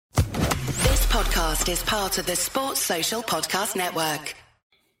podcast is part of the Sports Social Podcast Network.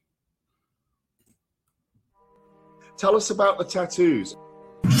 Tell us about the tattoos.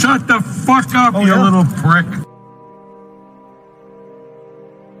 Shut the fuck up, little prick.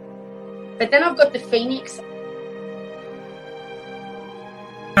 But then I've got the Phoenix.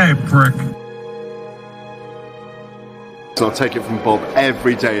 Hey, prick. So I'll take it from Bob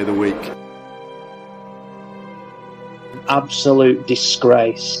every day of the week. Absolute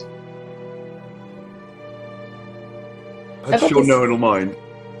disgrace. That's your knowing mind.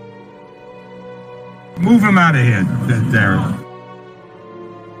 Move him out of here, Darren.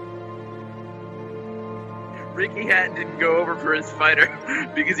 Ricky Hatton didn't go over for his fighter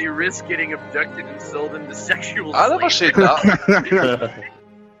because he risked getting abducted and sold into sexual I never said that.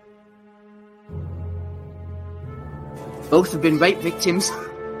 Both have been rape victims.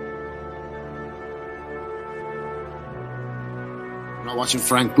 I'm not watching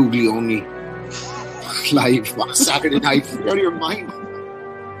Frank Buglioni live on Saturday night. You're out of your mind.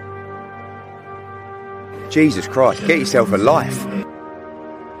 Jesus Christ, get yourself a life.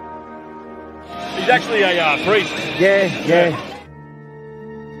 He's actually a priest. Yeah.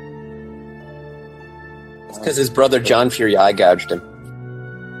 It's because his brother John Fury eye gouged him.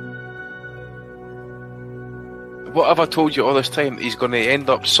 What have I told you all this time? He's going to end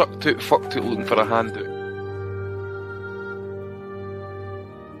up sucked out, fucked out, looking for a handout.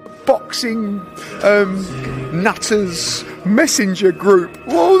 Boxing, nutters, messenger group.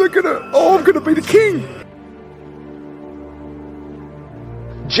 I'm gonna be the king.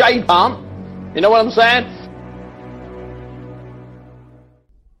 J-Pump, you know what I'm saying?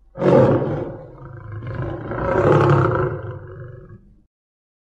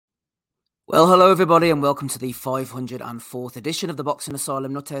 Well, hello everybody and welcome to the 504th edition of the Boxing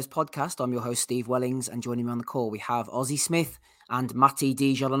Asylum Nuthouse podcast. I'm your host Steve Wellings, and joining me on the call we have Ozzy Smith and Matty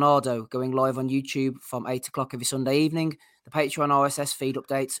Di Giolonardo, going live on YouTube from 8 o'clock every Sunday evening. The Patreon RSS feed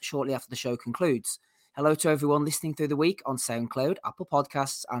updates shortly after the show concludes. Hello to everyone listening through the week on SoundCloud, Apple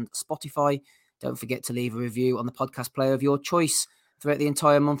Podcasts and Spotify. Don't forget to leave a review on the podcast player of your choice. Throughout the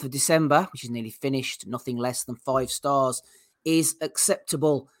entire month of December, which is nearly finished, nothing less than 5 stars is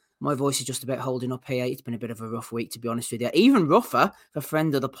acceptable. My voice is just about holding up here. It's been a bit of a rough week, to be honest with you. Even rougher for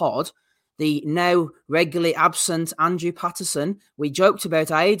friend of the pod, the now regularly absent Andrew Patterson. We joked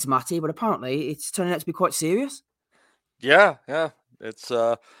about AIDS, Matty, but apparently it's turning out to be quite serious. Yeah. It's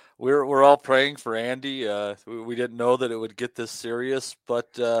we're all praying for Andy. We didn't know that it would get this serious,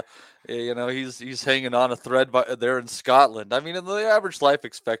 but he's hanging on a thread there in Scotland. I mean, the average life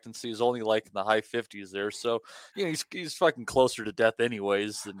expectancy is only like in the high 50s there, so he's fucking closer to death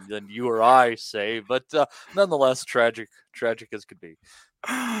anyways than you or I say. But nonetheless, tragic as could be.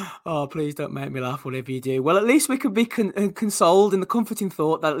 Oh, please don't make me laugh, whatever you do. Well, at least we could be consoled in the comforting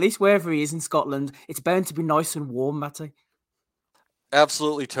thought that at least wherever he is in Scotland, it's bound to be nice and warm, Matty.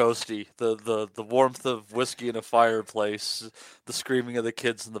 Absolutely toasty. The warmth of whiskey in a fireplace, the screaming of the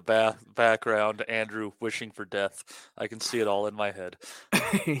kids in the background, Andrew wishing for death. I can see it all in my head.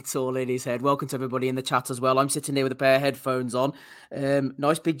 It's all in his head. Welcome to everybody in the chat as well. I'm sitting here with a pair of headphones on,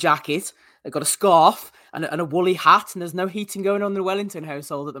 nice big jacket. I've got a scarf and a woolly hat, and there's no heating going on in the Wellington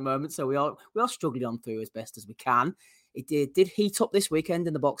household at the moment, so we are struggling on through as best as we can. It did heat up this weekend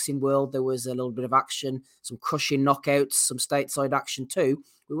in the boxing world. There was a little bit of action, some crushing knockouts, some stateside action too.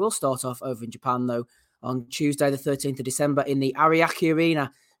 We will start off over in Japan, though, on Tuesday, the 13th of December in the Ariake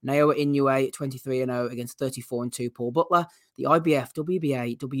Arena. Naoya Inoue, 23-0 against 34-2 Paul Butler. The IBF,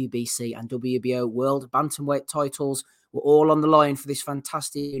 WBA, WBC and WBO World Bantamweight titles were all on the line for this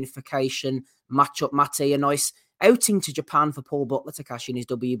fantastic unification matchup. Matty, a nice outing to Japan for Paul Butler to cash in his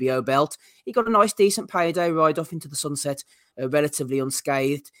WBO belt. He got a nice, decent payday, ride off into the sunset, relatively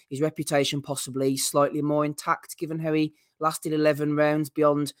unscathed. His reputation possibly slightly more intact, given how he lasted 11 rounds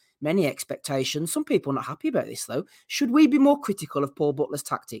beyond many expectations. Some people are not happy about this, though. Should we be more critical of Paul Butler's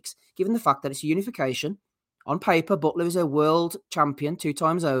tactics, given the fact that it's a unification? On paper, Butler is a world champion 2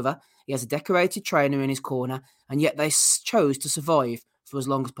 times over. He has a decorated trainer in his corner, and yet they chose to survive for as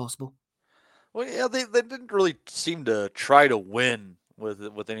long as possible. Well, yeah, they didn't really seem to try to win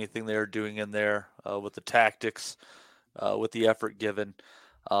with anything they were doing in there, with the tactics, with the effort given.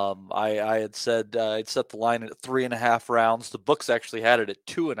 I had said I'd set the line at 3.5 rounds. The books actually had it at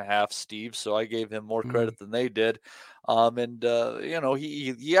 2.5, Steve, so I gave him more credit than they did. He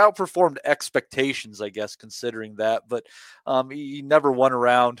outperformed expectations, I guess, considering that. But he never won a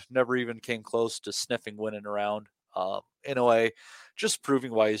round, never even came close to sniffing winning a round. In a way, just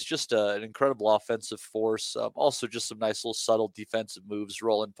proving why he's just an incredible offensive force. Also, just some nice little subtle defensive moves,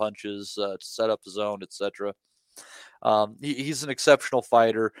 rolling punches to set up his own, etc. He's an exceptional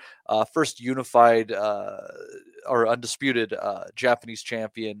fighter. First unified or undisputed Japanese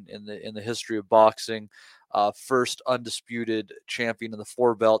champion in the history of boxing. First undisputed champion in the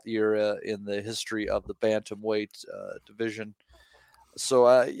 4-belt era in the history of the bantamweight division. So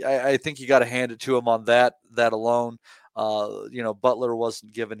I think you got to hand it to him on that alone. Butler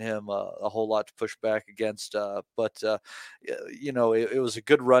wasn't giving him a whole lot to push back against, but it was a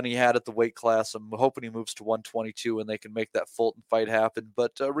good run he had at the weight class. I'm hoping he moves to 122 and they can make that Fulton fight happen.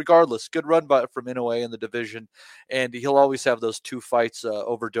 But regardless, good run from Inoue in the division, and he'll always have those 2 fights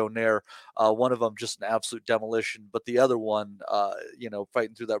over Donaire. One of them just an absolute demolition, but the other one,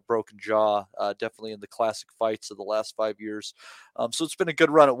 fighting through that broken jaw, definitely in the classic fights of the last 5 years. So it's been a good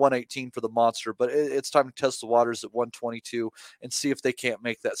run at 118 for the monster, but it's time to test the waters at 122 and see if they can't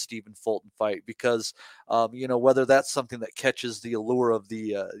make that Stephen Fulton fight, because, whether that's something that catches the allure of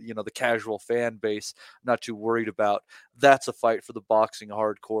the casual fan base, I'm not too worried about. That's a fight for the boxing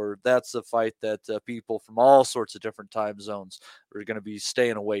hardcore. That's a fight that people from all sorts of different time zones are going to be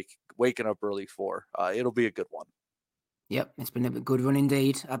waking up early for. It'll be a good one. Yep, it's been a good run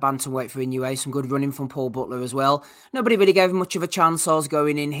indeed. A bantamweight for Inoue, some good running from Paul Butler as well. Nobody really gave him much of a chance. I was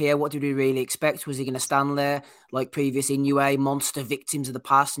going in here. What did we really expect? Was he going to stand there like previous Inoue monster victims of the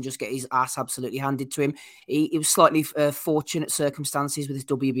past and just get his ass absolutely handed to him? He was slightly fortunate circumstances with his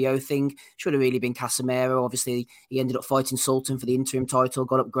WBO thing. Should have really been Casemiro. Obviously, he ended up fighting Sultan for the interim title,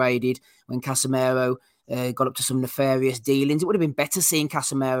 got upgraded when Casemiro got up to some nefarious dealings. It would have been better seeing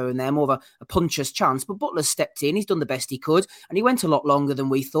Casemiro in there, more of a puncher's chance. But Butler stepped in. He's done the best he could. And he went a lot longer than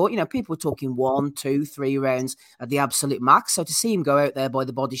we thought. People were talking 1, 2, 3 rounds at the absolute max. So to see him go out there by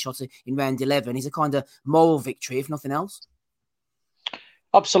the body shot in round 11 is a kind of moral victory, if nothing else.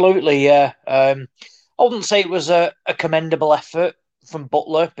 Absolutely, yeah. I wouldn't say it was a commendable effort from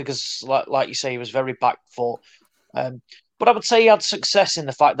Butler because, like you say, he was very back foot. But I would say he had success in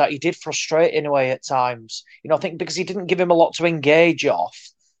the fact that he did frustrate Inoue at times. I think because he didn't give him a lot to engage off,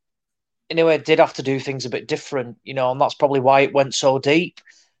 Inoue did have to do things a bit different, and that's probably why it went so deep.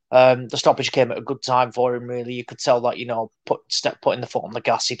 The stoppage came at a good time for him, really. You could tell that, putting the foot on the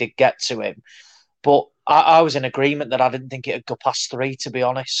gas, he did get to him. But I was in agreement that I didn't think it'd go past 3, to be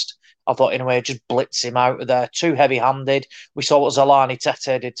honest. I thought Inoue just blitzed him out of there. Too heavy-handed. We saw what Zolani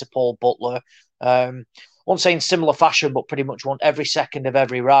Tete did to Paul Butler. I won't say in similar fashion, but pretty much won every second of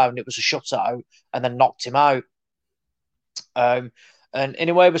every round. It was a shutout and then knocked him out. And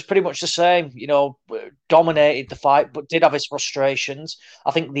Inoue was pretty much the same, dominated the fight, but did have his frustrations.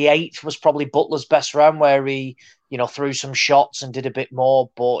 I think the 8th was probably Butler's best round where he, threw some shots and did a bit more,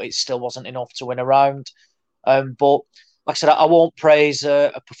 but it still wasn't enough to win a round. But like I said, I won't praise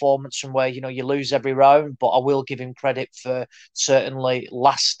a performance from where, you lose every round, but I will give him credit for certainly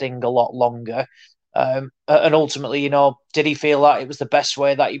lasting a lot longer. And ultimately, did he feel that it was the best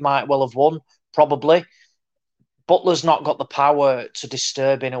way that he might well have won? Probably. Butler's not got the power to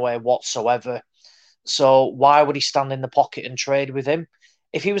disturb Inoue whatsoever. So why would he stand in the pocket and trade with him?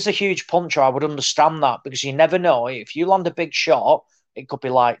 If he was a huge puncher, I would understand that because you never know. If you land a big shot, it could be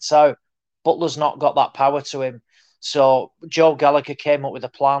lights out. Butler's not got that power to him. So Joe Gallagher came up with a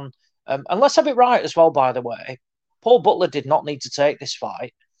plan. And let's have it right as well, by the way. Paul Butler did not need to take this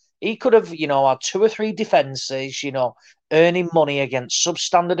fight. He could have, had 2 or 3 defences, earning money against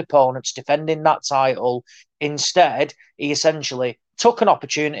substandard opponents, defending that title. Instead, he essentially took an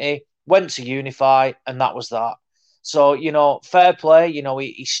opportunity, went to unify, and that was that. So, fair play.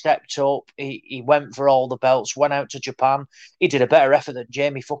 He stepped up. He went for all the belts, went out to Japan. He did a better effort than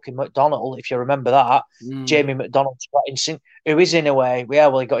Jamie fucking McDonnell, if you remember that. Jamie McDonnell, who is in a way,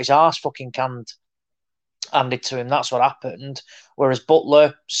 he got his arse fucking handed to him. That's what happened. Whereas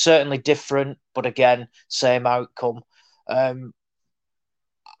Butler, certainly different, but again, same outcome. I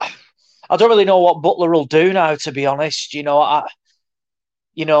don't really know what Butler will do now, to be honest. I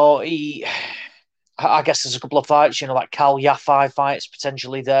guess there's a couple of fights, like Cal Yafai fights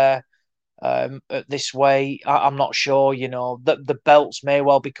potentially there this way. I'm not sure, the belts may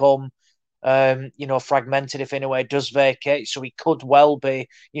well become, fragmented if Inoue does vacate. So he could well be,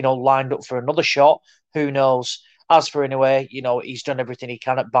 lined up for another shot. Who knows? As for Inoue, he's done everything he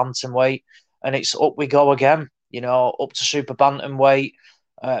can at bantamweight, and it's up we go again, up to super bantamweight.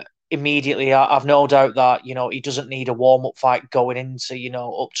 Immediately, I've no doubt that, he doesn't need a warm-up fight going into,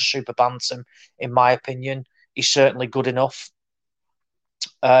 up to super bantam, in my opinion. He's certainly good enough.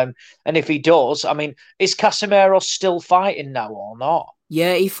 And if he does, is Casemiro still fighting now or not?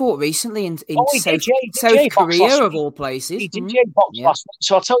 Yeah, he fought recently in South J-Box Korea, of all places. He did J-Box last week.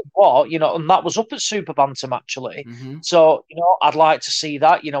 So I'll tell you what, and that was up at Super Bantam, actually. Mm-hmm. So, I'd like to see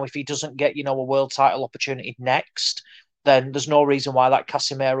that. If he doesn't get, a world title opportunity next, then there's no reason why that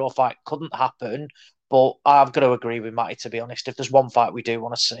Casimiro fight couldn't happen. But I've got to agree with Matty, to be honest. If there's one fight we do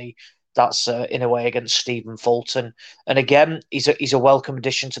want to see, that's Inoue against Stephen Fulton. And again, he's a welcome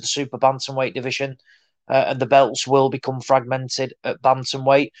addition to the Super Bantamweight division. And the belts will become fragmented at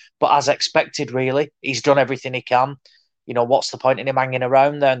bantamweight. But as expected, really, he's done everything he can. What's the point in him hanging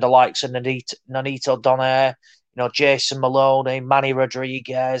around there? And the likes of Nonito Donaire, Jason Maloney, Manny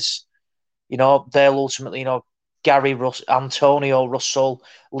Rodriguez, they'll ultimately, Gary Antonio Russell,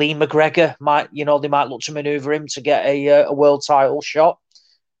 Lee McGregor they might look to manoeuvre him to get a world title shot.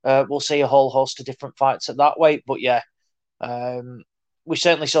 We'll see a whole host of different fights at that weight. But yeah, we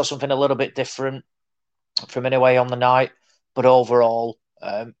certainly saw something a little bit different from Inoue on the night, but overall,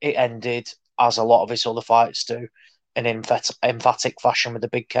 it ended as a lot of his other fights do, in emphatic fashion with a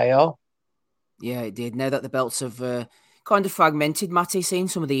big KO. Yeah, it did. Now that the belts have kind of fragmented, Matty, seeing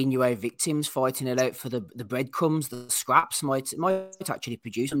some of the Inoue victims fighting it out for the breadcrumbs, the scraps might actually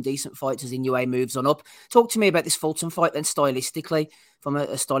produce some decent fights as Inoue moves on up. Talk to me about this Fulton fight then, stylistically, from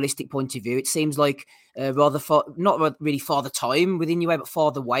a stylistic point of view. It seems like not really Father Time with Inoue, but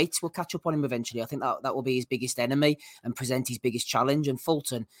Father Weight will catch up on him eventually. I think that will be his biggest enemy and present his biggest challenge. And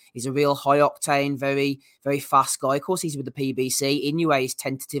Fulton is a real high-octane, very, very fast guy. Of course, he's with the PBC. Inoue is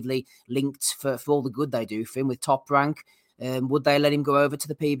tentatively linked for all the good they do for him with Top Rank. Would they let him go over to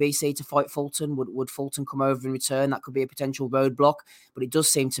the PBC to fight Fulton? Would Fulton come over in return? That could be a potential roadblock. But it does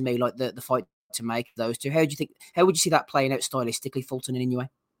seem to me like the fight to make those two. How would you see that playing out stylistically, Fulton and Inoue?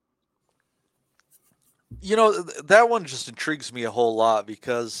 That one just intrigues me a whole lot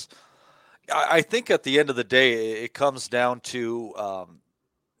because I think at the end of the day, it comes down to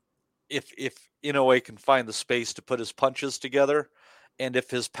if Inoue can find the space to put his punches together and if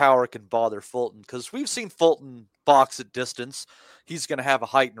his power can bother Fulton. Because we've seen Fulton box at distance. He's going to have a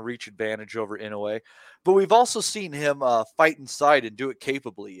height and reach advantage over Inoue. But we've also seen him fight inside and do it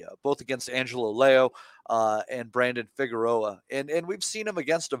capably, both against Angelo Leo and Brandon Figueroa. And we've seen him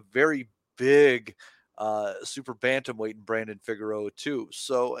against a very big super bantamweight in Brandon Figueroa too.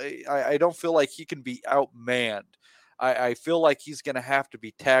 So I don't feel like he can be outmanned. I feel like he's going to have to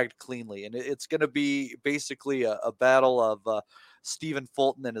be tagged cleanly. And it's going to be basically a battle of Stephen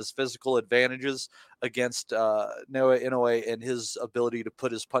Fulton and his physical advantages against Naoya Inoue and his ability to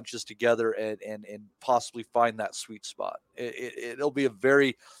put his punches together and possibly find that sweet spot. It'll be a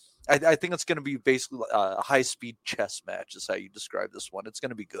very, I think it's going to be basically a high-speed chess match is how you describe this one. It's going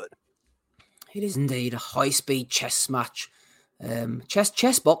to be good. It is indeed a high-speed chess match.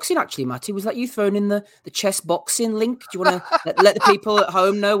 Chess boxing, actually, Matty. Was that you throwing in the chess boxing link? Do you want to let the people at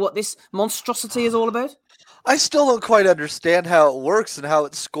home know what this monstrosity is all about? I still don't quite understand how it works and how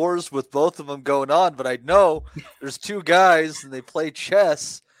it scores with both of them going on, but I know there's two guys and they play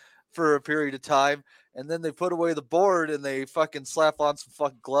chess for a period of time, and then they put away the board and they fucking slap on some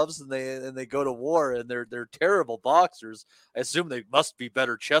fucking gloves and they go to war, and they're terrible boxers. I assume they must be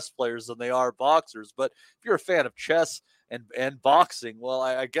better chess players than they are boxers, but if you're a fan of chess and boxing, well,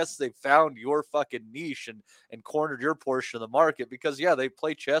 I guess they found your fucking niche and cornered your portion of the market because, yeah, they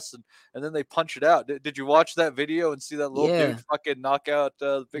play chess and then they punch it out. Did you watch that video and see that little dude fucking knock out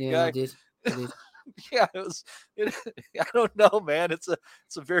the big guy? I did. Yeah, I don't know, man. It's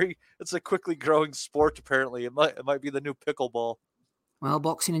a quickly growing sport. Apparently, it might be the new pickleball. Well,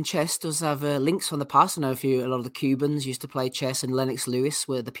 boxing and chess does have links from the past. I know a lot of the Cubans used to play chess, and Lennox Lewis,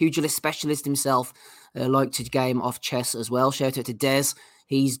 where the pugilist specialist himself, liked to game off chess as well. Shout out to Des.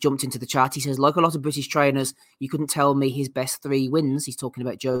 He's jumped into the chat. He says, like a lot of British trainers, you couldn't tell me his best 3 wins. He's talking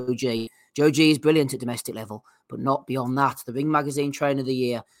about Joe G. Joe G is brilliant at domestic level, but not beyond that. The Ring Magazine Trainer of the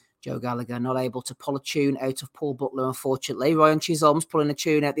Year, Joe Gallagher, not able to pull a tune out of Paul Butler, unfortunately. Ryan Chisholm's pulling a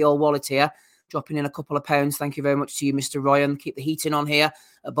tune out the old wallet here, dropping in a couple of pounds. Thank you very much to you, Mr. Ryan. Keep the heating on here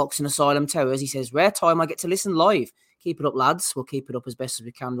at Boxing Asylum Towers. He says, rare time I get to listen live. Keep it up, lads. We'll keep it up as best as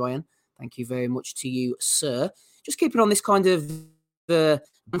we can, Ryan. Thank you very much to you, sir. Just keeping on this kind of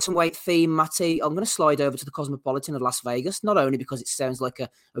bantamweight theme, Matty, I'm going to slide over to the Cosmopolitan of Las Vegas, not only because it sounds like a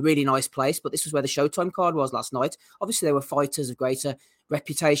really nice place, but this was where the Showtime card was last night. Obviously, there were fighters of greater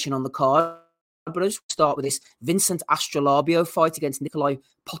reputation on the card, but I just start with this Vincent Astrolabio fight against Nikolai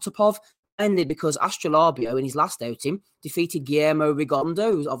Potapov. Ended because Astrolabio, in his last outing, defeated Guillermo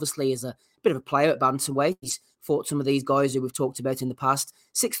Rigondo, who obviously is a bit of a player at bantamweight. He's fought some of these guys who we've talked about in the past.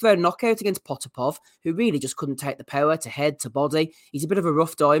 6th round knockout against Potapov, who really just couldn't take the power to head, to body. He's a bit of a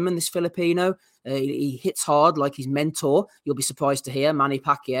rough diamond, this Filipino. He hits hard like his mentor. You'll be surprised to hear, Manny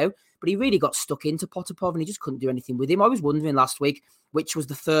Pacquiao. But he really got stuck into Potapov and he just couldn't do anything with him. I was wondering last week which was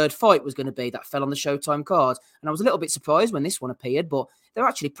the third fight was going to be that fell on the Showtime card. And I was a little bit surprised when this one appeared, but they're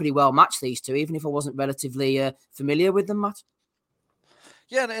actually pretty well matched, these two, even if I wasn't relatively familiar with them, Matt.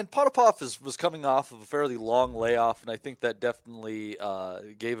 Yeah, and Potapov was coming off of a fairly long layoff, and I think that definitely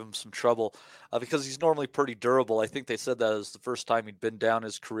gave him some trouble because he's normally pretty durable. I think they said that was the first time he'd been down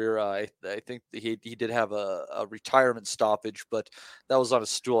his career. I think he did have a retirement stoppage, but that was on a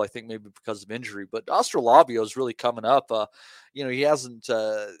stool, I think maybe because of injury. But Austrolabio is really coming up. He hasn't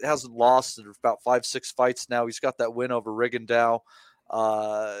lost in about 5-6 fights now. He's got that win over Rigondeaux.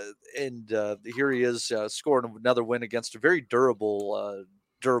 And here he is scoring another win against a very durable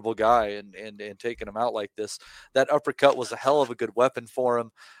guy and taking him out like this. That uppercut was a hell of a good weapon for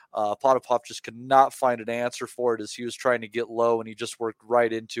him. Potapov just could not find an answer for it as he was trying to get low, and he just worked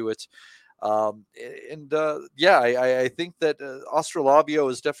right into it. I think that Austrolabio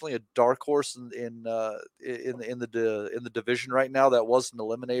is definitely a dark horse in the division right now. That was an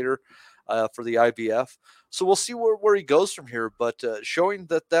eliminator for the IBF. So we'll see where he goes from here. But showing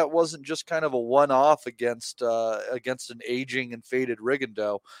that wasn't just kind of a one-off against an aging and faded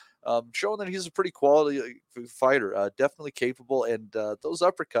Rigondeaux, showing that he's a pretty quality fighter, definitely capable. And those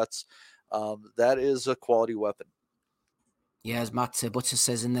uppercuts, that is a quality weapon. Yeah, as Matt Butters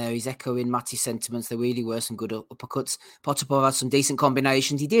says in there, he's echoing Matty's sentiments. There really were some good uppercuts. Potapov had some decent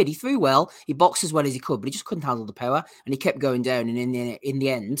combinations. He did. He threw well. He boxed as well as he could, but he just couldn't handle the power, and he kept going down. And in the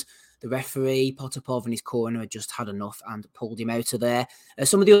end, the referee, Potapov, and his corner had just had enough and pulled him out of there.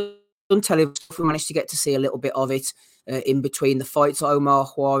 Some of the untelevised stuff, we managed to get to see a little bit of it in between the fights. Omar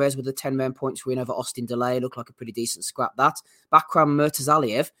Juarez with a 10-round points win over Austin Delay looked like a pretty decent scrap. That Bakram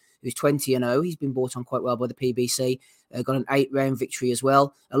Murtazaliev, who's 20-0, he's been brought on quite well by the PBC. Got an 8-round victory as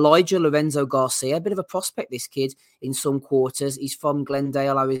well. Elijah Lorenzo Garcia, a bit of a prospect, this kid, in some quarters. He's from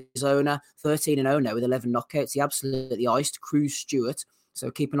Glendale, Arizona, 13-0 now with 11 knockouts. He absolutely iced Cruz Stewart.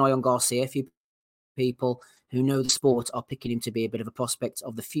 So keep an eye on Garcia. A few people who know the sport are picking him to be a bit of a prospect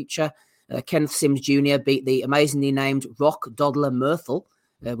of the future. Kenneth Sims Jr. beat the amazingly named Rock Dodler Myrtle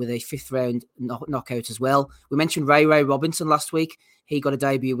with a 5th-round knockout as well. We mentioned Ray Robinson last week. He got a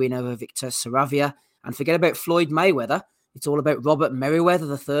debut win over Victor Saravia. And forget about Floyd Mayweather. It's all about Robert Merriweather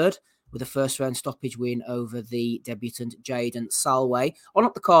III with a 1st-round stoppage win over the debutant Jaden Salway. On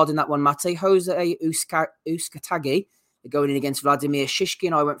up the card in that one, Matty, Jose Uzcategui going in against Vladimir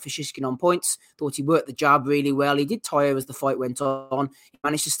Shishkin. I went for Shishkin on points. Thought he worked the jab really well. He did tire as the fight went on. He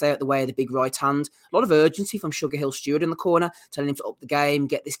managed to stay out the way of the big right hand. A lot of urgency from Sugar Hill Stewart in the corner, telling him to up the game,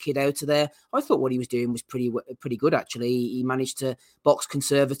 get this kid out of there. I thought what he was doing was pretty good, actually. He managed to box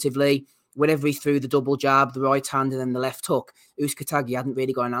conservatively. Whenever he threw the double jab, the right hand, and then the left hook, Uzcategui hadn't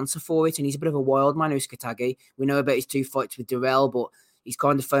really got an answer for it. And he's a bit of a wild man, Uzcategui. We know about his 2 fights with Durrell, but he's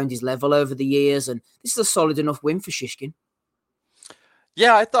kind of found his level over the years. And this is a solid enough win for Shishkin.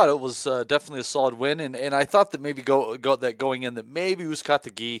 Yeah, I thought it was definitely a solid win, and I thought that maybe going in that maybe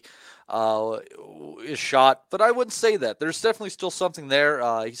Uzcategui is shot, but I wouldn't say that. There's definitely still something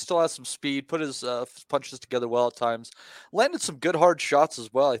there. He still has some speed, put his punches together well at times, landed some good hard shots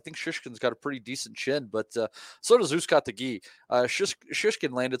as well. I think Shishkin's got a pretty decent chin, but so does Uzcategui.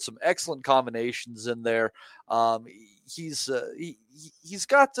 Shishkin landed some excellent combinations in there. He's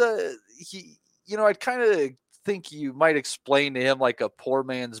got I'd kind of think you might explain to him like a poor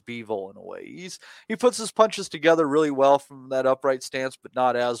man's Bivol in a way. He puts his punches together really well from that upright stance, but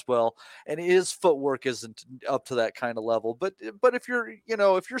not as well. And his footwork isn't up to that kind of level. But if you're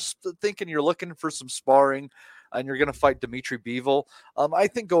thinking you're looking for some sparring and you're going to fight Dmitry Bivol, I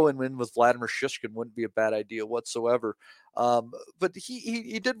think going in with Vladimir Shishkin wouldn't be a bad idea whatsoever. But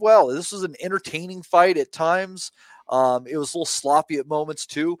he did well. This was an entertaining fight at times. It was a little sloppy at moments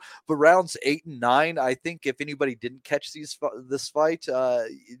too, but rounds 8 and 9, I think if anybody didn't catch this fight,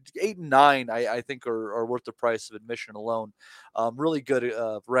 8 and 9, I think are worth the price of admission alone. Really good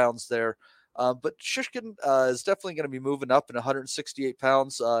rounds there. But Shishkin is definitely going to be moving up in 168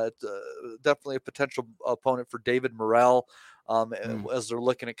 pounds. Definitely a potential opponent for David Morrell. As they're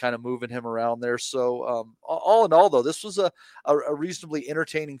looking at kind of moving him around there. So all in all, though, this was a reasonably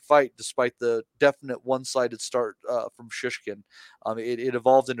entertaining fight, despite the definite one-sided start from Shishkin. It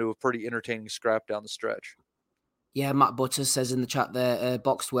evolved into a pretty entertaining scrap down the stretch. Yeah, Matt Butters says in the chat there,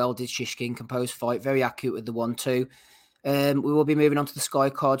 boxed well, did Shishkin, composed fight, very accurate with the 1-2. We will be moving on to the Sky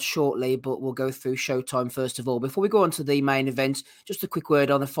card shortly, but we'll go through Showtime first of all. Before we go on to the main event, just a quick word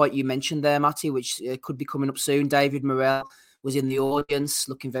on the fight you mentioned there, Matty, which could be coming up soon. David Morrell was in the audience,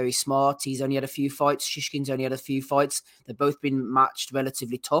 looking very smart. He's only had a few fights. Shishkin's only had a few fights. They've both been matched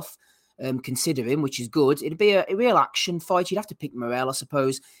relatively tough, considering, which is good. It'd be a real action fight. You'd have to pick Morrell, I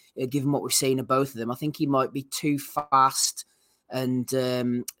suppose, given what we've seen of both of them. I think he might be too fast and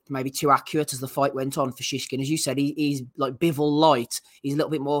maybe too accurate as the fight went on for Shishkin. As you said, he's like Bivol light. He's a little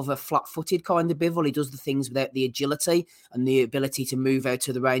bit more of a flat-footed kind of Bivol. He does the things without the agility and the ability to move out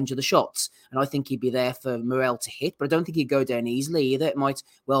to the range of the shots. And I think he'd be there for Morrell to hit, but I don't think he'd go down easily either. It might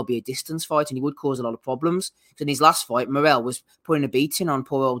well be a distance fight, and he would cause a lot of problems. Because in his last fight, Morrell was putting a beating on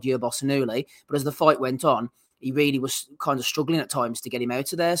poor old Yerbos Inoue, but as the fight went on, he really was kind of struggling at times to get him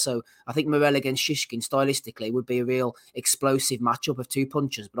out of there. So I think Morrell against Shishkin stylistically would be a real explosive matchup of two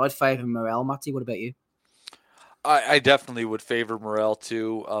punchers. But I'd favour Morrell. Matty, what about you? I definitely would favor Morrell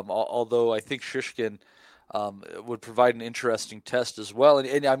too, although I think Shishkin would provide an interesting test as well.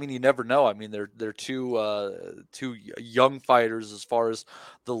 And I mean, you never know. I mean, they're two young fighters as far as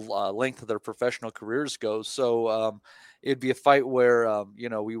the length of their professional careers go. So it'd be a fight where,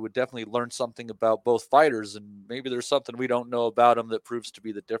 we would definitely learn something about both fighters, and maybe there's something we don't know about them that proves to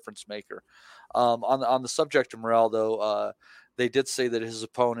be the difference maker. On the subject of Morrell, though, they did say that his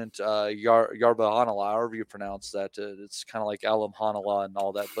opponent, Yarba Hanala, however you pronounce that, it's kind of like Alam Hanala and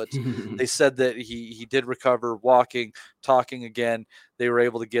all that, but they said that he did recover, walking, talking again. They were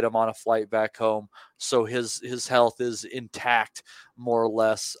able to get him on a flight back home. So his health is intact, more or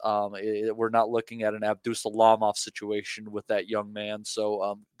less. We're not looking at an Abdusalamov situation with that young man.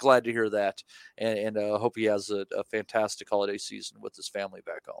 So glad to hear that. And hope he has a fantastic holiday season with his family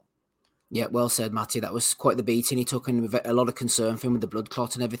back home. Yeah, well said, Matty. That was quite the beating he took, and a lot of concern for him with the blood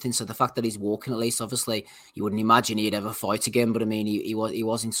clot and everything. So the fact that he's walking, at least, obviously, you wouldn't imagine he'd ever fight again. But I mean, he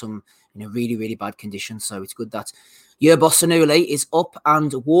was in some really, really bad condition. So it's good that Yerbos Inoue is up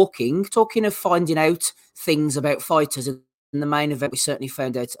and walking. Talking of finding out things about fighters, in the main event, we certainly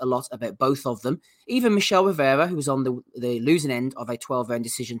found out a lot about both of them. Even Michel Rivera, who was on the losing end of a 12-round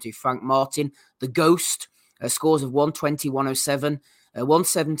decision to Frank Martin, the Ghost, scores of 120, 107.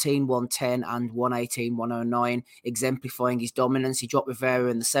 117, 110, and 118, 109, exemplifying his dominance. He dropped Rivera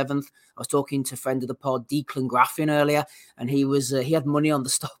in the 7th. I was talking to a friend of the pod, Declan Graffin, earlier, and he had money on the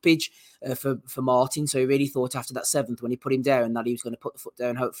stoppage for Martin, so he really thought after that 7th, when he put him down, that he was going to put the foot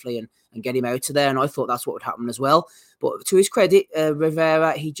down, hopefully, and get him out of there, and I thought that's what would happen as well. But to his credit,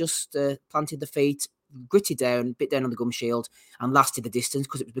 Rivera, he just planted the feet, gritted down, bit down on the gum shield, and lasted the distance,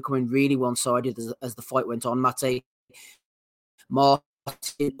 because it was becoming really one-sided as the fight went on, Matty. Martin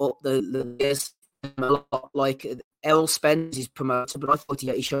up the years, a lot like Errol Spence, his promoter, but I thought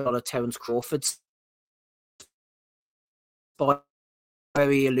he showed a lot of Terence Crawford.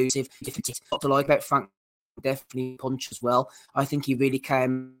 Very elusive. What to like about Frank, definitely punch as well. I think he really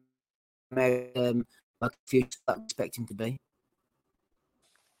came out like a future that I expect him to be.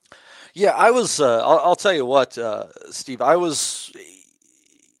 Yeah, I was. I'll tell you what, Steve. I was.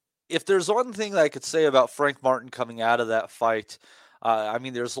 If there's one thing that I could say about Frank Martin coming out of that fight, I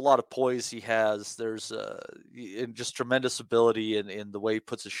mean, there's a lot of poise he has. There's just tremendous ability in the way he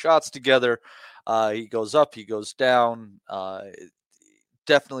puts his shots together. He goes up, he goes down.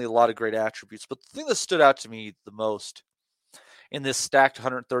 Definitely a lot of great attributes. But the thing that stood out to me the most in this stacked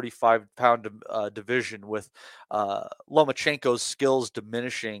 135-pound division, with Lomachenko's skills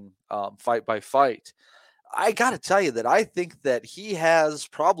diminishing fight by fight, I got to tell you that I think that he has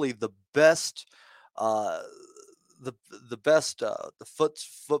probably the best, the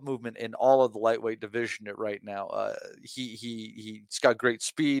foot movement in all of the lightweight division right now. He's got great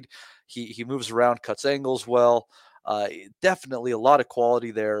speed. He moves around, cuts angles well. Definitely a lot of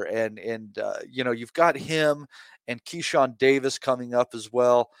quality there, and you've got him and Keyshawn Davis coming up as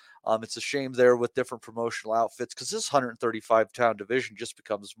well. It's a shame there with different promotional outfits, because this 135-pound division just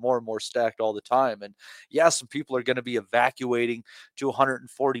becomes more and more stacked all the time. And yeah, some people are going to be evacuating to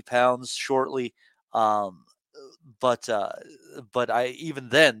 140 pounds shortly. But even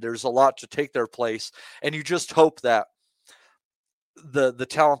then, there's a lot to take their place, and you just hope that the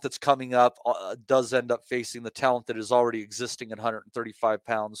talent that's coming up does end up facing the talent that is already existing at 135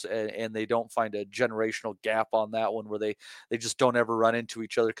 pounds, and they don't find a generational gap on that one where they just don't ever run into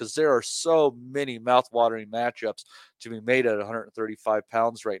each other, because there are so many mouthwatering matchups to be made at 135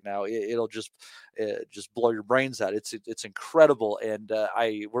 pounds right now. It'll just blow your brains out. It's incredible. And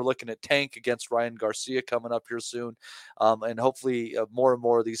we're looking at Tank against Ryan Garcia coming up here soon. And hopefully more and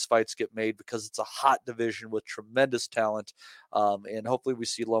more of these fights get made because it's a hot division with tremendous talent. And hopefully we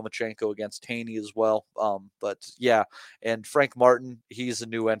see Lomachenko against Haney as well. But yeah, and Frank Martin, he's a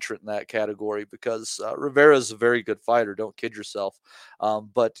new entrant in that category because Rivera is a very good fighter. Don't kid yourself.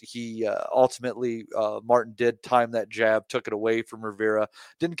 But he ultimately, Martin did time that jab, took it away from Rivera,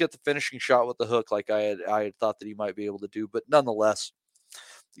 didn't get the finishing shot with the hook like I had thought that he might be able to do. But nonetheless,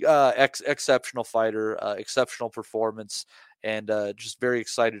 exceptional fighter, exceptional performance, and just very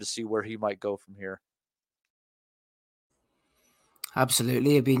excited to see where he might go from here.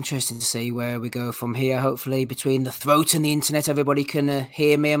 Absolutely. It'd be interesting to see where we go from here. Hopefully, between the throat and the internet, everybody can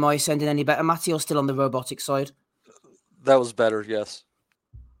hear me. Am I sounding any better, Matty, or still on the robotic side? That was better, yes.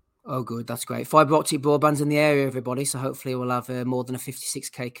 Oh, good. That's great. Fibre optic broadband's in the area, everybody. So hopefully we'll have more than a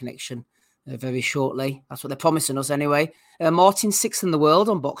 56k connection very shortly. That's what they're promising us anyway. Martin's 6th in the world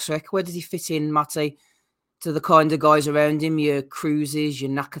on BoxRec. Where does he fit in, Matty, to the kind of guys around him? Your Cruzes, your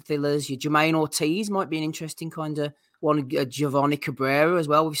Nakathillas, your Jermaine Ortiz might be an interesting kind of one. Giovanni Cabrera as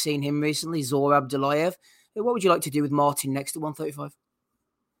well. We've seen him recently. Zor Abdullayev. What would you like to do with Martin next at 135?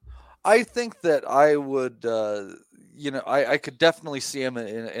 I think that I would, I could definitely see him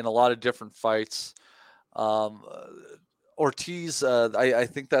in a lot of different fights. Ortiz, I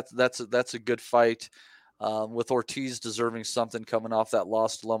think that's a good fight. With Ortiz deserving something coming off that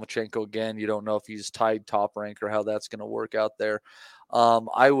loss to Lomachenko again. You don't know if he's tied top rank or how that's going to work out there. I'll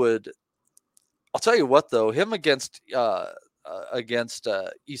tell you what though, him against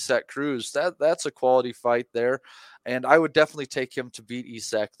Isak Cruz, that's a quality fight there. And I would definitely take him to beat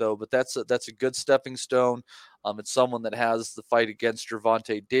Isak though, but that's a good stepping stone. It's someone that has the fight against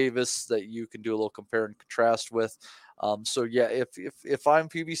Gervonta Davis that you can do a little compare and contrast with. So yeah, if I'm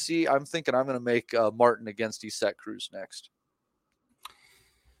PBC, I'm thinking I'm going to make Martin against Isak Cruz next.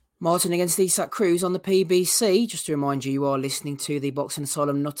 Martin against Isak Cruz on the PBC. Just to remind you, you are listening to the Boxing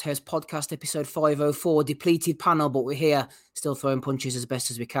Asylum Nuthouse podcast, episode 504, depleted panel, but we're here still throwing punches as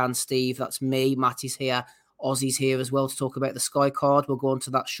best as we can. Steve, that's me. Matty's here. Ozzy's here as well to talk about the Sky card. We'll go on to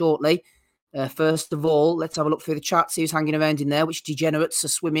that shortly. First of all, let's have a look through the chat, see who's hanging around in there, which degenerates are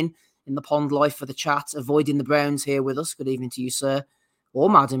swimming in the pond life for the chat, avoiding the Browns here with us. Good evening to you, sir. Or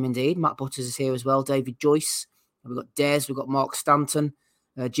madam, indeed. Matt Butters is here as well. David Joyce. We've got Des. We've got Mark Stanton.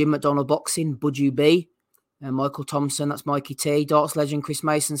 Jim McDonald Boxing. Budju B. Michael Thompson. That's Mikey T. Darts legend Chris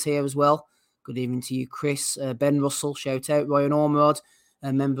Mason's here as well. Good evening to you, Chris. Ben Russell. Shout out. Ryan Ormerod.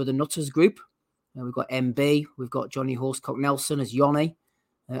 A member of the Nutters group. We've got MB. We've got Johnny Horsecock Nelson as Yoni.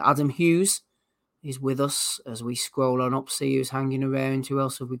 Adam Hughes is with us as we scroll on up, see who's hanging around. Who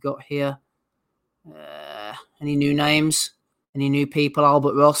else have we got here? Any new names? Any new people?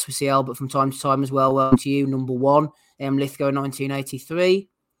 Albert Ross. We see Albert from time to time as well. Welcome to you, number one. Lithgow 1983.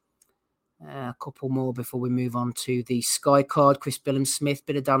 A couple more before we move on to the Sky card. Chris Billum Smith,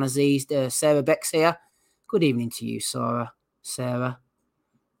 bit of Dan Aziz. Sarah Beck's here. Good evening to you, Sarah.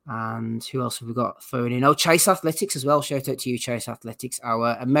 And who else have we got thrown in? Oh, Chase Athletics as well. Shout out to you, Chase Athletics,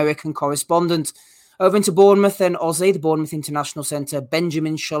 our American correspondent. Over into Bournemouth then, Aussie, the Bournemouth International Centre.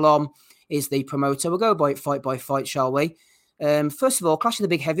 Benjamin Shalom is the promoter. We'll go fight by fight, shall we? First of all, clash of the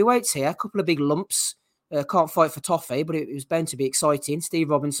big heavyweights here. A couple of big lumps. Can't fight for toffee, but it was bound to be exciting. Steve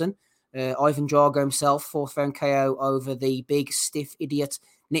Robinson, Ivan Drago himself, 4th round KO over the big stiff idiot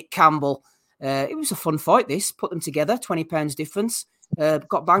Nick Campbell. It was a fun fight, this. Put them together, 20 pounds difference.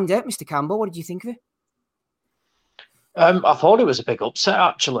 Got banged out, Mr. Campbell. What did you think of it? I thought it was a big upset,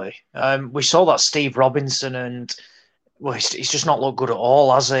 actually. We saw that Steve Robinson, and well, he's just not looked good at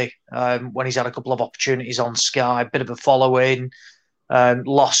all, has he? When he's had a couple of opportunities on Sky, a bit of a following,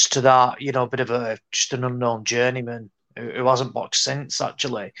 lost to that, a bit of just an unknown journeyman who hasn't boxed since,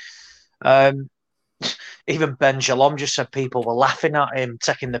 actually. Even Ben Shalom just said people were laughing at him,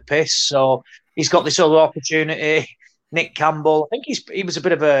 taking the piss. So he's got this other opportunity. Nick Campbell, I think he was a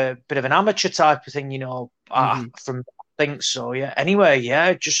bit of an amateur type of thing, from I think so, yeah. Anyway,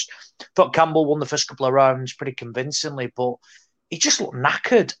 yeah, just thought Campbell won the first couple of rounds pretty convincingly, but he just looked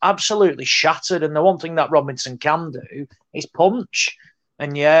knackered, absolutely shattered. And the one thing that Robinson can do is punch.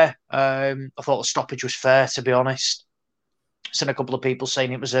 And yeah, I thought the stoppage was fair, to be honest. Seen a couple of people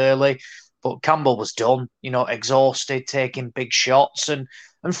saying it was early, but Campbell was done, exhausted, taking big shots, and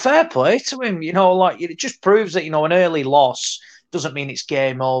fair play to him, it just proves that, an early loss doesn't mean it's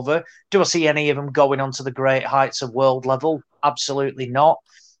game over. Do I see any of them going on to the great heights of world level? Absolutely not.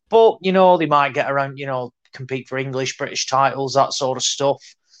 But, they might get around, compete for English, British titles, that sort of stuff.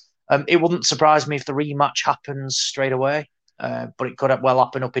 It wouldn't surprise me if the rematch happens straight away, but it could well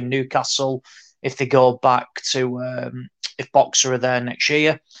happen up in Newcastle if they go back to if Boxer are there next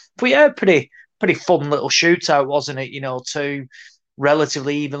year. But yeah, pretty fun little shootout, wasn't it? Two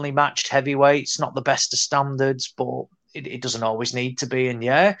relatively evenly matched heavyweights, not the best of standards, but it doesn't always need to be. And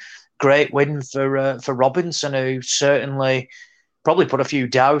yeah, great win for Robinson, who certainly probably put a few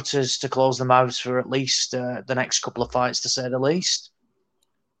doubters to close them out for at least the next couple of fights, to say the least.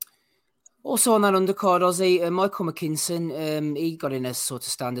 Also on that undercard, Ozzy, Michael McKinson, he got in a sort of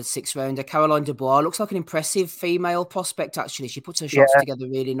standard 6-rounder. Caroline Dubois looks like an impressive female prospect, actually. She puts her shots together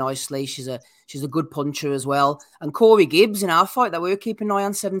really nicely. She's a good puncher as well. And Corey Gibbs in our fight that we were keeping an eye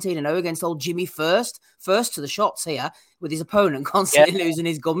on, 17-0 against old Jimmy first to the shots here, with his opponent constantly losing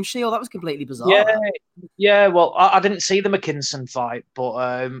his gum shield. That was completely bizarre. Yeah. Well, I didn't see the McKinson fight,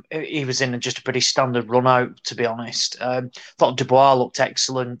 but he was in just a pretty standard run out, to be honest. Thought Dubois looked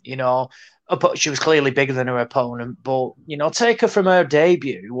excellent, but she was clearly bigger than her opponent. But, take her from her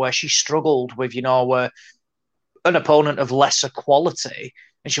debut where she struggled with, an opponent of lesser quality,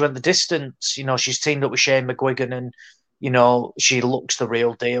 and she went the distance. She's teamed up with Shane McGuigan, and, she looks the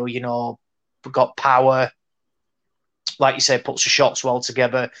real deal, got power. Like you say, puts her shots well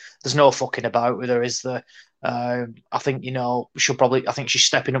together. There's no fucking about with her, is there? I think, I think she's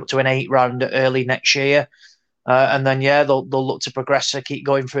stepping up to an 8-rounder early next year. And then, they'll look to progress her, keep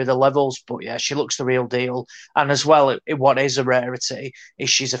going through the levels. But, she looks the real deal. And as well, what is a rarity is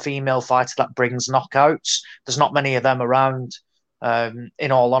she's a female fighter that brings knockouts. There's not many of them around,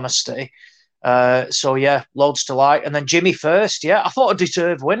 in all honesty. So, loads to like. And then Jimmy first, I thought a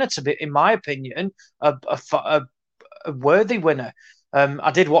deserved winner, in my opinion, a worthy winner.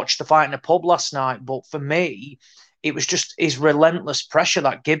 I did watch the fight in a pub last night, but for me, it was just his relentless pressure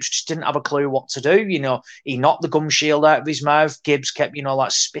that Gibbs just didn't have a clue what to do. He knocked the gum shield out of his mouth. Gibbs kept,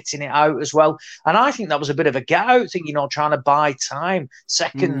 spitting it out as well. And I think that was a bit of a get-out thing, trying to buy time,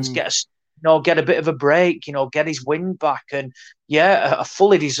 seconds, get a bit of a break, get his win back. And, a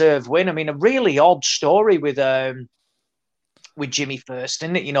fully deserved win. I mean, a really odd story with Jimmy first,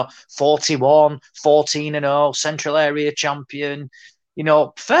 isn't it? 41, 14-0, Central Area champion.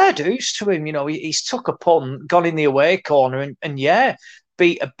 Fair dues to him. He's took a punt, gone in the away corner, and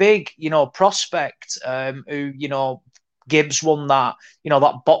beat a big, prospect who, Gibbs won that,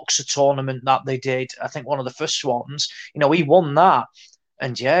 that boxer tournament that they did. I think one of the first ones. He won that.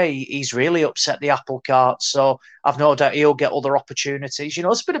 And he's really upset the apple cart. So I've no doubt he'll get other opportunities.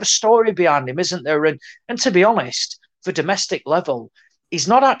 There's a bit of a story behind him, isn't there? And to be honest, for domestic level, he's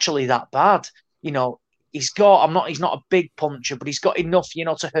not actually that bad. He's not a big puncher, but he's got enough,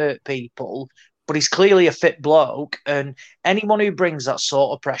 to hurt people. But he's clearly a fit bloke. And anyone who brings that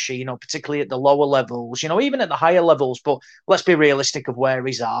sort of pressure, particularly at the lower levels, even at the higher levels, but let's be realistic of where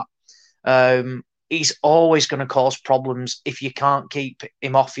he's at. He's always going to cause problems if you can't keep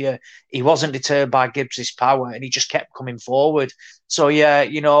him off you. He wasn't deterred by Gibbs's power, and he just kept coming forward. So,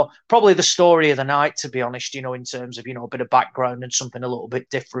 probably the story of the night, to be honest, in terms of, a bit of background and something a little bit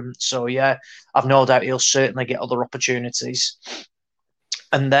different. So, I've no doubt he'll certainly get other opportunities.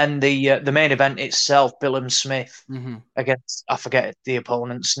 And then the main event itself, Billum Smith against, I forget the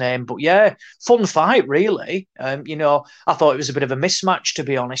opponent's name, but fun fight, really. I thought it was a bit of a mismatch, to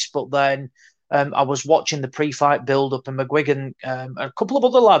be honest, but then I was watching the pre-fight build-up, and McGuigan, a couple of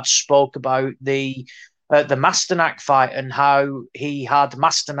other lads spoke about the Masternak fight and how he had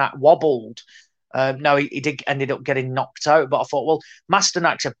Masternak wobbled. Now, he ended up getting knocked out, but I thought, well,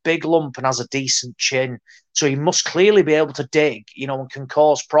 Masternak's a big lump and has a decent chin, so he must clearly be able to dig, and can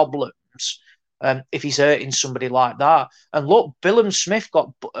cause problems if he's hurting somebody like that. And look, Billum Smith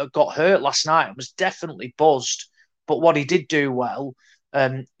got hurt last night and was definitely buzzed, but what he did do well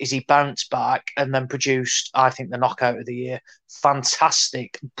is he bounced back and then produced, I think, the knockout of the year.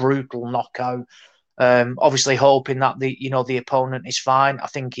 Fantastic, brutal knockout. Obviously hoping that the opponent is fine. I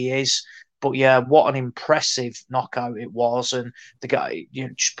think he is. But what an impressive knockout it was. And the guy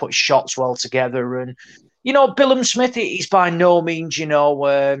just put shots well together. And, Billum Smith, he's by no means,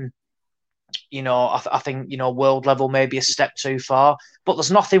 I think, world level maybe a step too far. But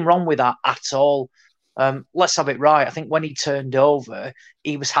there's nothing wrong with that at all. Let's have it right. I think when he turned over,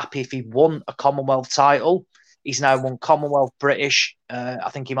 he was happy if he won a Commonwealth title. He's now won Commonwealth, British.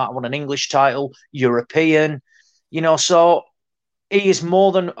 I think he might have won an English title, European. So he is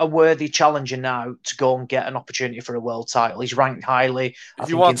more than a worthy challenger now to go and get an opportunity for a world title. He's ranked highly. If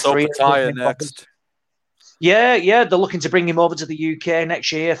he wants Opataya next. They're looking to bring him over to the UK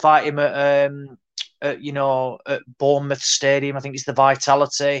next year, fight him at Bournemouth Stadium. I think it's the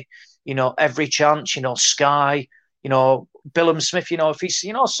Vitality. Every chance, Sky, Billum Smith, if he's,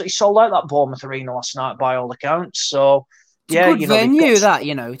 he sold out that Bournemouth arena last night by all accounts. So, it's a good venue, that,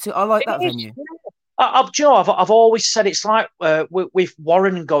 I like that venue. I've always said it's like with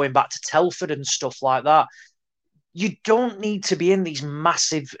Warren going back to Telford and stuff like that. You don't need to be in these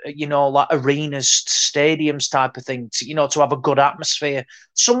massive, like arenas, stadiums type of thing to have a good atmosphere.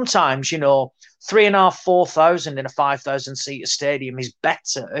 Sometimes, 3,500, 4,000 in a 5,000 seater stadium is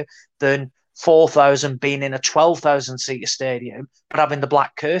better than 4,000 being in a 12,000 seater stadium, but having the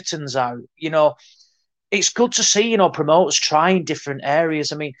black curtains out. It's good to see, promoters trying different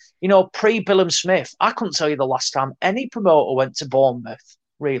areas. I mean, pre-Billum Smith, I couldn't tell you the last time any promoter went to Bournemouth,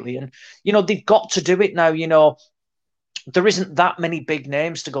 really. And, they've got to do it now. There isn't that many big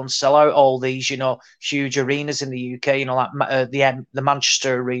names to go and sell out all these, huge arenas in the UK, like the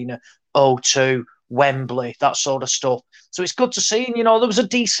Manchester Arena, O2, Wembley, that sort of stuff. So it's good to see. And, there was a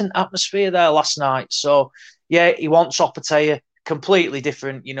decent atmosphere there last night. So, yeah, he wants Opataya, completely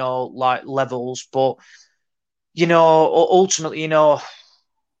different, like levels. But, ultimately,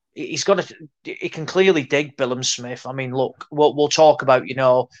 he's got to. He can clearly dig Billum Smith. I mean, look, we'll talk about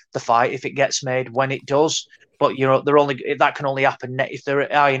the fight if it gets made when it does. But that can only happen if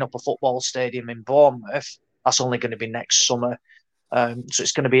they're eyeing up a football stadium in Bournemouth. That's only going to be next summer. So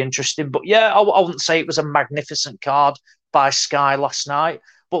it's going to be interesting. But yeah, I wouldn't say it was a magnificent card by Sky last night,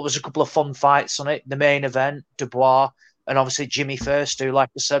 but there was a couple of fun fights on it. The main event, Dubois, and obviously Jimmy First, who, like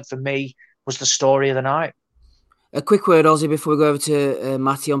I said, for me was the story of the night. A quick word, Ozzy, before we go over to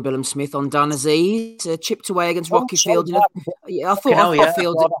Matty on Billum Smith on Dan Aziz. Chipped away against Rocky Fielding. I thought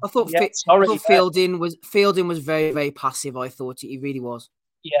Fielding was very, very passive. I thought he really was.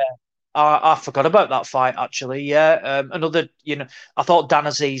 Yeah, I forgot about that fight actually. Yeah, another. I thought Dan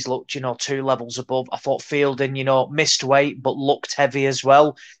Aziz looked 2 levels above. I thought Fielding missed weight but looked heavy as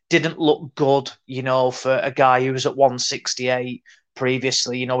well. Didn't look good for a guy who was at 168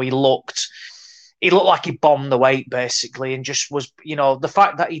 previously. He looked like he bombed the weight, basically, and just was, the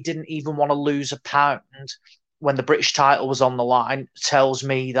fact that he didn't even want to lose a pound when the British title was on the line tells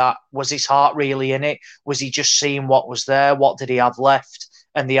me that, was his heart really in it? Was he just seeing what was there? What did he have left?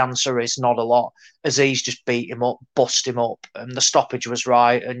 And the answer is not a lot. Aziz just beat him up, bust him up, and the stoppage was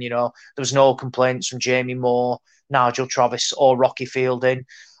right. And, there was no complaints from Jamie Moore, Nigel Travis, or Rocky Fielding.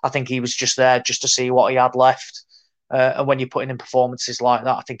 I think he was just there just to see what he had left. And when you're putting in performances like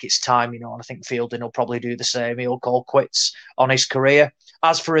that, I think it's time, and I think Fielding will probably do the same. He'll call quits on his career.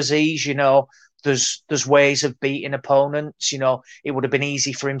 As for Aziz, there's ways of beating opponents. It would have been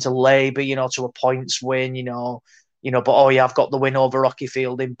easy for him to labour, to a points win, but I've got the win over Rocky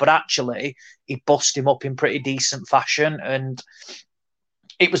Fielding. But actually, he bust him up in pretty decent fashion, and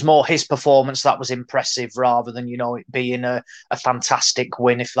it was more his performance that was impressive rather than, it being a fantastic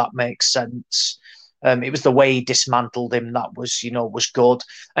win, if that makes sense. It was the way he dismantled him that was good.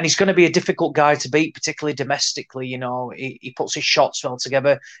 And he's going to be a difficult guy to beat, particularly domestically. He puts his shots well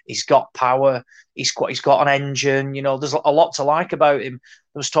together. He's got power. He's got an engine. There's a lot to like about him.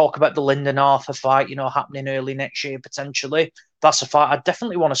 There was talk about the Lyndon Arthur fight, happening early next year, potentially. That's a fight I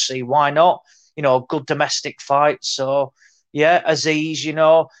definitely want to see. Why not? A good domestic fight. So, yeah, Aziz,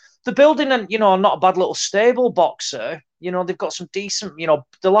 the building and, not a bad little stable boxer. They've got some decent,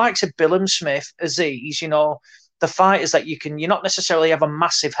 the likes of Billum Smith, Aziz, the fighters that you not necessarily have a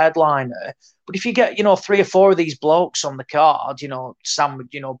massive headliner, but if you get, 3 or 4 of these blokes on the card, Sam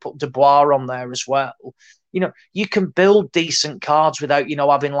would, put Dubois on there as well, you can build decent cards without,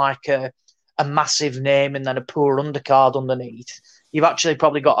 having like a massive name and then a poor undercard underneath. You've actually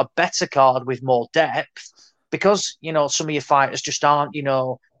probably got a better card with more depth because, some of your fighters just aren't,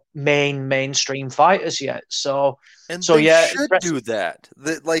 mainstream fighters yet. So they yeah, should do that.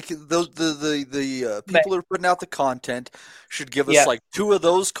 The people who are putting out the content should give us like 2 of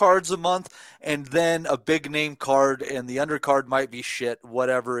those cards a month, and then a big name card, and the undercard might be shit.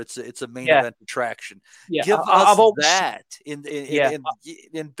 Whatever, it's a main event attraction. Yeah, give us that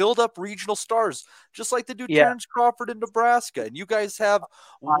and build up regional stars, just like they do Terrence Crawford in Nebraska. And you guys have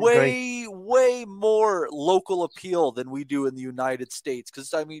way more local appeal than we do in the United States,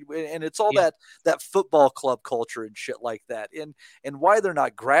 because I mean, and it's all that football club culture and shit like that, and why they're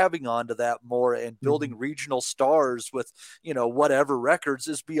not grabbing onto that more and building regional stars with whatever records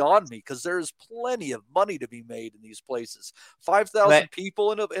is beyond me, because there's plenty of money to be made in these places. 5,000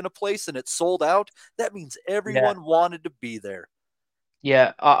 people in a place and it's sold out, that means everyone wanted to be there.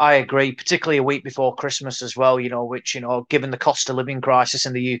 Yeah, I agree, particularly a week before Christmas as well, which, given the cost of living crisis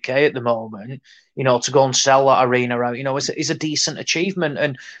in the UK at the moment, to go and sell that arena out, is a decent achievement.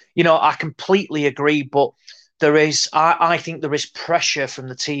 And, I completely agree, but there is, I think there is pressure from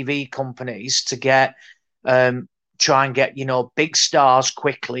the TV companies to get try and get, big stars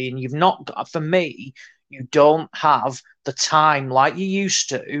quickly. And you've not got, for me, you don't have the time like you used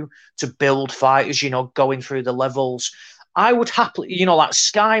to build fighters, going through the levels. I would happily, like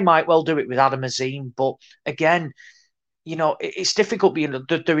Sky might well do it with Adam Azim, but again, it's difficult.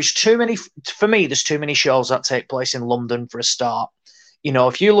 There is too many, for me, there's too many shows that take place in London for a start.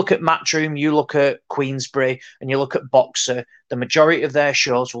 If you look at Matchroom, you look at Queensbury, and you look at Boxer, the majority of their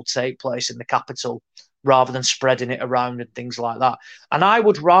shows will take place in the capital rather than spreading it around and things like that. And I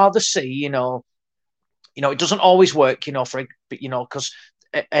would rather see, it doesn't always work, because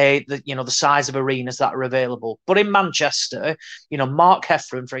the size of arenas that are available. But in Manchester, Mark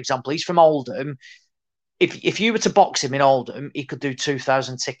Heffron, for example, he's from Oldham. If you were to box him in Oldham, he could do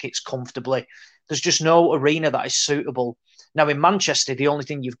 2,000 tickets comfortably. There's just no arena that is suitable. Now, in Manchester, the only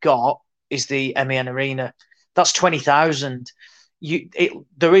thing you've got is the MEN Arena. That's 20,000.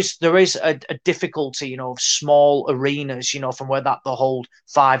 There is a difficulty, of small arenas, from where that they'll hold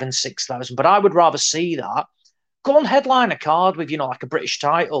 5,000 and 6,000. But I would rather see that. Go on headline a card with, like a British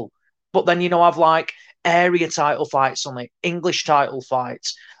title. But then, have like area title fights on it, English title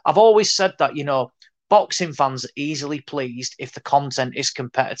fights. I've always said that, boxing fans are easily pleased if the content is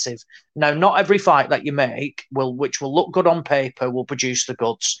competitive. Now, not every fight that you make which will look good on paper will produce the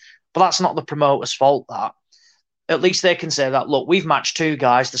goods, but that's not the promoter's fault. That at least they can say that, look, we've matched two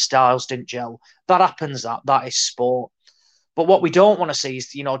guys, the styles didn't gel. That happens. That is sport. But what we don't want to see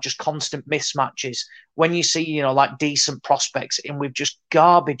is, just constant mismatches. When you see, like decent prospects in with just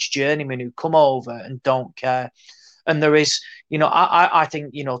garbage journeymen who come over and don't care. And there is, I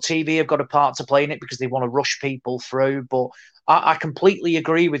think, TV have got a part to play in it because they want to rush people through. But I completely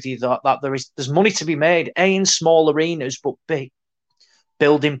agree with you that there's money to be made, A, in small arenas, but B,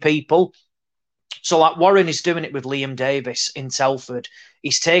 building people. So like Warren is doing it with Liam Davis in Telford.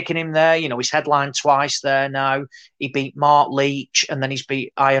 He's taken him there. He's headlined twice there now. He beat Mark Leach and then he's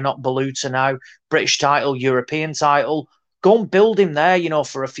beat Ayonot Baluta now. British title, European title. Go and build him there,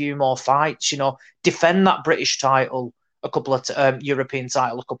 for a few more fights, defend that British title a couple of European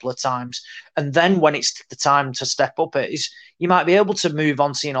title a couple of times. And then when it's the time to step up, you might be able to move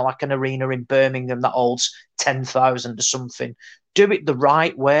on to, like an arena in Birmingham that holds 10,000 or something. Do it the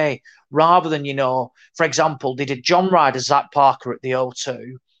right way rather than, for example, they did John Ryder, Zach Parker at the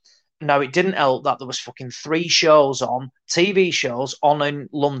O2. Now, it didn't help that there was fucking 3 shows on, TV shows on in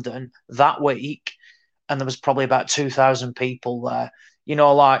London that week. And there was probably about 2,000 people there.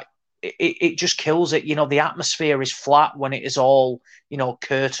 It just kills it. The atmosphere is flat when it is all,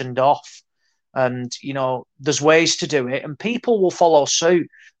 curtained off. And, there's ways to do it and people will follow suit.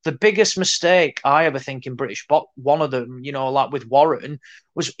 The biggest mistake I ever think in British box, one of them, like with Warren,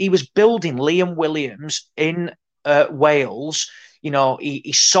 was he was building Liam Williams in Wales.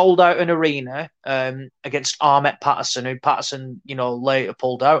 He sold out an arena against Ahmet Patterson, who Patterson, later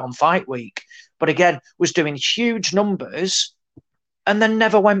pulled out on fight week. But again, was doing huge numbers and then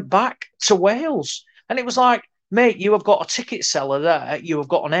never went back to Wales. And it was like, mate, you have got a ticket seller there. You have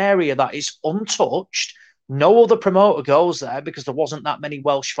got an area that is untouched. No other promoter goes there because there wasn't that many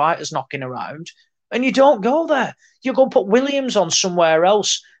Welsh fighters knocking around. And you don't go there. You go and put Williams on somewhere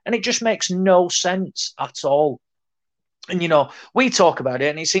else. And it just makes no sense at all. And, we talk about it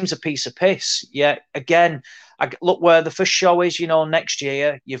and it seems a piece of piss. Yeah, again, look where the first show is, next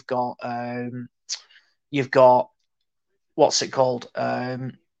year. You've got, what's it called?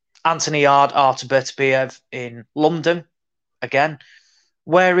 Anthony Yard, Artur Beterbiev in London again.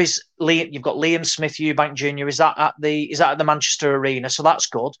 Where is Liam? You've got Liam Smith, Eubank Jr. Is that at the Manchester Arena? So that's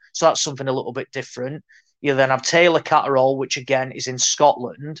good. So that's something a little bit different. You then have Taylor Catterall, which again is in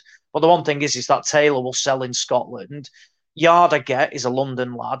Scotland. But the one thing is that Taylor will sell in Scotland. Yard, I get, is a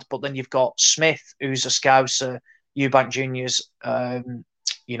London lad, but then you've got Smith, who's a Scouser, Eubank Jr.'s,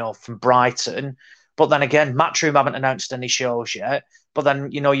 from Brighton. But then again, Matchroom haven't announced any shows yet. But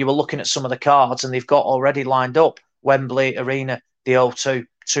then, you were looking at some of the cards and they've got already lined up Wembley Arena, the O2,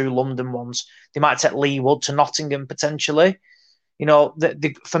 2 London ones. They might take Lee Wood to Nottingham potentially.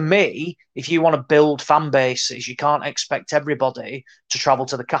 For me, if you want to build fan bases, you can't expect everybody to travel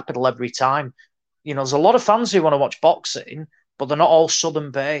to the capital every time. There's a lot of fans who want to watch boxing, but they're not all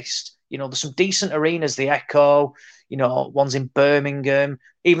southern based. There's some decent arenas, the Echo, ones in Birmingham,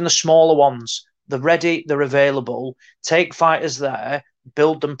 even the smaller ones. They're ready, they're available. Take fighters there,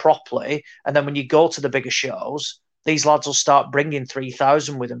 build them properly, and then when you go to the bigger shows, these lads will start bringing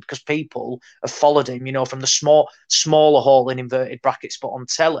 3,000 with them because people have followed him, from the smaller hall in inverted brackets, but on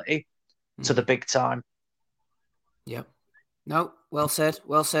telly to the big time. Yep. No, well said,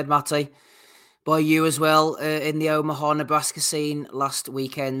 Matty. by you as well in the Omaha, Nebraska scene last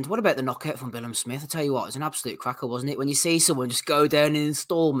weekend. What about the knockout from Billum Smith? I tell you what, it was an absolute cracker, wasn't it? When you see someone just go down in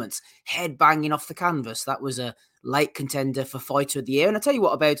installments, head banging off the canvas, that was a late contender for Fighter of the Year. And I tell you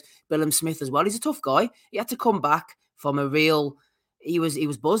what about Billum Smith as well. He's a tough guy. He had to come back from a real... He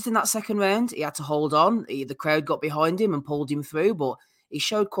was buzzed in that second round. He had to hold on. The crowd got behind him and pulled him through, but he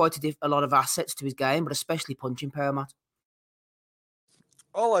showed quite a lot of assets to his game, but especially punching power, Matt.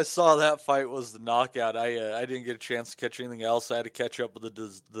 All I saw that fight was the knockout. I didn't get a chance to catch anything else. I had to catch up with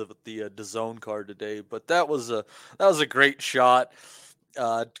the DAZN card today, but that was a great shot.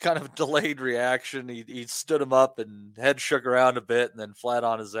 Kind of delayed reaction. He stood him up and head shook around a bit and then flat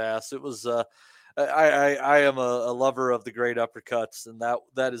on his ass. It was I am a lover of the great uppercuts, and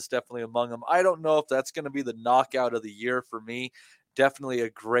that is definitely among them. I don't know if that's going to be the knockout of the year for me. Definitely a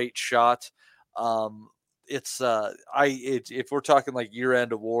great shot. If we're talking like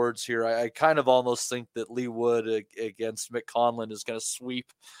year-end awards here, I kind of almost think that Lee Wood against Mick Conlon is going to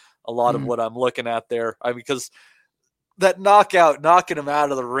sweep a lot of what I'm looking at there. Because that knockout, knocking him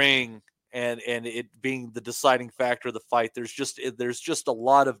out of the ring, and it being the deciding factor of the fight, there's just a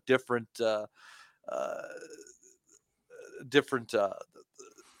lot of different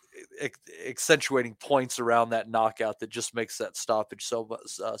accentuating points around that knockout that just makes that stoppage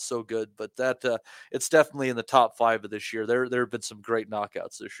so good. But it's definitely in the top 5 of this year. There have been some great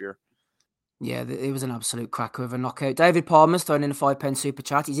knockouts this year. Yeah, it was an absolute cracker of a knockout. David Palmer's thrown in a 5 super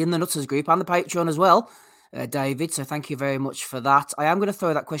chat. He's in the Nutters group and the Patreon as well, David. So thank you very much for that. I am going to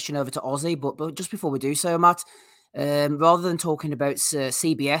throw that question over to Ozzy, but just before we do so, Matt, rather than talking about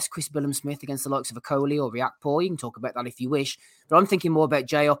CBS, Chris Billum Smith against the likes of a Coley or Riakporhe, you can talk about that if you wish. But I'm thinking more about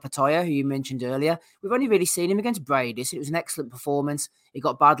Jay Opataya, who you mentioned earlier. We've only really seen him against Brady, so it was an excellent performance. He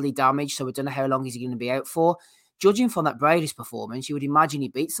got badly damaged, so we don't know how long he's going to be out for. Judging from that Brady's performance, you would imagine he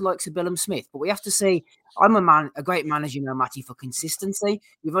beats the likes of Billum Smith. But we have to say, I'm a great man, as you know, Matty, for consistency.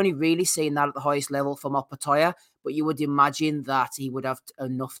 We've only really seen that at the highest level from Opataya, but you would imagine that he would have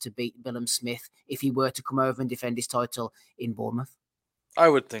enough to beat Billum Smith if he were to come over and defend his title in Bournemouth. I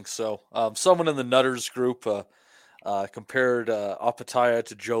would think so. Someone in the Nutters group compared Opataya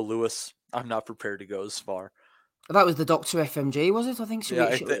to Joe Louis. I'm not prepared to go as far. That was the Dr. FMG, was it? I think so. Yeah,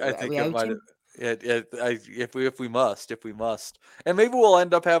 I think it might have. If we must, and maybe we'll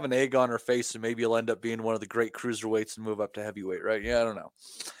end up having egg on our face, and maybe he'll end up being one of the great cruiserweights and move up to heavyweight, right? Yeah, I don't know.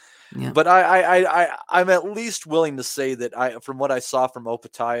 Yeah. But I'm at least willing to say that from what I saw from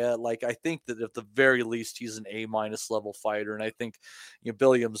Opataya, like I think that at the very least he's an A- level fighter, and I think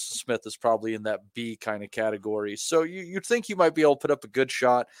Billum Smith is probably in that B kind of category. So you'd think he might be able to put up a good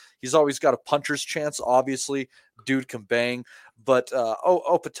shot. He's always got a puncher's chance, obviously. Dude can bang, but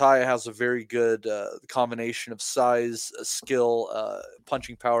Opataya has a very good combination of size, skill,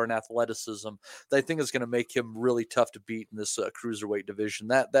 punching power, and athleticism that I think is going to make him really tough to beat in this cruiserweight division.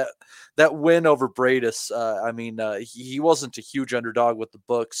 That win over Bradis, he wasn't a huge underdog with the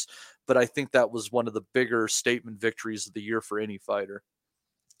books, but I think that was one of the bigger statement victories of the year for any fighter.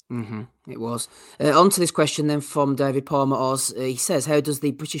 It was. On to this question then from David Palmer Oz. He says, how does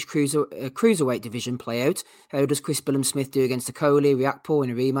the British cruiserweight division play out? How does Chris Billum Smith do against a Coley, Riakporhe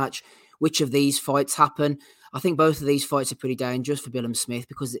in a rematch? Which of these fights happen? I think both of these fights are pretty dangerous for Billum Smith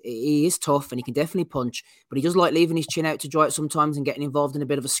because he is tough and he can definitely punch, but he does like leaving his chin out to dry it sometimes and getting involved in a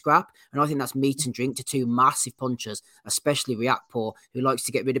bit of a scrap. And I think that's meat and drink to two massive punchers, especially Riakporhe, who likes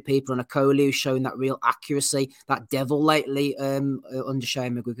to get rid of people, and a Coley who's showing that real accuracy, that devil lately under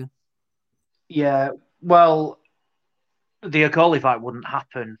Shane McGuigan. Yeah, well, the Okoli fight wouldn't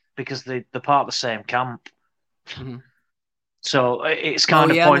happen because they're part of the same camp. Mm-hmm. So it's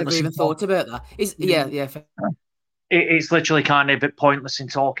kind of pointless. I never even thought about that. It's literally kind of a bit pointless in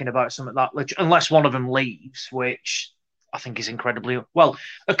talking about something like that, unless one of them leaves, which I think is incredibly... Well,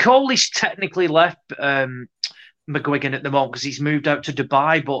 Okoli's technically left McGuigan at the moment because he's moved out to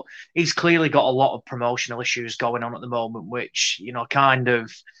Dubai, but he's clearly got a lot of promotional issues going on at the moment, which, kind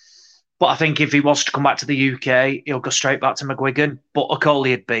of... But I think if he was to come back to the UK, he'll go straight back to McGuigan. But Okoli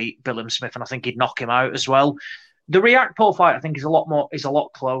had beat Billum Smith, and I think he'd knock him out as well. The Riakporhe fight, I think, is a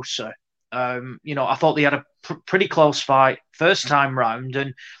lot closer. I thought they had a pretty close fight first time round,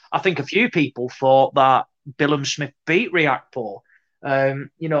 and I think a few people thought that Billum Smith beat Riakporhe.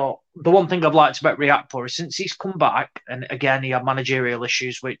 The one thing I've liked about Riakporhe is since he's come back, and again he had managerial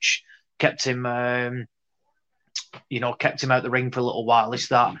issues which kept him kept him out the ring for a little while is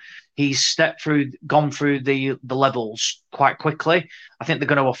that he's gone through the levels quite quickly. I think they're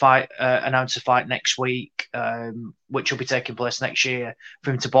going to announce a fight next week, which will be taking place next year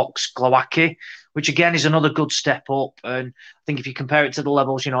for him to box Glowacki, which again is another good step up. And I think if you compare it to the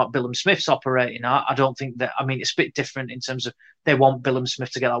levels, that Billum Smith's operating at, I don't think that. I mean, it's a bit different in terms of they want Billum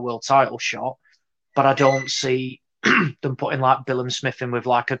Smith to get that world title shot, but I don't see them putting like Billum Smith in with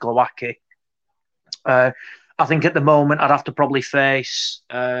like a Glowacki. I think at the moment I'd have to probably side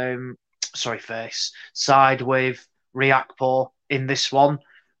with Riakpo in this one.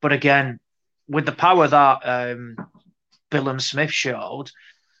 But again, with the power that Billum Smith showed,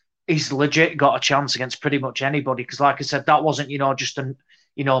 he's legit got a chance against pretty much anybody. Because like I said, that wasn't, just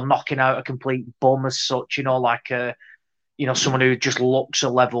knocking out a complete bum as such, like someone who just looks a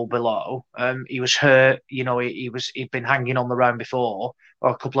level below. He was hurt, he'd been hanging on the round before, or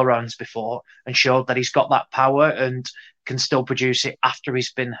a couple of rounds before, and showed that he's got that power and can still produce it after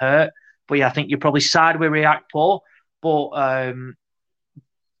he's been hurt. But yeah, I think you probably side with Riakpo, but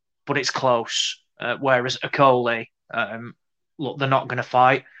it's close. Whereas Okoli, look, they're not going to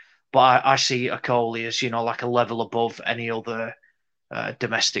fight, but I see Okoli as, like a level above any other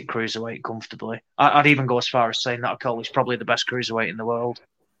domestic cruiserweight comfortably. I'd even go as far as saying that Okoli's probably the best cruiserweight in the world.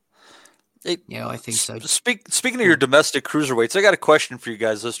 Yeah, I think so. Speaking of your domestic cruiserweights, I got a question for you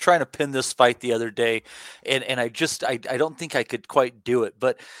guys. I was trying to pin this fight the other day, and I don't think I could quite do it,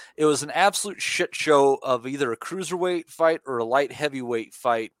 but it was an absolute shit show of either a cruiserweight fight or a light heavyweight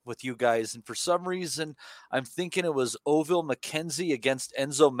fight with you guys. And for some reason, I'm thinking it was Ovil McKenzie against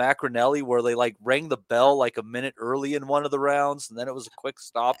Enzo Macronelli, where they like rang the bell like a minute early in one of the rounds, and then it was a quick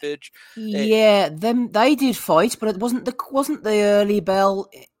stoppage. Yeah, they did fight, but it wasn't the early bell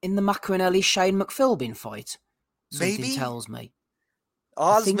in the Macronelli Shane McPhilbin fight. Something tells me.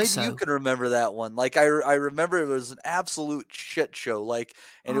 Oz, maybe you can remember that one. Like I remember it was an absolute shit show. Like,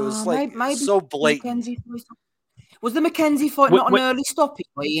 and it was like maybe so blatant. Was the McKenzie fight not an early stoppage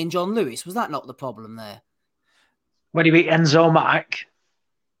by Ian John Lewis? Was that not the problem there? When he beat Enzo Mac?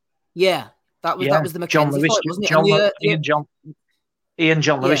 Yeah, that was the McKenzie fight, wasn't it? Ian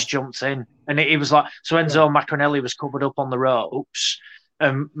John Lewis jumped in, and he was like, so Enzo Macronelli was covered up on the ropes,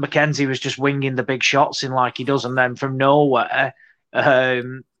 and McKenzie was just winging the big shots in like he does, and then from nowhere,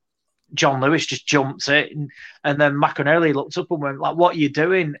 John Lewis just jumped in, and then Macronelli looked up and went like, "What are you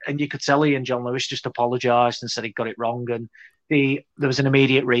doing?" And you could tell Ian John Lewis just apologised and said he got it wrong, and there was an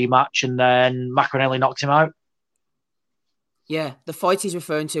immediate rematch, and then Macronelli knocked him out. Yeah, the fight he's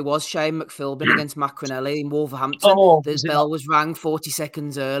referring to was Shane McPhilbin against Macronelli in Wolverhampton. The bell was rang 40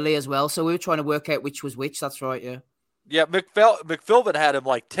 seconds early as well, so we were trying to work out which was which. That's right, yeah. Yeah, McPhilbin had him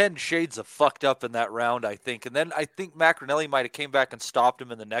like 10 shades of fucked up in that round, I think. And then I think Macronelli might have came back and stopped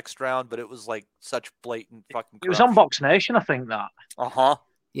him in the next round, but it was like such blatant fucking corruption. It was on Box Nation, I think, that. Uh-huh.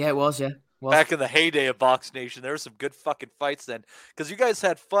 Yeah, it was, yeah. Back in the heyday of Box Nation, there were some good fucking fights then. Because you guys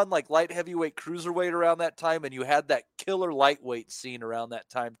had fun, like light heavyweight, cruiserweight around that time, and you had that killer lightweight scene around that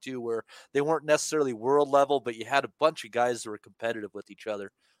time too, where they weren't necessarily world level, but you had a bunch of guys that were competitive with each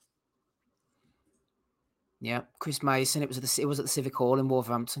other. Yeah, Chris Mason. It was at the Civic Hall in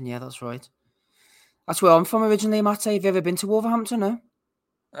Wolverhampton. Yeah, that's right. That's where I'm from originally, Matt. Have you ever been to Wolverhampton? No.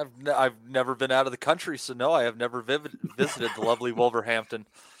 I've never been out of the country, so no, I have never visited the lovely Wolverhampton.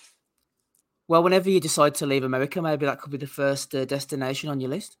 Well, whenever you decide to leave America, maybe that could be the first destination on your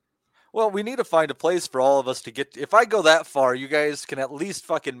list. Well, we need to find a place for all of us to get. If I go that far, you guys can at least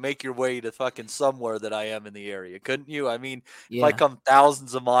fucking make your way to fucking somewhere that I am in the area, couldn't you? I mean, if I come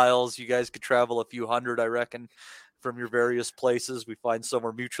thousands of miles, you guys could travel a few hundred, I reckon, from your various places. We find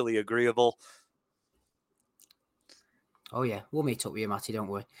somewhere mutually agreeable. Oh, yeah. We'll meet up with you, Matty. Don't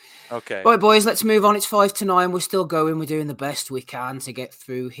worry. Okay. All right, boys, let's move on. It's 5 to 9. We're still going. We're doing the best we can to get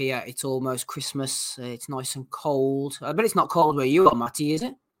through here. It's almost Christmas. It's nice and cold. I bet it's not cold where you are, Matty, is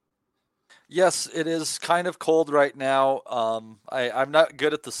it? Yes, it is kind of cold right now. I'm not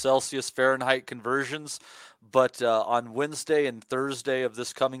good at the Celsius Fahrenheit conversions, but on Wednesday and Thursday of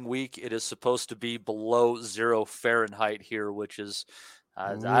this coming week, it is supposed to be below 0 Fahrenheit here, which is,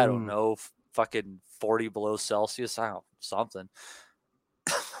 I don't know, fucking 40 below Celsius. I don't know, something.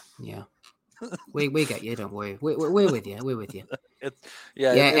 Yeah. We get you, don't worry. We're with you. We're with you.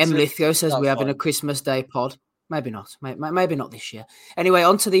 Yeah, M. Lithgow says we're having a Christmas Day pod. Maybe not. Maybe not this year. Anyway,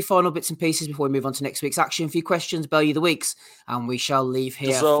 on to the final bits and pieces before we move on to next week's action. A few questions, Bellew the Weeks, and we shall leave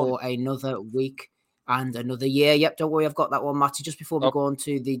here for another week and another year. Yep, don't worry, I've got that one, Matty. Just before we go on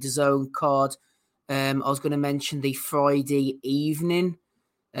to the DAZN card, I was going to mention the Friday evening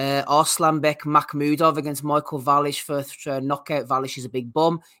Arslanbek Makhmudov against Michael Valish, first knockout. Valish is a big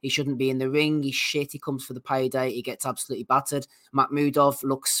bum. He shouldn't be in the ring. He's shit. He comes for the payday. He gets absolutely battered. Makhmudov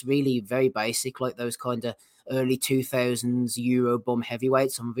looks really very basic, like those kind of early 2000s Euro bum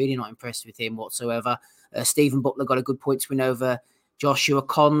heavyweights. I'm really not impressed with him whatsoever. Stephen Butler got a good point to win over Joshua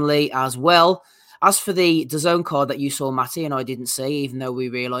Conley as well. As for the DAZN card that you saw, Matty, and I didn't see, even though we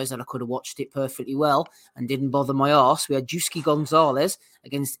realised that I could have watched it perfectly well and didn't bother my arse, we had Jusky Gonzalez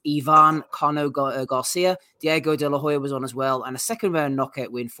against Ivan Cano Garcia. Diego De La Hoya was on as well, and a second round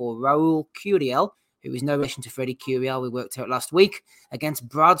knockout win for Raul Curiel, who is no relation to Freddie Curiel, we worked out last week, against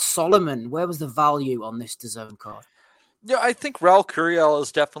Brad Solomon. Where was the value on this DAZN card? Yeah, I think Raul Curiel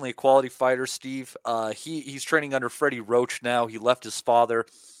is definitely a quality fighter, Steve. He's training under Freddie Roach now. He left his father.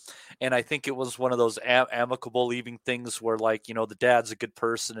 And I think it was one of those amicable leaving things where, like, you know, the dad's a good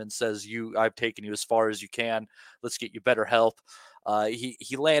person and says, I've taken you as far as you can. Let's get you better help.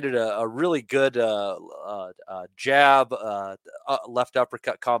 He landed a really good jab, left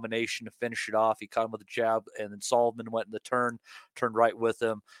uppercut combination to finish it off. He caught him with a jab, and then Solomon went in the turned right with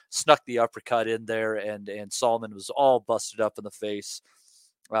him, snuck the uppercut in there, and Solomon was all busted up in the face.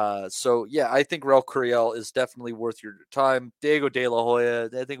 So yeah, I think Raul Curiel is definitely worth your time. Diego De La Hoya,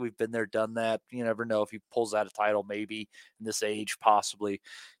 I think we've been there, done that. You never know if he pulls out a title, maybe in this age, possibly.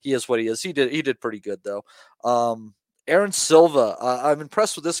 He is what he is. He did pretty good though. Aaron Silva, I'm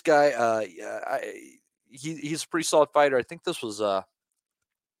impressed with this guy. He's a pretty solid fighter. I think this was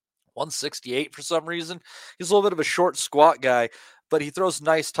 168 for some reason. He's a little bit of a short, squat guy, but he throws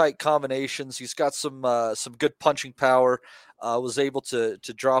nice, tight combinations. He's got some good punching power. Was able to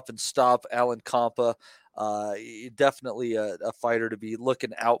drop and stop Alan Campa. Definitely a fighter to be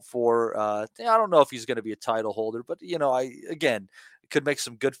looking out for. I don't know if he's going to be a title holder, but again, could make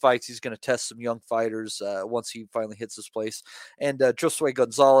some good fights. He's going to test some young fighters once he finally hits his place. And Josue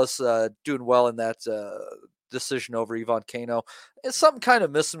Gonzalez doing well in that decision over Ivan Cano. It's something kind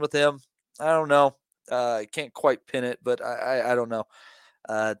of missing with him. I don't know. I can't quite pin it, but I don't know.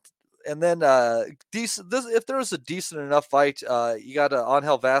 And then if there was a decent enough fight, you got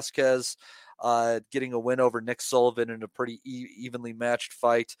Angel Vasquez getting a win over Nick Sullivan in a pretty evenly matched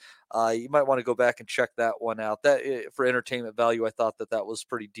fight. You might want to go back and check that one out. That for entertainment value, I thought that was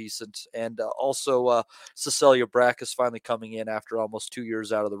pretty decent. And also Cecilia Brack is finally coming in after almost 2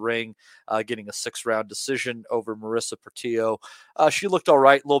 years out of the ring, getting a 6-round decision over Marissa Portillo. She looked all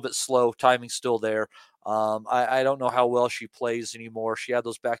right, a little bit slow, timing still there. I don't know how well she plays anymore. She had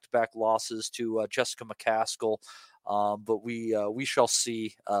those back-to-back losses to Jessica McCaskill. But we shall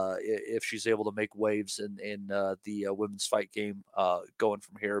see if she's able to make waves in the women's fight game going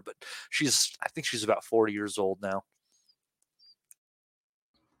from here. But I think she's about 40 years old now.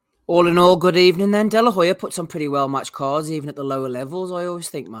 All in all, good evening then. De La Hoya puts on pretty well matched cards, even at the lower levels, I always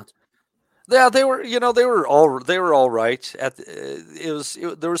think, Matt. Yeah, they were all right.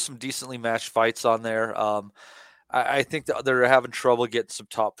 There were some decently matched fights on there. I think that they're having trouble getting some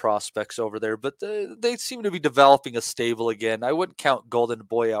top prospects over there, but they seem to be developing a stable again. I wouldn't count Golden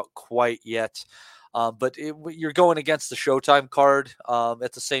Boy out quite yet, but you're going against the Showtime card.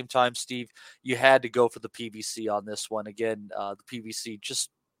 At the same time, Steve, you had to go for the PBC on this one. Again, the PBC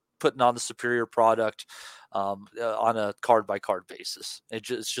just putting on the superior product on a card-by-card basis.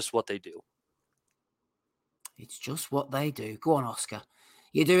 It's just what they do. It's just what they do. Go on, Oscar.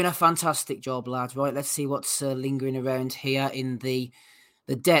 You're doing a fantastic job, lads. Right, let's see what's lingering around here in the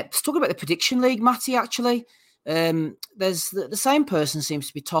depths. Talk about the prediction league, Matty, actually. There's the same person seems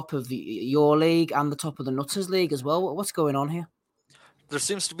to be top of your league and the top of the Nutters league as well. What's going on here? There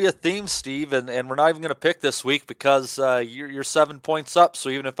seems to be a theme, Steve, and we're not even going to pick this week because you're 7 points up. So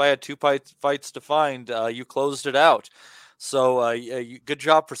even if I had 2 fights to find, you closed it out. So good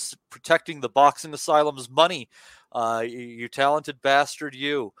job for protecting the Boxing Asylum's money. You talented bastard,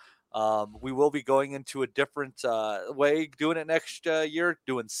 you. We will be going into a different way, doing it next year,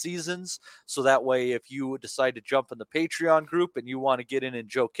 doing seasons. So that way, if you decide to jump in the Patreon group and you want to get in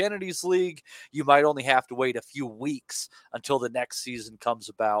Joe Kennedy's league, you might only have to wait a few weeks until the next season comes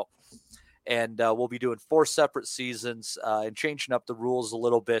about. And we'll be doing 4 separate seasons and changing up the rules a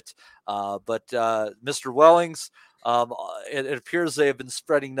little bit. But Mr. Wellings, it appears they have been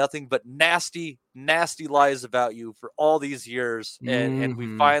spreading nothing but nasty, nasty lies about you for all these years. And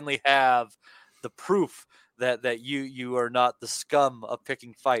we finally have the proof that you are not the scum of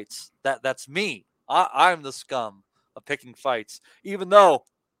picking fights. That's me. I'm the scum of picking fights, even though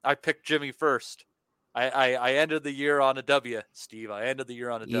I picked Jimmy first. I ended the year on a W, Steve. I ended the year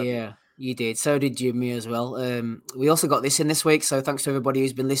on a W. Yeah, you did. So did Jimmy as well. We also got this in this week, so thanks to everybody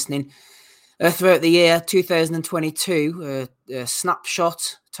who's been listening throughout the year 2022.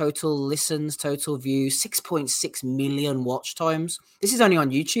 Snapshot total listens, total views, 6.6 million watch times. This is only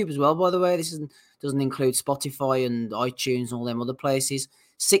on YouTube as well, by the way. This doesn't include Spotify and iTunes and all them other places.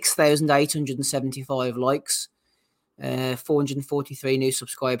 6,875 likes. 443 new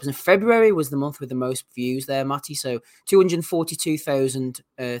subscribers, and February was the month with the most views there, Matty. So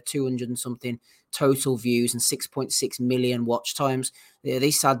 242,200 and something total views and 6.6 million watch times. Yeah,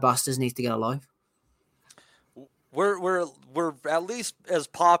 these sad bastards need to get alive. We're at least as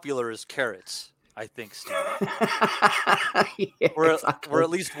popular as carrots, I think, Steve. Yeah, we're at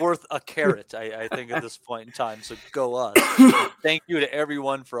least worth a carrot, I think, at this point in time. So go us. Thank you to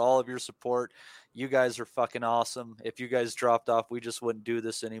everyone for all of your support. You guys are fucking awesome. If you guys dropped off, we just wouldn't do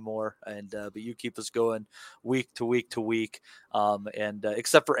this anymore. And but you keep us going week to week to week. And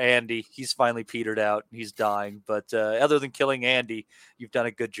except for Andy, he's finally petered out. He's dying. But other than killing Andy, you've done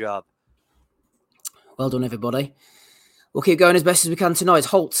a good job. Well done, everybody. We'll keep going as best as we can tonight.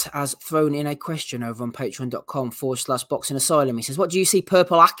 Holt has thrown in a question over on patreon.com/Boxing Asylum. He says, what do you see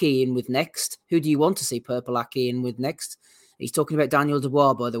Purple Aki in with next? Who do you want to see Purple Aki in with next? He's talking about Daniel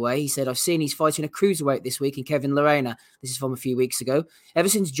Dubois, by the way. He said, I've seen he's fighting a cruiserweight this week in Kevin Lorena. This is from a few weeks ago. Ever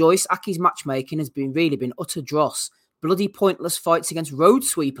since Joyce, Aki's matchmaking has really been utter dross. Bloody pointless fights against road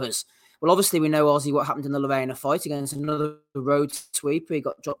sweepers. Well, obviously, we know, Ozzy, what happened in the Lorena fight against another road sweeper. He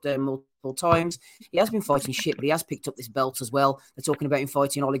got dropped down multiple times. He has been fighting shit, but he has picked up this belt as well. They're talking about him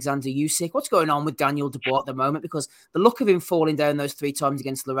fighting Alexander Usyk. What's going on with Daniel Dubois at the moment? Because the look of him falling down those 3 times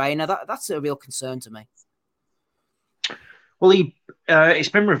against Lorena, that's a real concern to me. Well, it's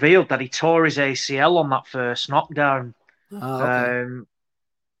been revealed that he tore his ACL on that first knockdown. Oh, okay.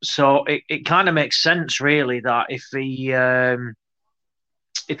 So it kind of makes sense, really, that if he did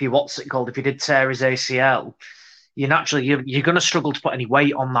tear his ACL, you're going to struggle to put any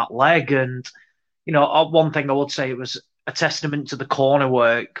weight on that leg. And one thing I would say, it was a testament to the corner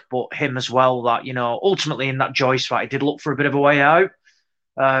work, but him as well, that ultimately in that Joyce fight, he did look for a bit of a way out.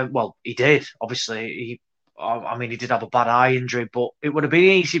 Well, he did. Obviously, he did have a bad eye injury, but it would have been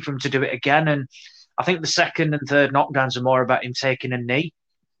easy for him to do it again. And I think the second and third knockdowns are more about him taking a knee.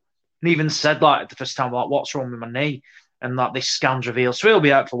 And even said, like, the first time, like, what's wrong with my knee? And that this scans reveal. So he'll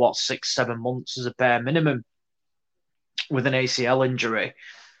be out for 6-7 months as a bare minimum with an ACL injury.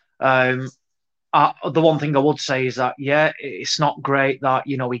 The one thing I would say is that, yeah, it's not great that,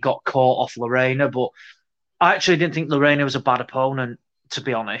 he got caught off Lorena, but I actually didn't think Lorena was a bad opponent, to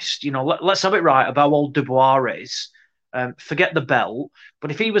be honest. Let's have it right about how old Dubois is. Forget the belt,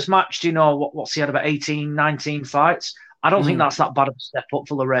 but if he was matched, what's he had, about 18, 19 fights? I don't think that's that bad of a step up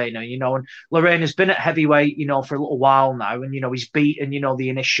for Lorena, and Lorena's been at heavyweight, for a little while now, and, he's beaten, the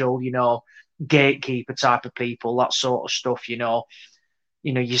initial, gatekeeper type of people, that sort of stuff, your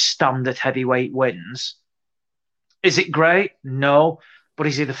standard heavyweight wins. Is it great? No. But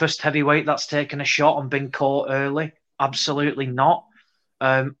is he the first heavyweight that's taken a shot and been caught early? Absolutely not.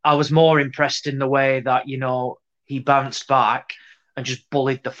 I was more impressed in the way that, he bounced back and just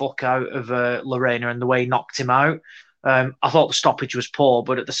bullied the fuck out of Lorena and the way he knocked him out. I thought the stoppage was poor,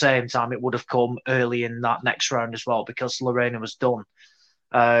 but at the same time, it would have come early in that next round as well because Lorena was done.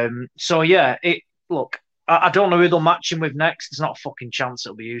 So, yeah, look, I don't know who they'll match him with next. There's not a fucking chance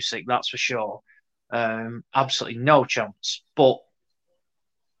it'll be Usyk, that's for sure. Absolutely no chance. But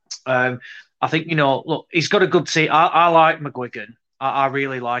I think, look, he's got a good team. I like McGuigan. I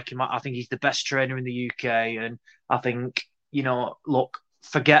really like him. I think he's the best trainer in the UK. And I think, look,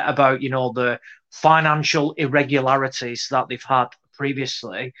 forget about, the financial irregularities that they've had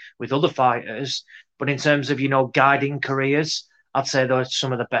previously with other fighters. But in terms of, guiding careers, I'd say they're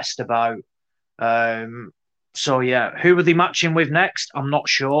some of the best about. So, yeah, who are they matching with next? I'm not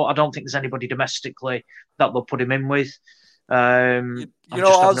sure. I don't think there's anybody domestically that they'll put him in with. There's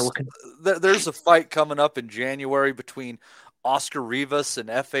a fight coming up in January between Oscar Rivas and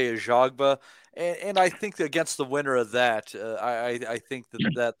Efe Ajagba. And I think that against the winner of that, I think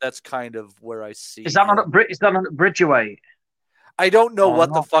that's kind of where I see. Is that not at Bridgeweight? I don't know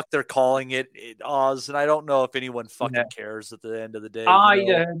what the fuck they're calling it, Oz, and I don't know if anyone fucking cares at the end of the day.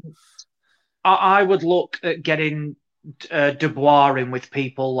 I would look at getting Dubois in with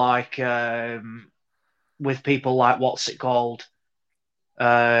people like what's it called?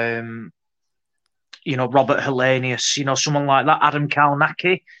 Robert Hellenius, someone like that, Adam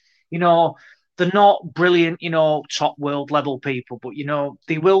Kalnacki. They're not brilliant, top world level people, but,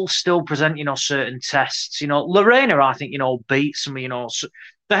 they will still present, certain tests. Lorena, I think, beats them, so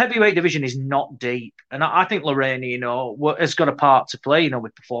the heavyweight division is not deep. And I think Lorena, has got a part to play,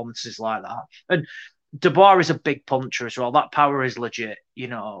 with performances like that. And Dubois is a big puncher as well. That power is legit,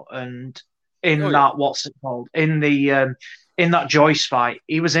 and in that, what's it called? In in that Joyce fight.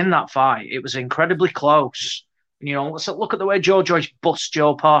 He was in that fight. It was incredibly close. You know, let's look at the way Joe Joyce busts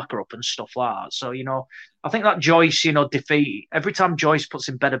Joe Parker up and stuff like that. So, you know, I think that Joyce, you know, defeat, every time Joyce puts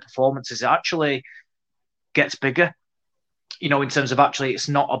in better performances, it actually gets bigger. You know, in terms of actually, it's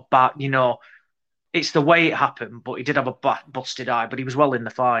not a bad, you know, it's the way it happened, but he did have a busted eye, but he was well in the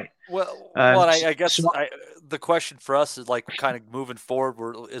fight. Well, I guess the question for us is like kind of moving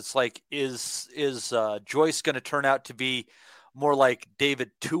forward. It's like, is Joyce going to turn out to be more like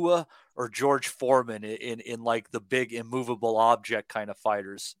David Tua or George Foreman in like the big immovable object kind of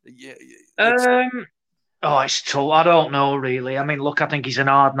fighters? It's tough. I don't know really. I mean, look, I think he's an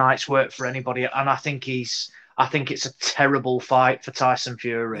hard night's work for anybody, and I think it's a terrible fight for Tyson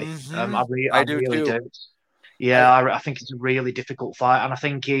Fury. Mm-hmm. I really do. Yeah, I think it's a really difficult fight, and I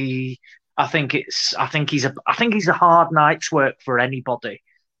think he's a hard night's work for anybody.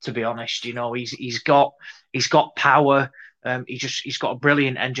 To be honest, you know, he's got power. He's got a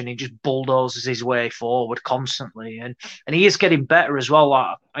brilliant engine. He just bulldozes his way forward constantly, and he is getting better as well.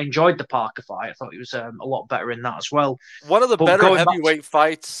 I enjoyed the Parker fight. I thought he was a lot better in that as well. One of the better heavyweight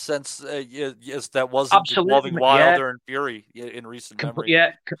fights since that wasn't involving Wilder and Fury in recent memory.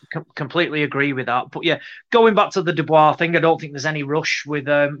 Yeah, completely agree with that. But yeah, going back to the Dubois thing, I don't think there's any rush with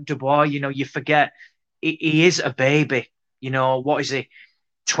Dubois. You know, you forget he is a baby. You know, what is he?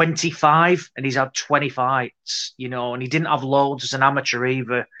 25, and he's had 20 fights, you know, and he didn't have loads as an amateur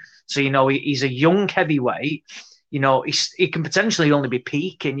either. So, you know, he's a young heavyweight. You know, he can potentially only be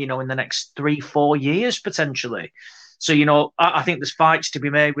peaking, you know, in the next 3-4 years, potentially. So, you know, I think there's fights to be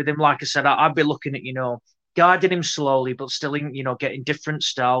made with him. Like I said, I'd be looking at, you know, guiding him slowly, but still, you know, getting different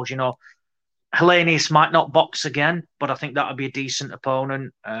styles. You know, Hellenius might not box again, but I think that would be a decent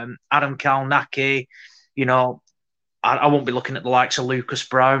opponent. Adam Kalnacki, you know, I won't be looking at the likes of Lucas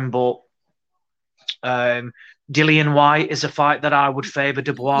Brown, but Dillian White is a fight that I would favour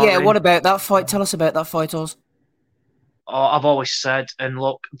Dubois. Yeah, what about that fight? Tell us about that fight, Oz. Oh, I've always said, and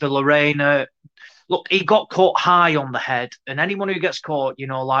look, the Lorena, look, he got caught high on the head, and anyone who gets caught, you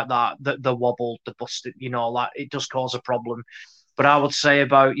know, like that, the wobble, the busted, you know, like it does cause a problem. But I would say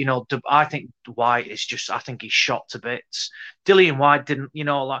about, you know, I think White is just, I think he's shot to bits. Dillian White didn't, you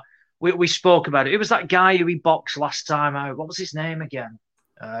know, like, we spoke about it. It was that guy who he boxed last time out. What was his name again?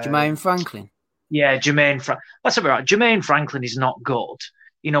 Jermaine Franklin. Yeah, Jermaine Franklin. Let's have it right. Jermaine Franklin is not good.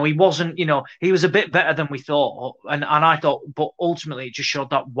 You know, he wasn't, you know, he was a bit better than we thought. And I thought, but ultimately it just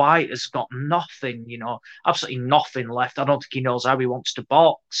showed that White has got nothing, you know, absolutely nothing left. I don't think he knows how he wants to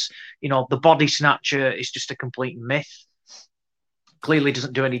box. You know, the body snatcher is just a complete myth. Clearly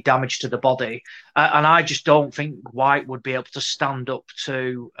doesn't do any damage to the body. And I just don't think White would be able to stand up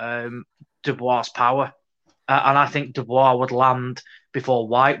to Dubois' power. And I think Dubois would land before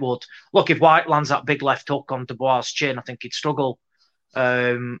White would. Look, if White lands that big left hook on Dubois' chin, I think he'd struggle.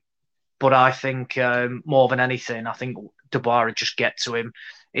 But I think more than anything, I think Dubois would just get to him.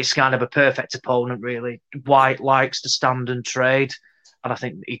 It's kind of a perfect opponent, really. White likes to stand and trade, and I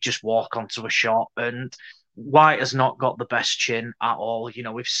think he'd just walk onto a shot. And White has not got the best chin at all. You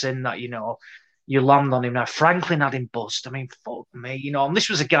know, we've seen that, you know, you land on him now. Franklin had him buzzed. I mean, fuck me, you know, and this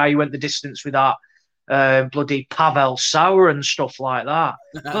was a guy who went the distance with that bloody Pavel Sauer and stuff like that.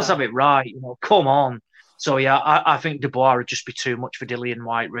 Let's have it right, you know, come on. So, yeah, I think Dubois would just be too much for Dillian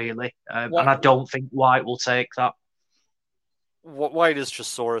White, really. And I don't think White will take that. White is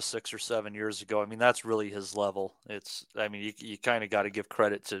Chisora 6 or 7 years ago. I mean, that's really his level. I mean, you kind of got to give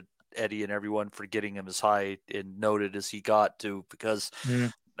credit to Eddie and everyone for getting him as high and noted as he got to, because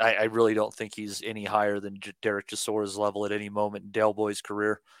I really don't think he's any higher than Derek Chisora's level at any moment in Del Boy's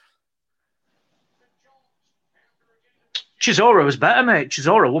career. Chisora was better, mate.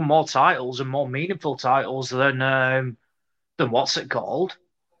 Chisora won more titles and more meaningful titles than what's it called?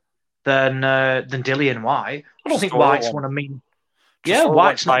 Than Dillian White. I don't think White's won a mean. Yeah,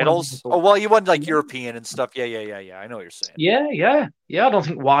 White's not titles. Oh well, you won like European and stuff. Yeah. I know what you're saying. Yeah. I don't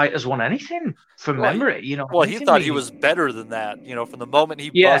think White has won anything from memory. You know. Well, he thought he was better than that. You know, from the moment he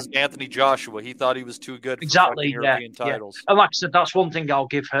buzzed Anthony Joshua, he thought he was too good for European titles. And like I said, that's one thing I'll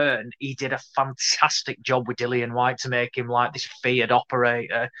give Hearn. He did a fantastic job with Dillian White to make him like this feared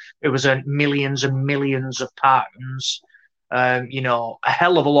operator. It was millions and millions of pounds. You know, a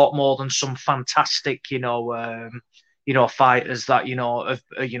hell of a lot more than some fantastic, fighters that,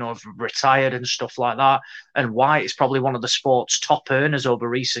 have retired and stuff like that. And White is probably one of the sport's top earners over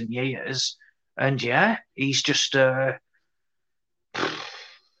recent years. And yeah, he's just a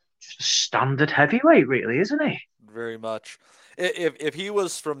standard heavyweight, really, isn't he? Very much. If he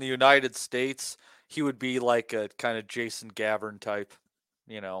was from the United States, he would be like a kind of Jason Gavern type,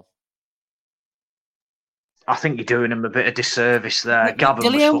 you know. I think you're doing him a bit of disservice there. Gavin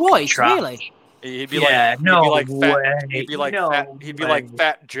was Dillian fucking White, trash. really? He'd be Yeah, like no fat. way. He'd be like No fat. He'd be like way.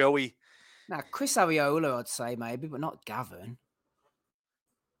 fat Joey. Now, Chris Ariola, I'd say maybe, but not Gavin.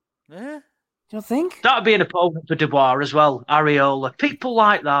 Eh? Do you not think? That'd be an opponent for Dubois as well, Ariola. People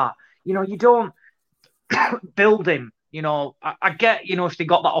like that. You know, you don't build him. You know, I get, you know, if they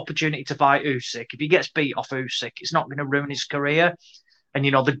got that opportunity to fight Usyk, if he gets beat off Usyk, it's not going to ruin his career. And,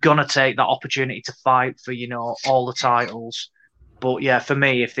 you know, they're going to take that opportunity to fight for, you know, all the titles. But, yeah, for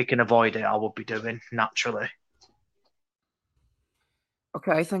me, if they can avoid it, I would be doing, naturally.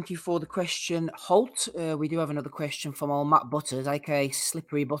 Okay, thank you for the question, Holt. We do have another question from old Matt Butters, aka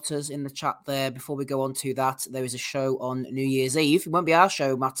Slippery Butters, in the chat there. Before we go on to that, there is a show on New Year's Eve. It won't be our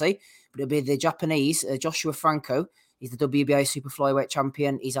show, Matty, but it'll be the Japanese, Joshua Franco. He's the WBA Super Flyweight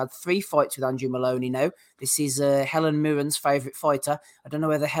champion. He's had 3 fights with Andrew Maloney now. This is Helen Mirren's favourite fighter. I don't know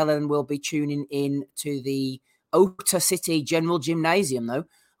whether Helen will be tuning in to the Ota City General Gymnasium, though,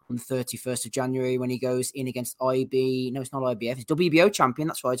 on the 31st of January when he goes in against no, it's not IBF, it's WBO champion,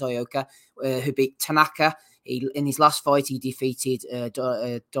 that's right, Ioka, who beat Tanaka. In his last fight, he defeated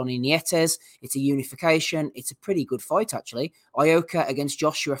Donny Nietes. It's a unification. It's a pretty good fight, actually. Ioka against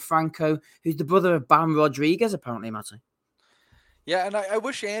Joshua Franco, who's the brother of Bam Rodriguez, apparently, Matty. Yeah, and I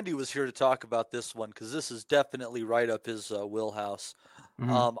wish Andy was here to talk about this one because this is definitely right up his wheelhouse.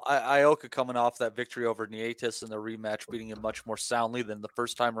 Ioka coming off that victory over Nietes in the rematch, beating him much more soundly than the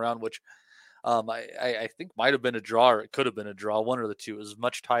first time around, which I think might have been a draw, or it could have been a draw. One or the two. It was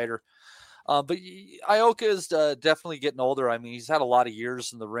much tighter. But Ioka is definitely getting older. I mean, he's had a lot of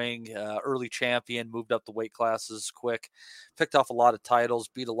years in the ring, early champion, moved up the weight classes quick, picked off a lot of titles,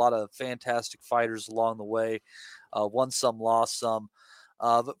 beat a lot of fantastic fighters along the way, won some, lost some.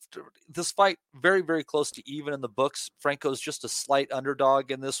 But this fight, very, very close to even in the books. Franco's just a slight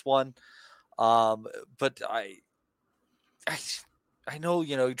underdog in this one. But I know,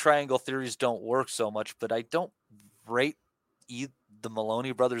 you know, triangle theories don't work so much, but I don't rate the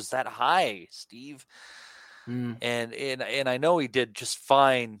Maloney brothers that high, Steve. And I know he did just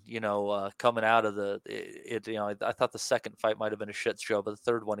fine, you know, coming out of it. You know, I thought the second fight might have been a shit show, but the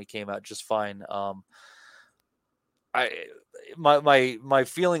third one he came out just fine. My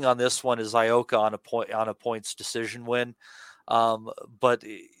feeling on this one is Ioka on a points decision win. But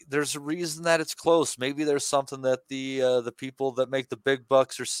there's a reason that it's close. Maybe there's something that the people that make the big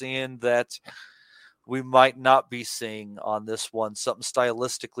bucks are seeing that we might not be seeing on this one, something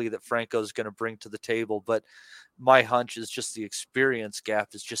stylistically that Franco is going to bring to the table. But my hunch is just the experience gap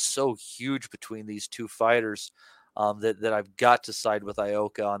is just so huge between these two fighters that I've got to side with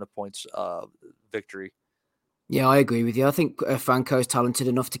Ioka on a points victory. Yeah, I agree with you. I think Franco is talented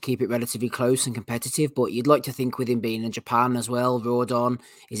enough to keep it relatively close and competitive, but you'd like to think with him being in Japan as well, Rodon,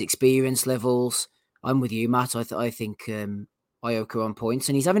 his experience levels. I'm with you, Matt. I think Ioka on points,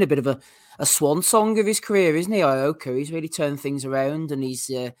 and he's having a bit of a swan song of his career, isn't he, Ioka? He's really turned things around, and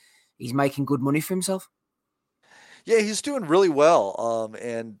he's making good money for himself. Yeah, he's doing really well.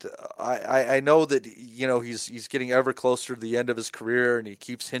 And I know that, you know, he's getting ever closer to the end of his career, and he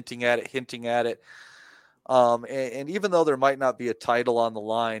keeps hinting at it. And even though there might not be a title on the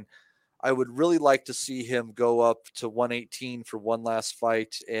line, I would really like to see him go up to 118 for one last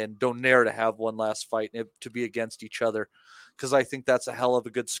fight and Donaire to have one last fight to be against each other, because I think that's a hell of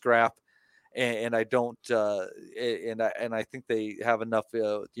a good scrap. And I don't, and I think they have enough,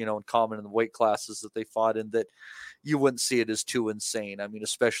 you know, in common in the weight classes that they fought in that you wouldn't see it as too insane. I mean,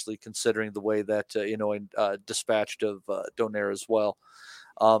 especially considering the way that, you know, dispatched of Donaire as well.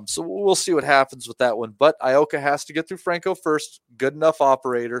 So we'll see what happens with that one. But Ioka has to get through Franco first. Good enough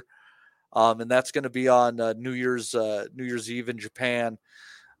operator. And that's going to be on New Year's Eve in Japan.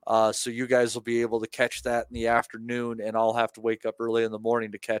 So you guys will be able to catch that in the afternoon, and I'll have to wake up early in the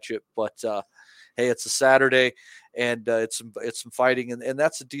morning to catch it. But hey, it's a Saturday, and it's some fighting, and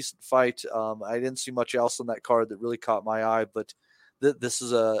that's a decent fight. I didn't see much else on that card that really caught my eye, but this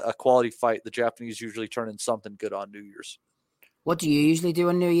is a quality fight. The Japanese usually turn in something good on New Year's. What do you usually do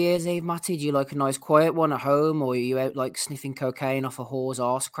on New Year's Eve, Matty? Do you like a nice quiet one at home, or are you out like sniffing cocaine off a whore's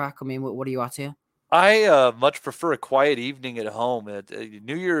arse crack? I mean, what are you at here? I much prefer a quiet evening at home.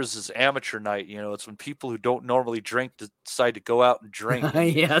 New Year's is amateur night. You know, it's when people who don't normally drink decide to go out and drink.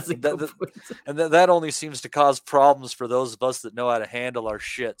 Yeah, that's a good point. And that only seems to cause problems for those of us that know how to handle our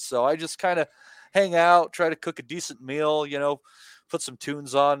shit. So I just kind of hang out, try to cook a decent meal, you know, put some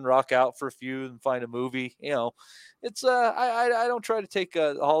tunes on, rock out for a few, and find a movie. You know, it's I don't try to take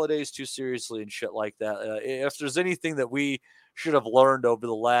holidays too seriously and shit like that. If there's anything that we should have learned over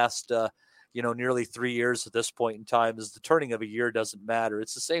the last nearly 3 years at this point in time, is the turning of a year doesn't matter.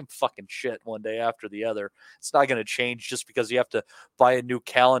 It's the same fucking shit one day after the other. It's not going to change just because you have to buy a new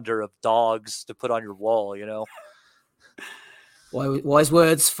calendar of dogs to put on your wall, Wise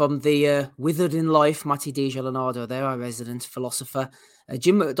words from the withered in life, Matty Di Gialinardo there, our resident philosopher.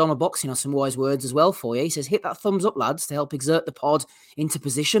 Jim McDonald Boxing has some wise words as well for you. He says, hit that thumbs up, lads, to help exert the pod into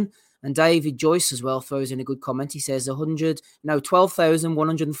position. And David Joyce as well throws in a good comment. He says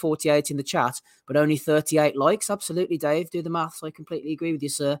 12,148 in the chat, but only 38 likes. Absolutely, Dave. Do the maths. I completely agree with you,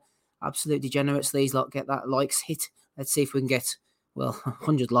 sir. Absolute degenerates. These lot get that likes hit. Let's see if we can get,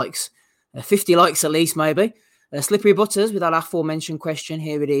 100 likes. 50 likes at least, maybe. Slippery Butters with that aforementioned question.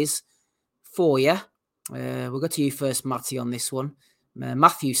 Here it is for you. We'll go to you first, Matty, on this one.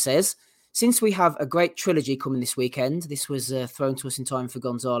 Matthew says, since we have a great trilogy coming this weekend, this was thrown to us in time for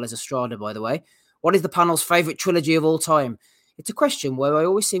Gonzalez Estrada, by the way. What is the panel's favourite trilogy of all time? It's a question where I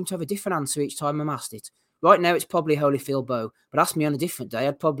always seem to have a different answer each time I'm asked it. Right now, it's probably Holyfield Bow, but ask me on a different day,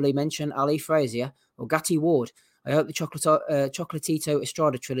 I'd probably mention Ali Frazier or Gatti Ward. I hope the Chocolatito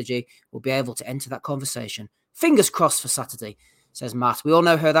Estrada trilogy will be able to enter that conversation. Fingers crossed for Saturday, says Matt. We all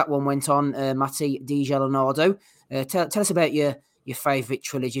know how that one went on, Matty Di Gialinardo. Tell us about your favourite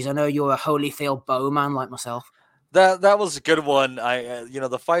trilogies. I know you're a Holyfield Bow man like myself. That was a good one.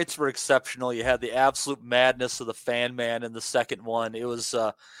 The fights were exceptional. You had the absolute madness of the Fan Man in the second one. It was,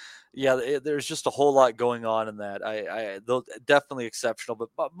 there's just a whole lot going on in that. Definitely exceptional. But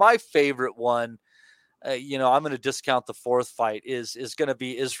my favorite one, I'm going to discount the fourth fight, is going to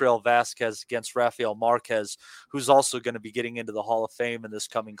be Israel Vasquez against Rafael Marquez, who's also going to be getting into the Hall of Fame in this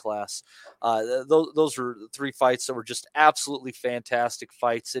coming class. Those were 3 fights that were just absolutely fantastic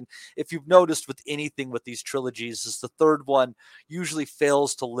fights. And if you've noticed with anything with these trilogies, is the third one usually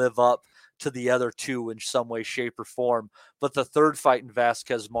fails to live up to the other 2 in some way, shape, or form. But the third fight in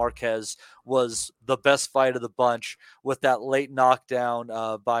Vasquez Marquez was the best fight of the bunch, with that late knockdown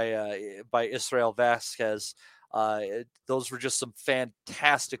by Israel Vasquez. Those were just some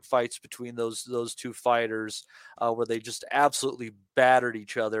fantastic fights between those 2 fighters, where they just absolutely battered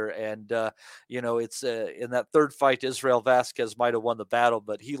each other. And it's in that third fight, Israel Vasquez might have won the battle,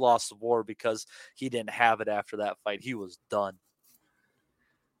 but he lost the war because he didn't have it after that fight. He was done.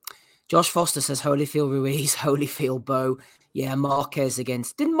 Josh Foster says Holyfield Ruiz, Holyfield Bow. Yeah, Marquez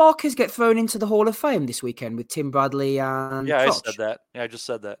against... Didn't Marquez get thrown into the Hall of Fame this weekend with Tim Bradley and Yeah, Koch? I said that. Yeah, I just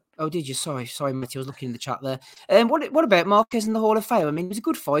said that. Oh, did you? Sorry, Matty. I was looking in the chat there. What about Marquez in the Hall of Fame? I mean, he was a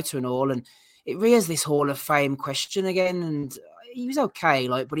good fighter and all, and it rears this Hall of Fame question again, and he was okay,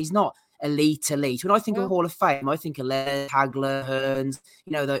 but he's not elite. When I think of Hall of Fame, I think of Les, Hagler, Hearns,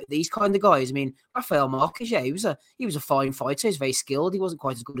 these kind of guys. I mean, Rafael Marquez, yeah, he was a fine fighter. He's very skilled. He wasn't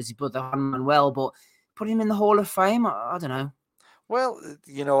quite as good as his brother Manuel, but put him in the Hall of Fame, I don't know. Well,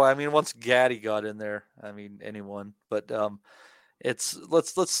 once Gaddy got in there, anyone, but let's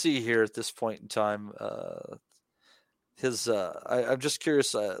see here at this point in time. I'm just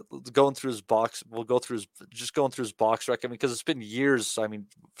curious, going through his box. We'll go through going through his box record, because it's been years,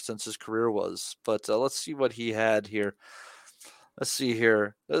 since his career was. But let's see what he had here. Let's see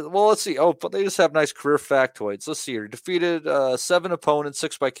here. Let's see. Oh, but they just have nice career factoids. Let's see here. Defeated 7 opponents,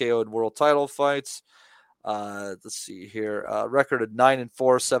 6 by KO in world title fights. Let's see here. Record of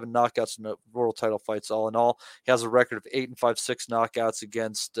 9-4, 7 knockouts in world title fights. All in all, he has a record of 8-5, 6 knockouts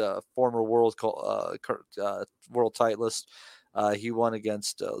against former world titleist. He won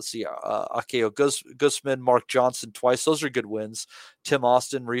against Akeo Guzman, Mark Johnson twice. Those are good wins. Tim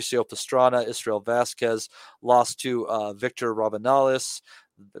Austin, Mauricio Pastrana, Israel Vasquez. Lost to Victor Rabanales.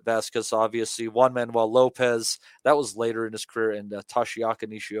 Vasquez, obviously. Juan Manuel Lopez. That was later in his career. And Toshiaka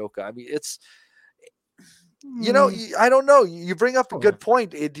Nishioka. It's... I don't know. You bring up a good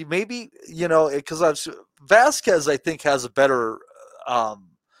point. Because Vasquez, I think, has a better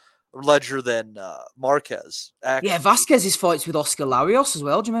ledger than Marquez. Actually. Yeah, Vasquez's fights with Oscar Larios as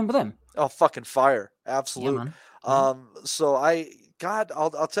well. Do you remember them? Oh, fucking fire! Absolute. Yeah, so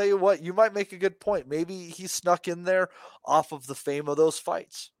I'll tell you what. You might make a good point. Maybe he snuck in there off of the fame of those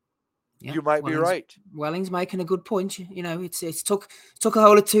fights. Yeah, you might be right. Welling's making a good point. It's took a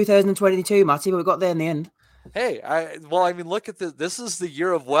whole of 2022, Matty, but we got there in the end. Hey, look at this is the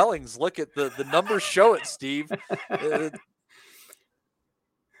year of Wellings. Look at the numbers show it, Steve.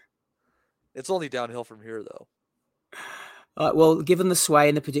 It's only downhill from here, though. Well, given the sway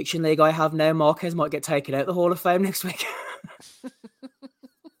in the prediction league I have now, Marquez might get taken out of the Hall of Fame next week.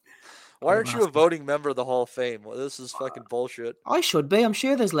 Why aren't you a voting member of the Hall of Fame? Well, this is fucking bullshit. I should be. I'm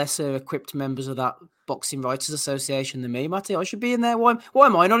sure there's lesser equipped members of that Boxing Writers Association than me, Matty. I should be in there. Why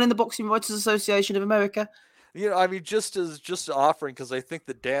am I not in the Boxing Writers Association of America? I mean, just offering, because I think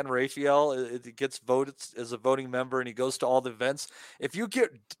that Dan Raphael it gets voted as a voting member and he goes to all the events. If you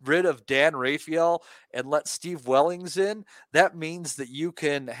get rid of Dan Raphael and let Steve Wellings in, that means that you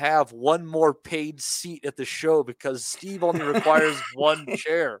can have one more paid seat at the show because Steve only requires one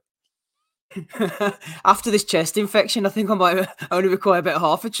chair. After this chest infection, I think I might only require about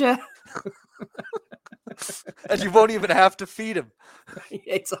half a chair. And you won't even have to feed him.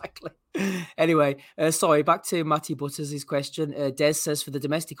 Exactly. Anyway, sorry, back to Matty Butters' question. Des says for the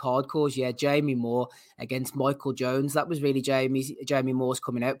domestic hardcores, yeah, Jamie Moore against Michael Jones. That was really Jamie Moore's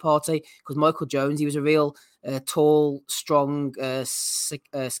coming out party, because Michael Jones, he was a real tall, strong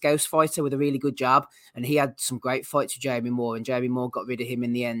scouse fighter with a really good jab, and he had some great fights with Jamie Moore, and Jamie Moore got rid of him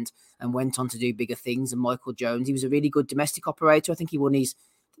in the end and went on to do bigger things. And Michael Jones, he was a really good domestic operator. I think he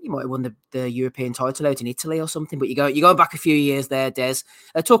might have won the European title out in Italy or something, but you're going back a few years there, Des.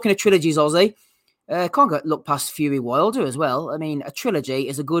 Talking of trilogies, Aussie, can't look past Fury Wilder as well. I mean, a trilogy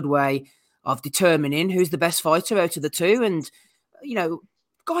is a good way of determining who's the best fighter out of the two. And,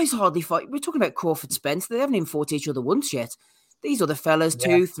 guys hardly fight. We're talking about Crawford Spence. They haven't even fought each other once yet. These other fellas,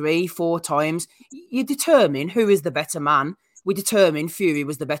 2, 3, 4 times. You determine who is the better man. We determined Fury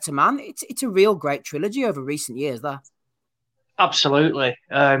was the better man. It's a real great trilogy over recent years, that. Absolutely.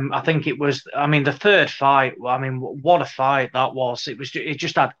 I think it was, the third fight, what a fight that was. It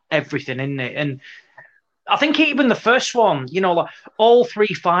just had everything in it. And I think even the first one, all 3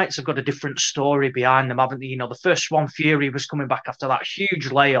 fights have got a different story behind them, haven't they? The first one, Fury was coming back after that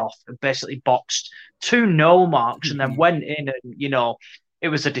huge layoff and basically boxed 2 no marks and then went in and, it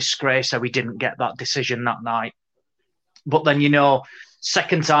was a disgrace how he didn't get that decision that night. But then,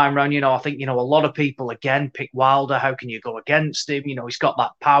 second time round, I think, a lot of people again pick Wilder. How can you go against him? He's got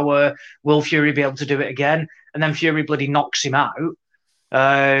that power. Will Fury be able to do it again? And then Fury bloody knocks him out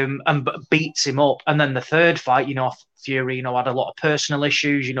and beats him up. And then the third fight, Fury, had a lot of personal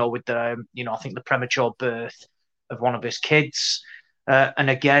issues, with the, I think the premature birth of one of his kids.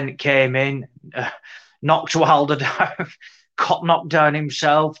 And again, came in, knocked Wilder down. Got knocked down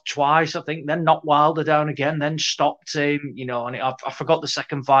himself twice, I think, then knocked Wilder down again, then stopped him, and I forgot the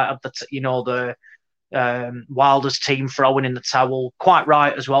second fight of the Wilder's team throwing in the towel. Quite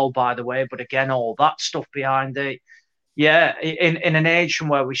right as well, by the way, but again, all that stuff behind it. Yeah, in an age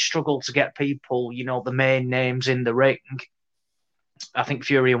where we struggle to get people, the main names in the ring, I think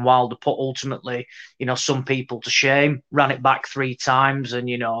Fury and Wilder put ultimately, some people to shame, ran it back 3 times, and,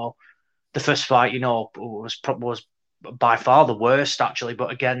 the first fight, was by far the worst, actually, but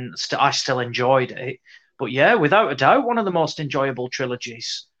again, I still enjoyed it. But yeah, without a doubt, one of the most enjoyable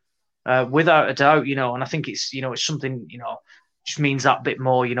trilogies, without a doubt, and I think it's, it's something, just means that bit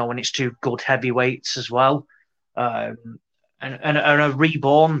more, when it's 2 good heavyweights as well, and a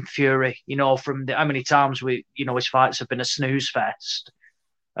reborn Fury, from how many times his fights have been a snooze fest.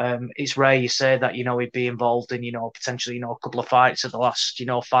 It's rare you say that, he'd be involved in, potentially, a couple of fights of the last,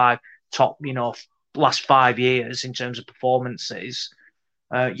 5 top, last 5 years in terms of performances.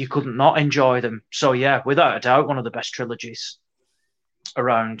 You couldn't not enjoy them. So yeah, without a doubt, one of the best trilogies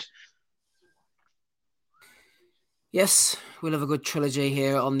around. Yes, we'll have a good trilogy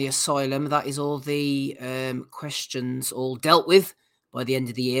here on the Asylum. That is all the questions all dealt with by the end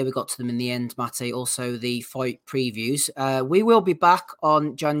of the year. We got to them in the end, Matty. Also the fight previews. We will be back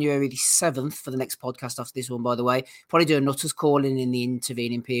on January the 7th for the next podcast after this one, by the way. Probably do a Nutters calling in the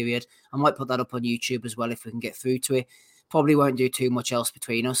intervening period. I might put that up on YouTube as well if we can get through to it. Probably won't do too much else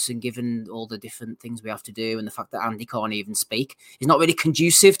between us, and given all the different things we have to do and the fact that Andy can't even speak, it's not really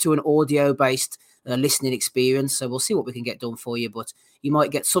conducive to an audio-based listening experience. So we'll see what we can get done for you, but you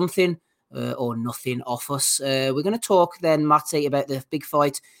might get something or nothing off us. We're going to talk then, Matty, about the big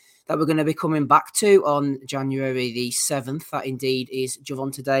fight that we're going to be coming back to on January the 7th. That indeed is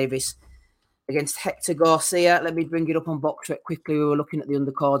Gervonta Davis against Hector Garcia. Let me bring it up on BoxRec quickly. We were looking at the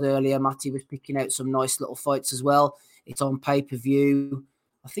undercard earlier. Matty was picking out some nice little fights as well. It's on pay-per-view.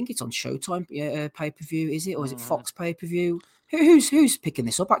 I think it's on Showtime pay-per-view, is it? Or is it Fox pay-per-view? Who's picking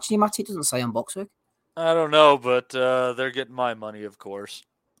this up? Actually, Matty, it doesn't say on BoxRec. I don't know, but they're getting my money, of course.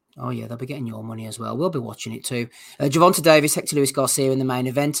 Oh, yeah, they'll be getting your money as well. We'll be watching it too. Gervonta Davis, Hector Luis Garcia in the main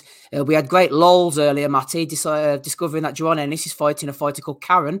event. We had great lols earlier, Matty, discovering that Jaron Ennis is fighting a fighter called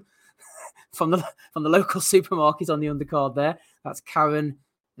Karen from the local supermarket on the undercard there. That's Karen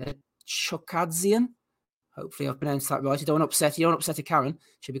Chokadzian. Hopefully I've pronounced that right. You don't upset a Karen.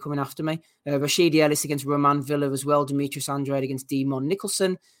 She'll be coming after me. Rashidi Ellis against Roman Villa as well. Demetrius Andrade against Demon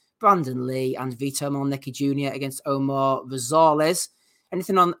Nicholson. Brandon Lee and Vito Malnecki Jr. against Omar Rosales.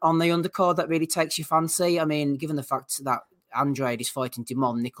 Anything on the undercard that really takes your fancy? I mean, given the fact that Andrade is fighting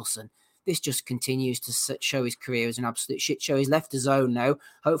Demon Nicholson, this just continues to show his career as an absolute shit show. He's left the zone now.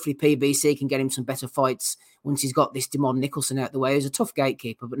 Hopefully PBC can get him some better fights once he's got this Damon Nicholson out the way. He's a tough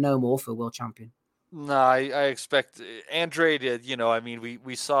gatekeeper, but no more for a world champion. No, I expect Andrade.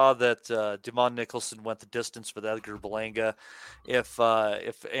 We saw that Damon Nicholson went the distance with Edgar Berlanga. If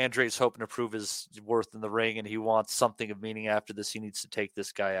Andrade's hoping to prove his worth in the ring and he wants something of meaning after this, he needs to take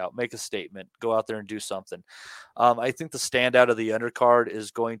this guy out, make a statement, go out there and do something. I think the standout of the undercard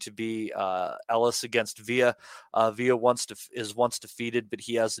is going to be Ellis against Villa. Villa is once defeated, but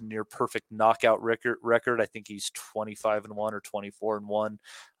he has a near perfect knockout record. I think he's 25-1 or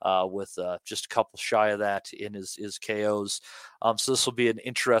 24-1 with just a couple shy of that in his KOs. So this will be an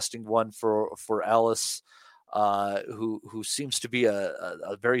interesting one for Ellis, who seems to be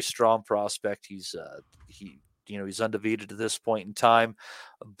a very strong prospect. He's undefeated at this point in time,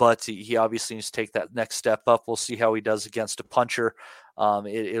 but he obviously needs to take that next step up. We'll see how he does against a puncher.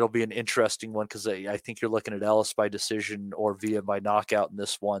 It'll be an interesting one because I think you're looking at Ellis by decision or Villa by knockout in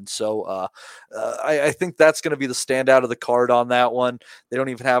this one. So I think that's going to be the standout of the card on that one. They don't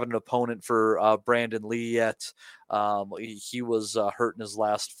even have an opponent for Brandon Lee yet. He was hurt in his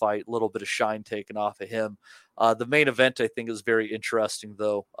last fight, a little bit of shine taken off of him. The main event, I think, is very interesting,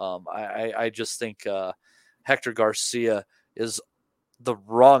 though. I just think Hector Garcia is the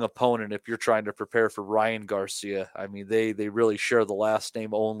wrong opponent if you're trying to prepare for Ryan Garcia. I mean, they really share the last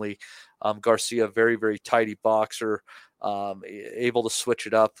name only. Garcia, very, very tidy boxer, able to switch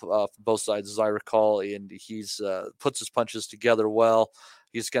it up from both sides, as I recall, and he's puts his punches together well.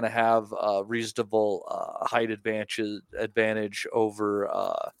 He's going to have a reasonable height advantage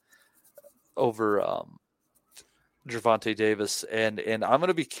over Gervonta Davis, and I'm going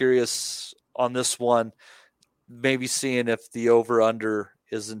to be curious on this one, maybe seeing if the over-under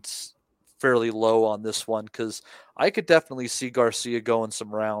isn't fairly low on this one, because I could definitely see Garcia going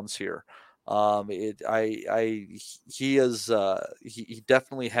some rounds here. He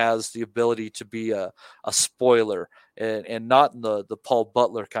definitely has the ability to be a spoiler, and not in the Paul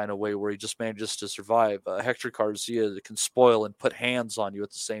Butler kind of way where he just manages to survive. Hector Garcia can spoil and put hands on you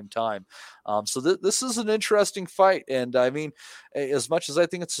at the same time. So this is an interesting fight, and I mean, as much as I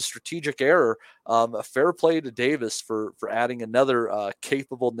think it's a strategic error, a fair play to Davis for adding another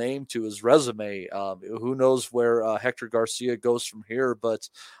capable name to his resume. Who knows where Hector Garcia goes from here, but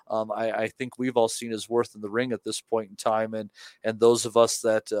I think we've all seen his worth in the ring at this point in time, and those of us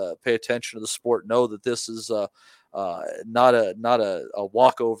that pay attention to the sport know that this is not a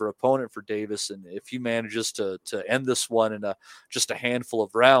walkover opponent for Davis, and if he manages to end this one in just a handful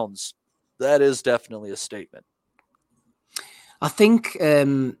of rounds, that is definitely a statement. I think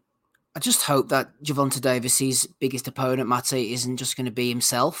I just hope that Gervonta Davis's biggest opponent, Matty, isn't just going to be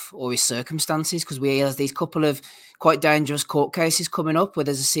himself or his circumstances, because he has these couple of quite dangerous court cases coming up where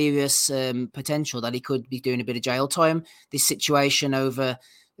there's a serious potential that he could be doing a bit of jail time. This situation over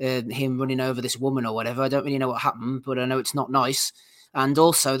him running over this woman or whatever, I don't really know what happened, but I know it's not nice. And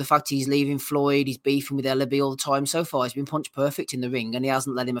also the fact he's leaving Floyd, he's beefing with Ellaby all the time. So far, he's been punch perfect in the ring and he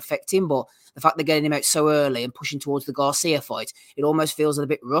hasn't let him affect him. But the fact they're getting him out so early and pushing towards the Garcia fight, it almost feels a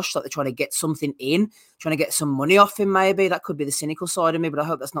bit rushed, like they're trying to get something in, trying to get some money off him maybe. That could be the cynical side of me, but I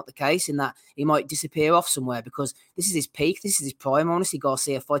hope that's not the case, in that he might disappear off somewhere, because this is his peak, this is his prime. I want to see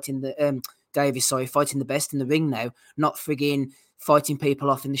Garcia fighting fighting the best in the ring now, not frigging fighting people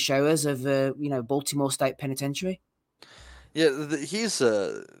off in the showers of Baltimore State Penitentiary. Yeah,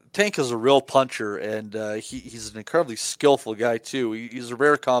 Tank is a real puncher, and he's an incredibly skillful guy too. He's a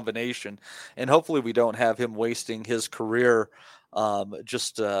rare combination, and hopefully we don't have him wasting his career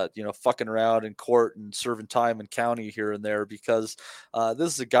just fucking around in court and serving time in county here and there, because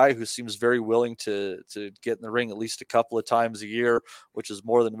this is a guy who seems very willing to get in the ring at least a couple of times a year, which is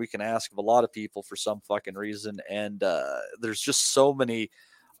more than we can ask of a lot of people for some fucking reason. And there's just so many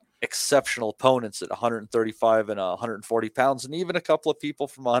exceptional opponents at 135 and 140 pounds, and even a couple of people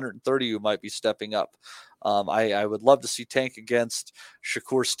from 130 who might be stepping up. I would love to see Tank against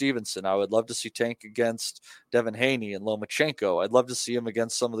Shakur Stevenson. I would love to see Tank against Devin Haney and Lomachenko. I'd love to see him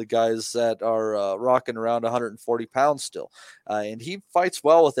against some of the guys that are rocking around 140 pounds still. And he fights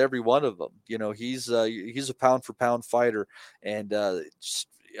well with every one of them. He's a pound for pound fighter, and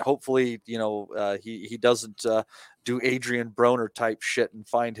hopefully, he doesn't do Adrian Broner type shit and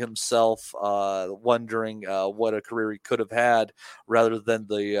find himself wondering what a career he could have had, rather than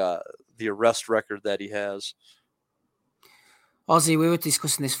the arrest record that he has. Ozzy, we were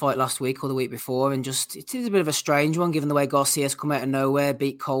discussing this fight last week or the week before, and it is a bit of a strange one, given the way Garcia's come out of nowhere,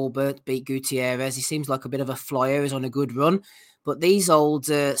 beat Colbert, beat Gutierrez. He seems like a bit of a flyer, he's on a good run. But these old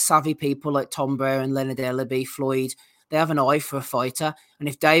savvy people like Tom Brown, Leonard Ellaby, Floyd, they have an eye for a fighter. And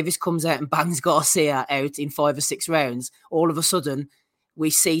if Davis comes out and bangs Garcia out in 5 or 6 rounds, all of a sudden we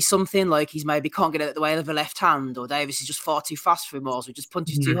see something like he's maybe can't get out of the way of a left hand, or Davis is just far too fast for him, or he just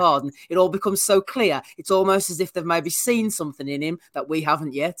punches too hard, and it all becomes so clear. It's almost as if they've maybe seen something in him that we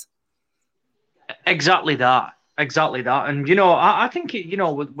haven't yet. Exactly that. And, I think,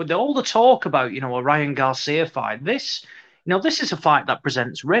 with all the talk about, a Ryan Garcia fight, this is a fight that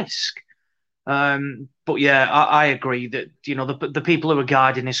presents risk. But yeah, I agree that, the people who are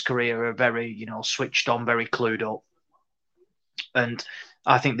guiding his career are very, switched on, very clued up. And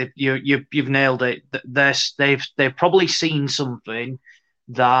I think that you've nailed it. They've probably seen something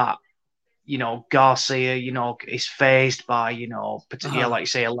that, Garcia, is phased by, particularly, like you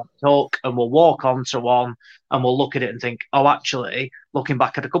say, a left hook, and we'll walk on to one and we'll look at it and think, oh, actually, looking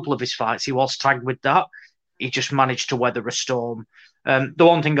back at a couple of his fights, he was tagged with that. He just managed to weather a storm. The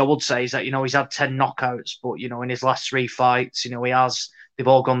one thing I would say is that, he's had 10 knockouts, but, in his last 3 fights, they've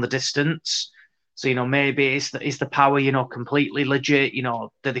all gone the distance. So, maybe is the power, completely legit? Do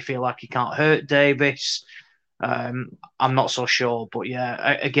they feel like he can't hurt Davis? I'm not so sure. But,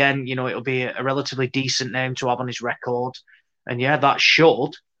 yeah, again, it'll be a relatively decent name to have on his record. And, yeah, that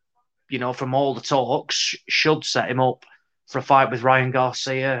should, from all the talks, should set him up for a fight with Ryan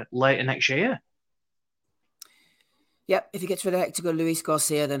Garcia later next year. Yep, if he gets rid of Hector Luis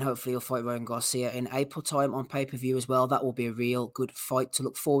Garcia, then hopefully he'll fight Ryan Garcia in April time on pay-per-view as well. That will be a real good fight to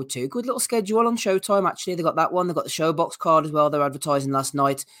look forward to. Good little schedule on Showtime, actually. They got that one. They've got the Showbox card as well. They're advertising last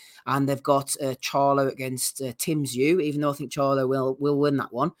night. And they've got Charlo against Tim Zhu, even though I think Charlo will win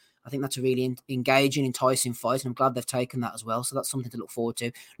that one. I think that's a really engaging, enticing fight, and I'm glad they've taken that as well. So that's something to look forward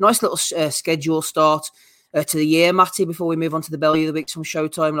to. Nice little schedule start to the year, Matty, before we move on to the Belly of the Weeks from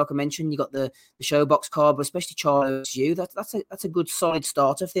Showtime. Like I mentioned, you got the Showbox card, but especially Charlo Zhu. That's a good solid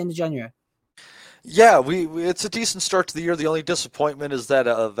starter for the end of January. Yeah, it's a decent start to the year. The only disappointment is that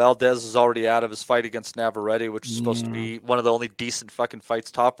Valdez is already out of his fight against Navarrete, which is supposed to be one of the only decent fucking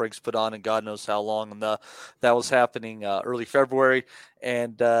fights Top Rank's put on in God knows how long. And that was happening early February.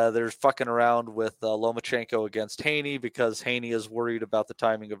 And they're fucking around with Lomachenko against Haney because Haney is worried about the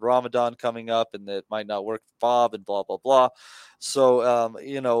timing of Ramadan coming up and that it might not work for Bob and blah, blah, blah.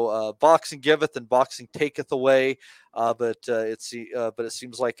 So, boxing giveth and boxing taketh away. But it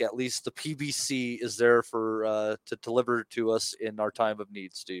seems like at least the PBC is there for to deliver to us in our time of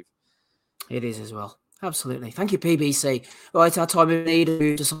need, Steve. It is as well. Absolutely. Thank you, PBC. Right, our time of need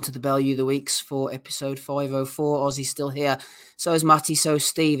moves us on to the Bellew of the Weeks for episode 504. Ozzy's still here. So is Matty, so is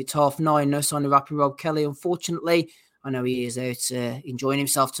Steve. It's 9:30. No sign of rapping Rob Kelly, unfortunately. I know he is out enjoying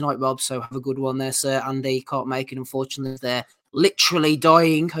himself tonight, Rob, so have a good one there, sir. Andy can't make it, unfortunately. They're literally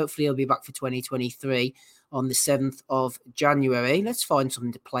dying. Hopefully he'll be back for 2023 on the 7th of January. Let's find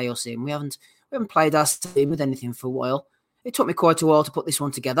something to play us in. We haven't played our team with anything for a while. It took me quite a while to put this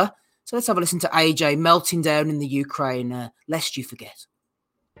one together. So let's have a listen to AJ melting down in the Ukraine, lest you forget.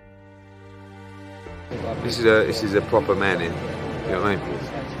 This is a proper man in, you know what I mean?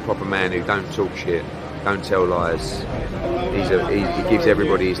 Proper man who don't talk shit, don't tell lies. He gives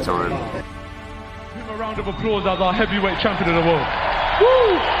everybody his time. Give him a round of applause as our heavyweight champion of the world.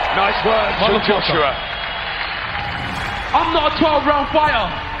 Woo! Nice work, Joshua. I'm not a 12-round fighter.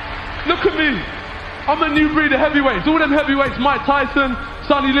 Look at me. I'm a new breed of heavyweights. All them heavyweights, Mike Tyson,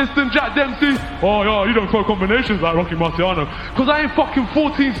 Sonny Liston, Jack Dempsey. Oh, yeah, you don't throw combinations like Rocky Marciano. Because I ain't fucking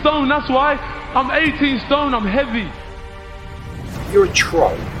 14 stone, that's why. I'm 18 stone, I'm heavy. You're a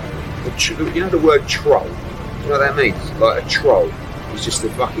troll. You know the word troll? You know what that means? Like a troll is just a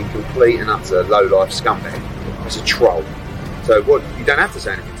fucking complete and utter low-life scumbag. It's a troll. So what? You don't have to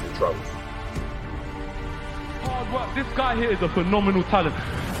say anything to the trolls. Hard work. This guy here is a phenomenal talent.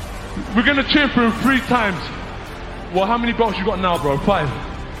 We're going to cheer for him 3 times. Well, how many belts you got now, bro? 5.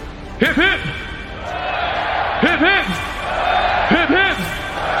 Hip, hip! Hip, hip! Hip, hip!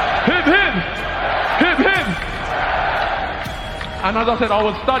 Hip, hip! Hip, hip! And as I said, I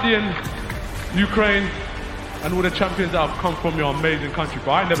was studying Ukraine and all the champions that have come from your amazing country,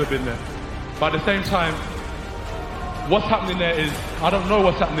 but I've never been there. But at the same time, what's happening there is, I don't know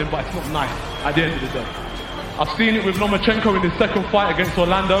what's happening, but it's not nice at the end of the day. I've seen it with Lomachenko in his second fight against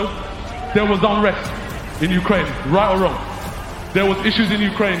Orlando. There was unrest in Ukraine, right or wrong. There was issues in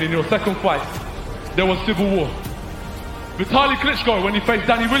Ukraine in your second fight. There was civil war. Vitaly Klitschko, when he faced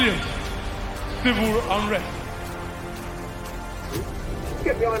Danny Williams, civil unrest.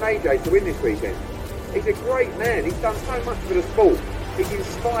 Get behind AJ to win this weekend. He's a great man. He's done so much for the sport. He's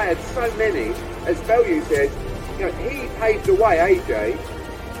inspired so many. As Bellew says, he paved the way, AJ,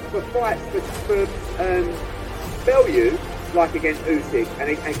 for fights for Bellew, like against Usyk and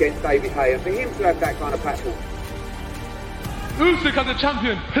against David Haye, and for him to have that kind of platform. Usyk as a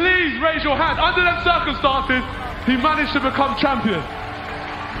champion, please raise your hand. Under them circumstances, he managed to become champion.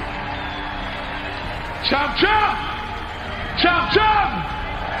 Champ, champ! Champ,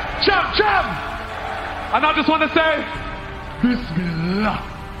 champ! Champ, champ! And I just want to say, Bismillah.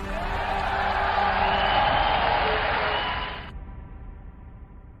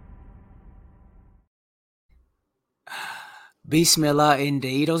 Bismillah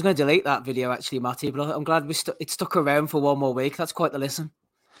indeed. I was going to delete that video actually, Matty, but I'm glad it stuck around for one more week. That's quite the listen.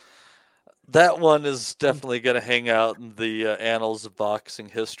 That one is definitely going to hang out in the annals of boxing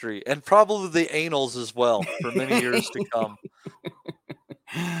history, and probably the annals as well for many years to come.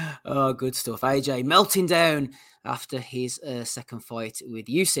 Oh, good stuff. AJ melting down after his second fight with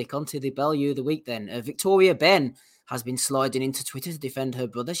Usyk. Onto the Bellew of the week then. Victoria Ben has been sliding into Twitter to defend her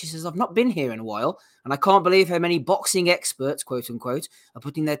brother. She says, I've not been here in a while, and I can't believe how many boxing experts, quote unquote, are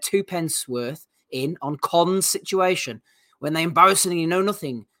putting their 2 pence worth in on Con's situation when they embarrassingly know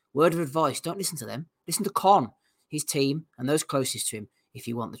nothing. Word of advice, don't listen to them. Listen to Con, his team, and those closest to him if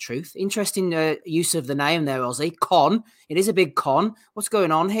you want the truth. Interesting use of the name there, Ozzy. Con. It is a big con. What's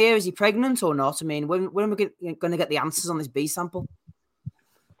going on here? Is he pregnant or not? I mean, when are we going to get the answers on this B sample?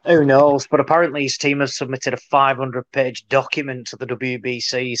 Who knows? But apparently his team has submitted a 500-page document to the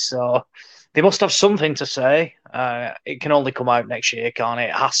WBC, so they must have something to say. It can only come out next year, can't it?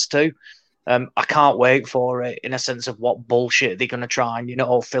 It has to. I can't wait for it in a sense of what bullshit they're going to try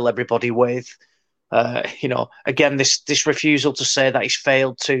and, fill everybody with. Again, this refusal to say that he's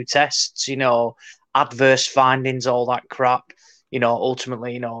failed 2 tests, adverse findings, all that crap.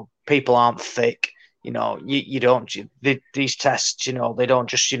 Ultimately, people aren't thick. These tests, they don't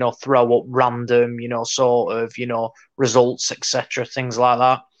just, throw up random, results, etc., things like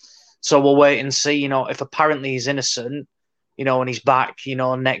that. So we'll wait and see, if apparently he's innocent, and he's back,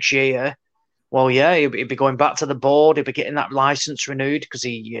 next year. Well, yeah, he'd be going back to the board. He'd be getting that license renewed because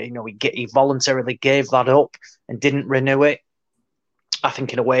he voluntarily gave that up and didn't renew it. I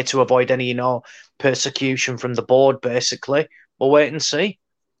think in a way to avoid any, persecution from the board, basically. We'll wait and see.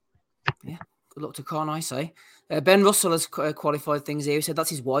 Yeah, good luck to Con, I say. Ben Russell has qualified things here. He said that's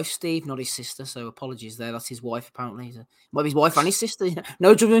his wife, Steve, not his sister. So apologies there. That's his wife, apparently. Might be his wife and his sister.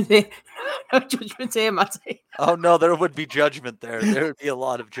 No judgment here. No judgment here, Matty. Oh, no, there would be judgment there. There would be a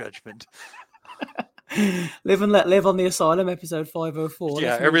lot of judgment. Live and let live on the Asylum, episode 504.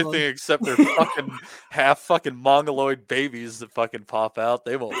 Yeah, everything except their fucking half mongoloid babies that fucking pop out.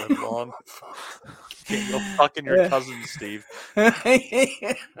 They won't live long. Can't go fucking your cousin, Steve.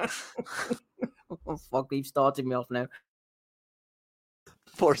 Oh, fuck, you've started me off now.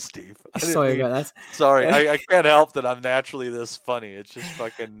 Poor Steve. Sorry about that. Sorry, I can't help that I'm naturally this funny. It just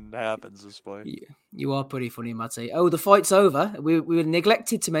fucking happens this way. You are pretty funny, Matty. Oh, the fight's over. We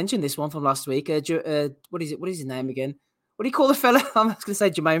neglected to mention this one from last week. What is it? What is his name again? What do you call the fella? I'm just going to say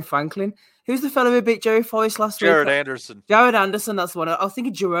Jermaine Franklin. Who's the fella who beat Jerry Forrest last week? Jared Anderson. Jared Anderson, that's the one. I was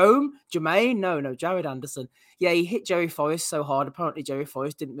thinking Jermaine. No, Jared Anderson. Yeah, he hit Jerry Forrest so hard. Apparently, Jerry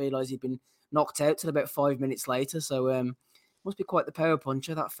Forrest didn't realise he'd been knocked out till about 5 minutes later. So, must be quite the power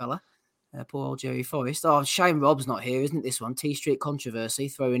puncher, that fella. Poor old Jerry Forrest. Oh, Shane Robb's not here, isn't it, this one? T Street controversy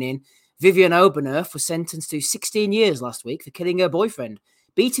throwing in. Vivian Obernerf was sentenced to 16 years last week for killing her boyfriend,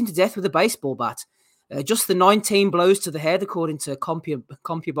 beaten to death with a baseball bat. Just the 19 blows to the head, according to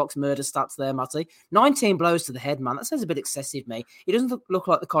CompuBox murder stats there, Matty. 19 blows to the head, man. That sounds a bit excessive, mate. He doesn't look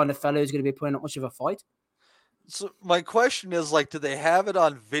like the kind of fellow who's going to be putting up much of a fight. So my question is, do they have it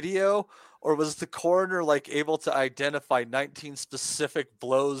on video, or was the coroner able to identify 19 specific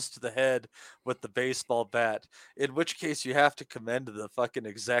blows to the head with the baseball bat? In which case, you have to commend the fucking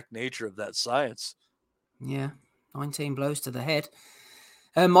exact nature of that science. Yeah, 19 blows to the head.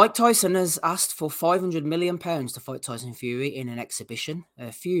 Mike Tyson has asked for £500 million to fight Tyson Fury in an exhibition.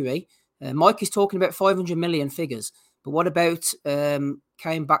 Mike is talking about 500 million figures. But what about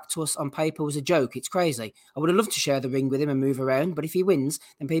came back to us on paper was a joke? It's crazy. I would have loved to share the ring with him and move around, but if he wins,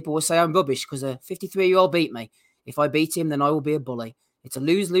 then people will say I'm rubbish because a 53-year-old beat me. If I beat him, then I will be a bully. It's a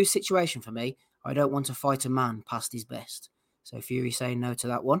lose-lose situation for me. I don't want to fight a man past his best. So Fury saying no to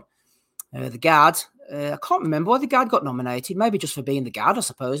that one. The Guard, I can't remember why the Guard got nominated. Maybe just for being the Guard, I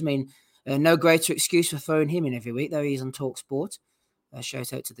suppose. I mean, no greater excuse for throwing him in every week. There he is on TalkSport.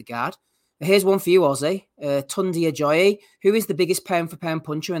 Shout out to the Guard. Here's one for you, Ozzy. Tundi Ajayi, who is the biggest pound-for-pound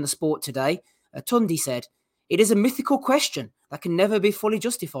puncher in the sport today? Tundi said, it is a mythical question that can never be fully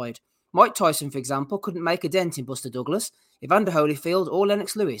justified. Mike Tyson, for example, couldn't make a dent in Buster Douglas, Evander Holyfield, or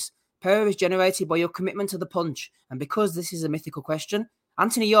Lennox Lewis. Power is generated by your commitment to the punch. And because this is a mythical question,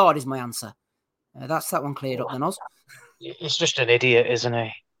 Anthony Yard is my answer. That's that one cleared up then, Oz. He's just an idiot, isn't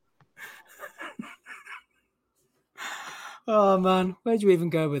he? Oh man, where'd you even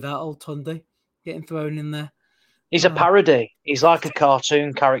go with that, old Tunde? Getting thrown in there. He's a parody. He's like a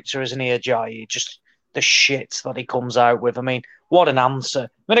cartoon character, isn't he, Ajayi? Just the shit that he comes out with. I mean, what an answer.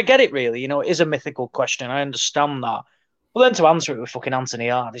 I mean, I get it, really. It is a mythical question. I understand that. But then to answer it with fucking Anthony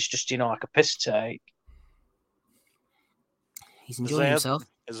Hard is just, like a piss take. He's enjoying himself.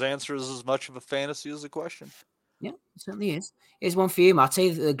 His answer is as much of a fantasy as a question. Yeah, it certainly is. Here's one for you, Matty.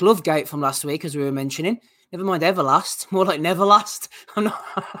 The glove gate from last week, as we were mentioning. Never mind Everlast, more like Neverlast. I'm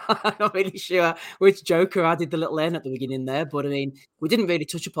not really sure which Joker added the little N at the beginning there, but I mean, we didn't really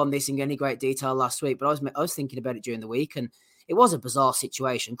touch upon this in any great detail last week, but I was thinking about it during the week, and it was a bizarre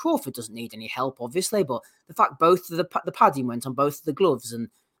situation. Crawford doesn't need any help, obviously, but the fact both of the padding went on both of the gloves, and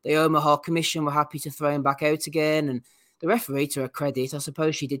the Omaha Commission were happy to throw him back out again, and the referee, to her credit, I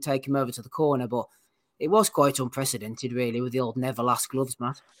suppose she did take him over to the corner, but it was quite unprecedented, really, with the old Neverlast gloves,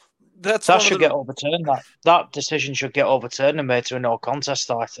 Matt. That should get overturned. That decision should get overturned and made to a no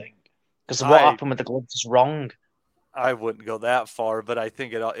contest, I think. Because what happened with the gloves is wrong. I wouldn't go that far, but I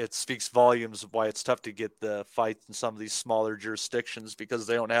think it speaks volumes of why it's tough to get the fights in some of these smaller jurisdictions, because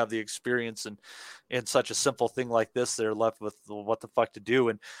they don't have the experience in such a simple thing like this. They're left with what the fuck to do.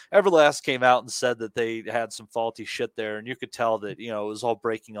 And Everlast came out and said that they had some faulty shit there, and you could tell that it was all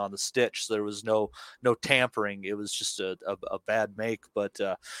breaking on the stitch. So there was no tampering. It was just a bad make. But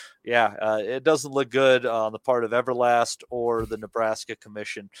it doesn't look good on the part of Everlast or the Nebraska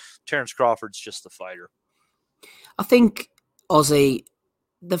Commission. Terrence Crawford's just the fighter. I think, Ozzy,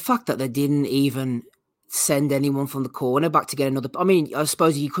 the fact that they didn't even send anyone from the corner back to get another... I mean, I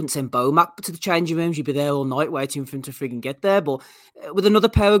suppose you couldn't send Bomac to the changing rooms. You'd be there all night waiting for him to frigging get there. But with another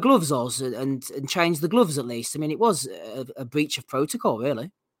pair of gloves, Oz, and change the gloves at least. I mean, it was a breach of protocol, really.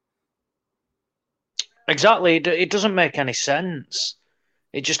 Exactly. It doesn't make any sense.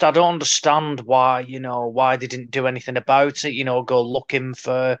 It just, I don't understand why they didn't do anything about it. Go looking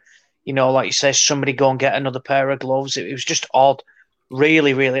for... like you say, somebody go and get another pair of gloves. It was just odd,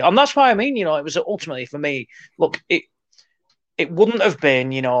 really, really. And that's why I mean, it was ultimately for me, look, it wouldn't have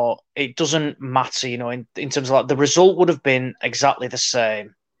been, it doesn't matter, in terms of the result would have been exactly the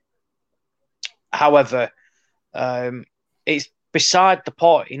same. However, it's beside the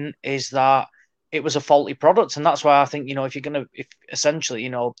point is that it was a faulty product. And that's why I think, if essentially,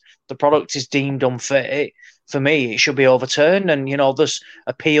 the product is deemed unfit, for me, it should be overturned. And, there's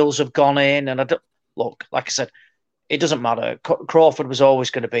appeals have gone in. And look, like I said, it doesn't matter. Crawford was always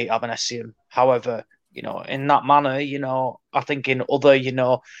going to beat Avanesian. However, in that manner, I think in other,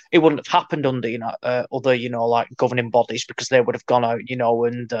 it wouldn't have happened under, other, like governing bodies, because they would have gone out,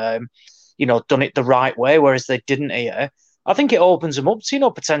 and, done it the right way, whereas they didn't here. I think it opens them up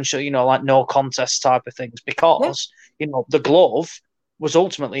to, potential, like no contest type of things, because, the glove was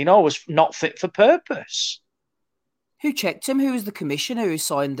ultimately, was not fit for purpose. Who checked him? Who was the commissioner who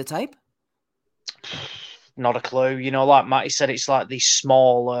signed the tape? Not a clue. Like Matty said, it's like these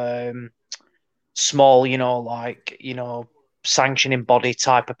small, sanctioning body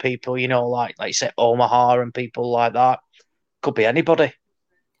type of people, like you say, Omaha and people like that. Could be anybody.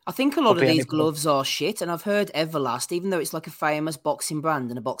 I think a lot of these gloves are shit, and I've heard Everlast, even though it's like a famous boxing brand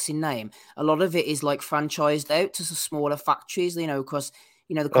and a boxing name, a lot of it is like franchised out to some smaller factories, across,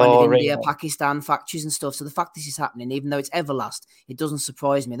 the kind of India, Pakistan factories and stuff. So the fact this is happening, even though it's Everlast, it doesn't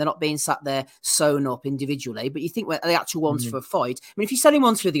surprise me. They're not being sat there sewn up individually, but you think when the actual ones for a fight, I mean, if you're selling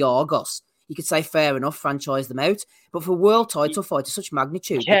ones through the Argos, you could say fair enough, franchise them out. But for a world title fight of such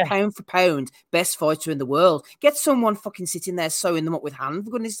magnitude, the pound for pound best fighter in the world, get someone fucking sitting there sewing them up with hand,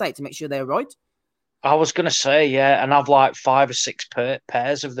 for goodness sake, to make sure they're right. I was going to say, and I've like 5 or 6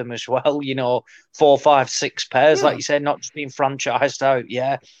 pairs of them as well, 4, 5, 6 pairs, like you said, not just being franchised out,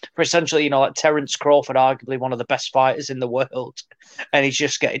 For essentially, like Terrence Crawford, arguably one of the best fighters in the world. And he's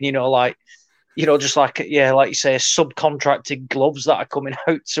just getting, like you say, subcontracted gloves that are coming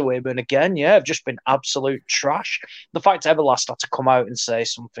out to him. And again, have just been absolute trash. The fact Everlast had to come out and say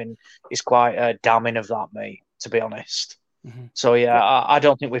something is quite damning of that, mate, to be honest. Mm-hmm. So, I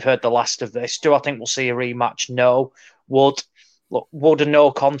don't think we've heard the last of this. Do I think we'll see a rematch? No. Would a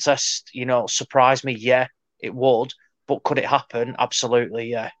no contest, surprise me? Yeah, it would. But could it happen? Absolutely,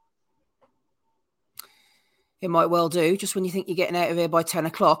 yeah. It might well do. Just when you think you're getting out of here by 10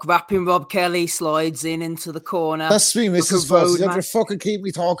 o'clock, rapping Rob Kelly slides into the corner. That's me, Mrs. Foss. You have to fucking keep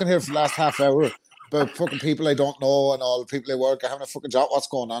me talking here for the last half hour about fucking people I don't know and all the people I work. I haven't a fucking job. What's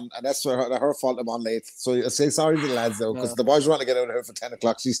going on? And that's her fault I'm on late. So I say sorry to the lads, though, because the boys want to get out of here for 10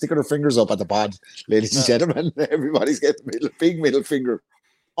 o'clock. She's sticking her fingers up at the pod, ladies and gentlemen. Everybody's getting the big middle finger.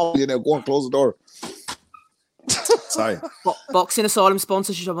 Oh, go and close the door. Sorry. Boxing Asylum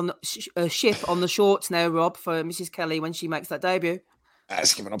sponsorship on the ship on the shorts now, Rob, for Mrs. Kelly when she makes that debut.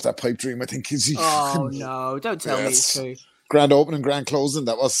 He's giving up that pipe dream, I think. Is he? Oh, no. Don't tell me it's true. Grand opening, grand closing,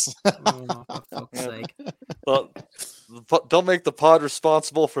 that was. Oh, for fuck's sake. Well, don't make the pod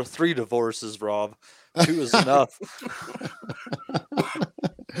responsible for 3 divorces, Rob. 2 is enough.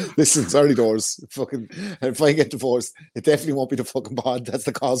 Listen, it's early doors. Fucking, if I get divorced, it definitely won't be the fucking pod. That's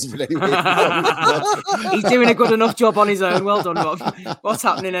the cause of it anyway. He's doing a good enough job on his own. Well done, Rob. What's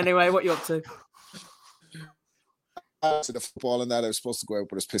happening anyway? What are you up to? To the football and that, I was supposed to go out,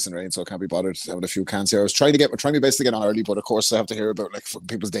 but it's pissing rain, so I can't be bothered having a few cans here. I was trying my best to get on early, but of course I have to hear about like fucking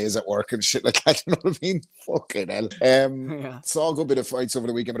people's days at work and shit like that. You know what I mean? Fucking hell. Saw a good bit of fights over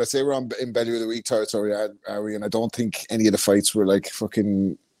the weekend, but I say we're in Bellew of the Week territory, are we? And I don't think any of the fights were like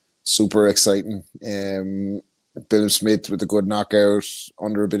fucking super exciting. Bill Smith with a good knockout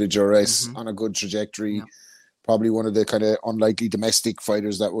under a bit of duress on a good trajectory. Yeah. Probably one of the kind of unlikely domestic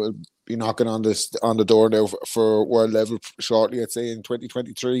fighters that will be knocking on the door now for world level shortly, I'd say, in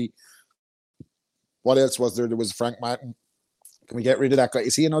 2023. What else was there? There was Frank Martin. Can we get rid of that guy?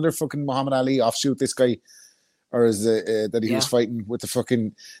 Is he another fucking Muhammad Ali offshoot, this guy? Or is it that he was fighting with the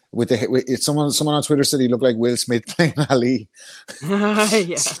fucking someone on Twitter said he looked like Will Smith playing Ali.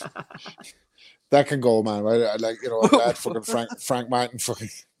 Yeah. That can go, man. Right? Like, you know, I'm glad fucking Frank Martin fucking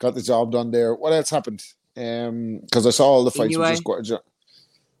got the job done there. What else happened? Because I saw all the fights.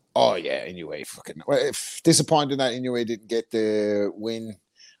 Oh yeah, Inoue. Fucking disappointing that Inoue didn't get the win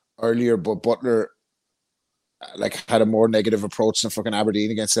earlier, but Butler like had a more negative approach than fucking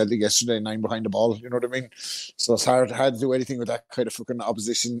Aberdeen against Celtic yesterday, 9 behind the ball. You know what I mean? So it's hard to do anything with that kind of fucking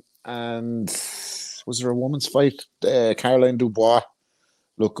opposition. And was there a women's fight? Caroline Dubois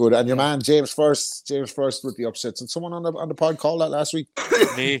looked good, and your man James First with the upsets. And someone on the pod called that last week.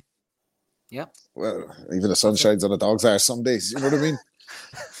 Me. Yeah. Well, even the sun shines on the dog's ass some days. You know what I mean?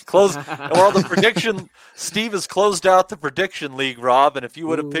 The prediction. Steve has closed out the prediction league, Rob. And if you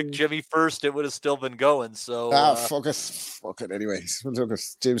would have picked Jimmy First, it would have still been going. So fuck it. Anyways,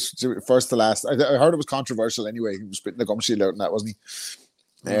 James first to last. I heard it was controversial. Anyway, he was spitting the gum shield out, and that wasn't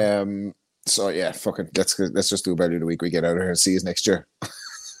he. So yeah, fucking let's just do Bellew of the Week. We get out of here and see you next year.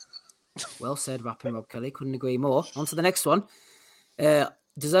 Well said, rapping Rob Kelly. Couldn't agree more. On to the next one.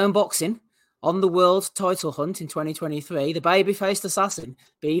 DAZN Boxing. On the world title hunt in 2023, the baby-faced assassin,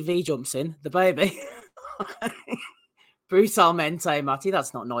 BV, jumps in. The baby. Brutalmente, Matty.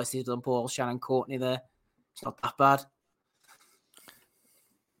 That's not nicely done, Paul, Shannon Courtney there. It's not that bad.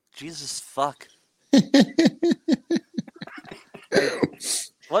 Jesus, fuck.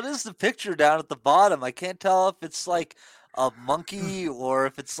 What is the picture down at the bottom? I can't tell if it's like a monkey or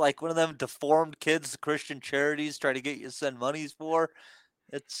if it's like one of them deformed kids the Christian charities try to get you to send monies for.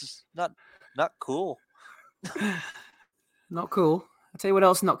 It's not cool. Not cool. I'll tell you what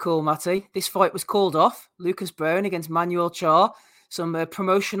else not cool, Matty. This fight was called off. Lucas Brown against Manuel Char. Some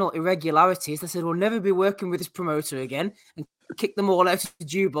promotional irregularities. They said we'll never be working with this promoter again and kick them all out of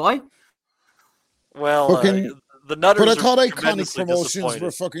Dubai. Well, the Nutters. But I thought iconic promotions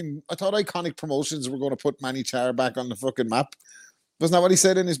were fucking. I thought iconic promotions were going to put Manny Char back on the fucking map. Wasn't that what he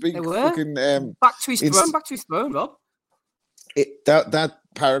said in his big fucking? Back to his throne, Rob. That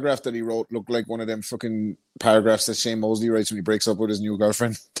paragraph that he wrote looked like one of them fucking paragraphs that Shane Mosley writes when he breaks up with his new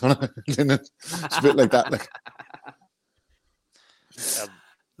girlfriend. It's a bit like that. Like,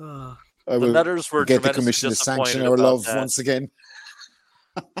 the Nutters were get the commission to sanction our love once again.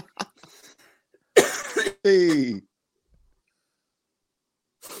 Hey.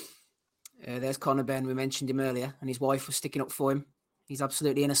 There's Conor Benn. We mentioned him earlier, and his wife was sticking up for him. He's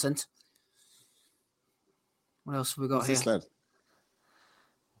absolutely innocent. What else have we got here?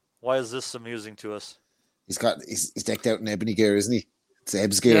 Why is this amusing to us? He's decked out in ebony gear, isn't he? It's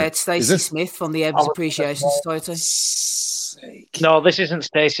Ebbs gear. Yeah, it's Stacey Smith from the Ebbs Appreciation Society. No, this isn't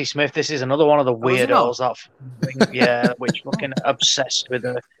Stacey Smith. This is another one of the weirdos which fucking obsessed with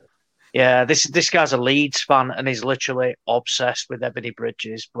her. Yeah, this guy's a Leeds fan and he's literally obsessed with Ebony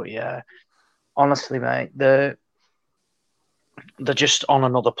Bridges. But yeah, honestly, mate, they're just on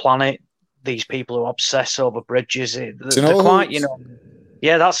another planet. These people who obsess over bridges, they're quite,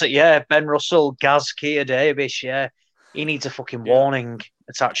 Yeah, that's it. Yeah, Ben Russell, Gaz Keir Davis. Yeah, he needs a fucking warning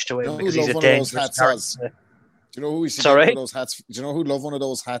attached to him because he's a dangerous character. Do you know who we should get one of those hats? Do you know who'd love one of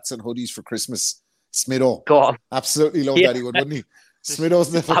those hats and hoodies for Christmas? Smitho. Go on. Absolutely love that he would, wouldn't he?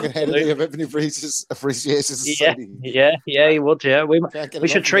 Smitho's the fucking head of the Ebony Bridges Appreciation Society. Yeah, he would. Yeah, we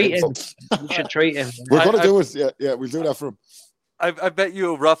should treat him. We should treat him. We're going to do it. Yeah, we'll do that for him. I bet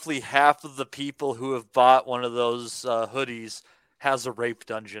you roughly half of the people who have bought one of those hoodies has a rape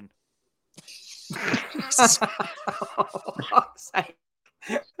dungeon. For fuck's sake.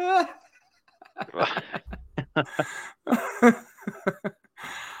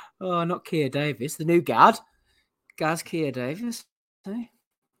 Oh, not Keir Davis, the new Gaz Keir Davis. All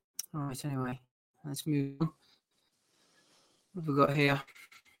right, anyway, let's move on. What have we got here?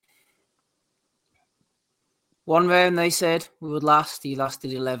 One round, they said we would last. He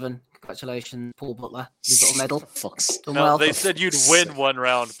lasted 11. Congratulations, Paul Butler. You got a medal. Done No, well. they said you'd win one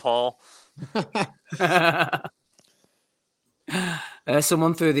round, Paul.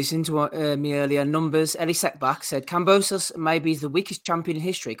 Someone threw this into me earlier. Numbers. Ellie Sekbach said, Kambosos may be the weakest champion in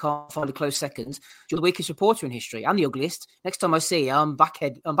history. Can't find a close second. You're the weakest reporter in history and the ugliest. Next time I see you, I'm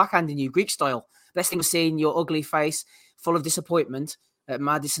backhanding you Greek style. Best thing was seeing your ugly face full of disappointment at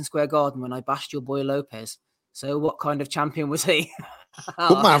Madison Square Garden when I bashed your boy Lopez. So what kind of champion was he?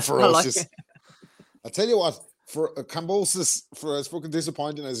 Good man for us. I tell you what, for Kambosos, for as fucking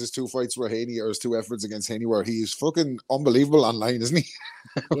disappointing as his 2 fights were Haney, or his 2 efforts against Haney were, he's fucking unbelievable online, isn't he?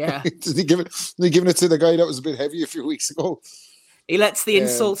 Yeah. Did he giving it to the guy that was a bit heavy a few weeks ago? He lets the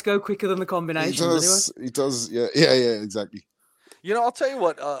insults go quicker than the combinations. He does. Yeah, exactly. You know, I'll tell you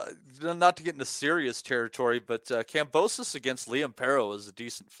what, not to get into serious territory, but Kambosos against Liam Perro was a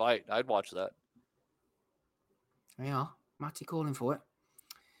decent fight. I'd watch that. Yeah, Matty calling for it.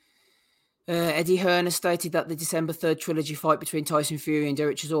 Eddie Hearn has stated that the December 3rd trilogy fight between Tyson Fury and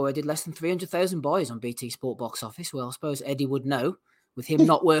Derek Chisora did less than 300,000 buys on BT Sport box office. Well, I suppose Eddie would know, with him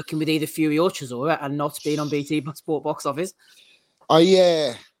not working with either Fury or Chisora and not being on BT Sport box office.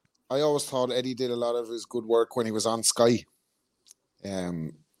 I always thought Eddie did a lot of his good work when he was on Sky.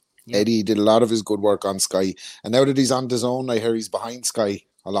 Eddie did a lot of his good work on Sky, and now that he's on DAZN, I hear he's behind Sky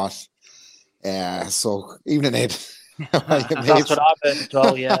a lot. So even Ed, that's what I've heard as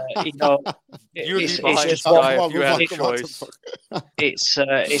well. Yeah, you know, it's just Sky if you had a choice.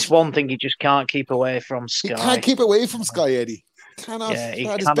 It's one thing you just can't keep away from Sky. He can't keep away from Sky, Eddie. Cannot. Yeah, he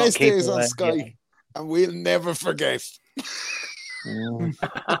had his cannot best keep days away, on Sky, and we'll never forget.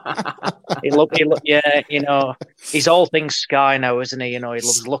 He look, yeah, you know, he's all things Sky now, isn't he? You know, he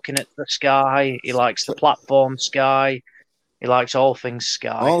loves looking at the sky. He likes the platform Sky. He likes all things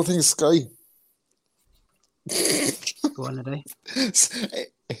Sky. All things Sky. Go on, Eddie.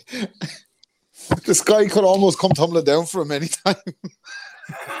 The Sky could almost come tumbling down for him anytime.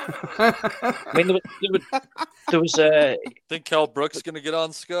 I mean, there was a. Think Cal Brooks going to get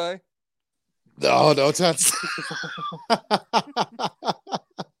on Sky? No chance.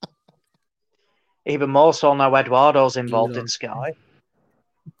 Even more so now Eduardo's involved in Sky.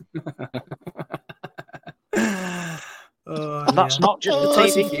 And that's not just the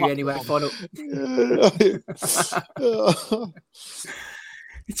Tyson TV Fury anyway.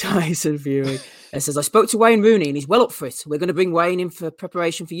 Tyson Fury. It says, I spoke to Wayne Rooney and he's well up for it. We're going to bring Wayne in for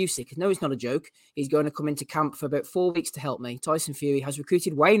preparation for Usyk. No, it's not a joke. He's going to come into camp for about 4 weeks to help me. Tyson Fury has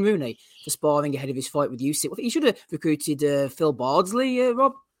recruited Wayne Rooney for sparring ahead of his fight with Usyk. Well, he should have recruited Phil Bardsley,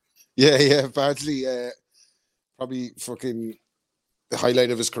 Rob. Yeah, Bardsley. Probably fucking the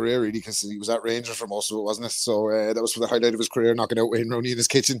highlight of his career, really, because he was at Rangers for most of it, wasn't it? So that was for the highlight of his career, knocking out Wayne Rooney in his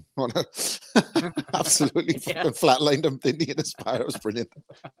kitchen. Absolutely fucking flatlined him, didn't he, in his bar? It was brilliant.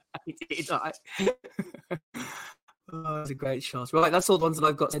 He did. Oh, that's a great shot. Right, that's all the ones that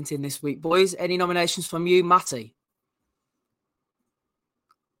I've got sent in this week. Boys, any nominations from you, Matty?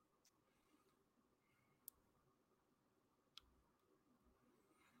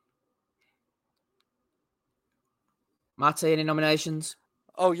 Matty, any nominations?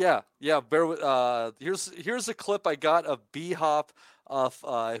 Oh yeah. Bear with. Here's a clip I got of B-Hop,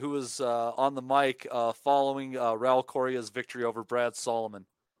 who was on the mic following Raul Correa's victory over Brad Solomon.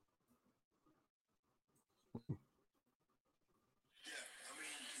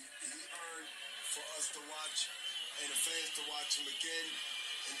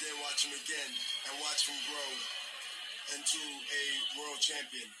 Watch him again and watch him grow into a world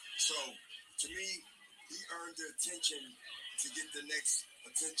champion. So, to me, he earned the attention to get the next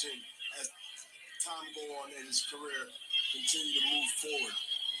attention as time go on in his career, continue to move forward.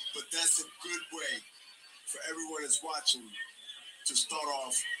 But that's a good way for everyone that's watching to start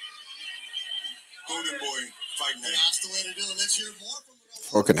off Golden Boy Fight Night. That's the way to do it. Let's hear more from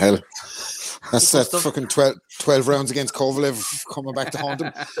Fucking hell. That's that fucking 12 rounds against Kovalev coming back to haunt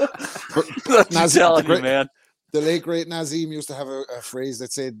him. Man. The late, great Nazim used to have a phrase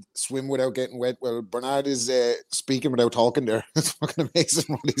that said, swim without getting wet. Well, Bernard is speaking without talking there. It's fucking amazing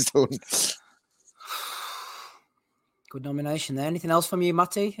what he's doing. Good nomination there. Anything else from you,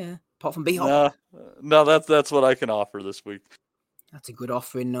 Matty? Apart from B-Hop? No, that's what I can offer this week. That's a good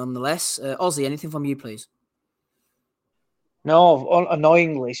offering nonetheless. Ozzy, anything from you, please? No,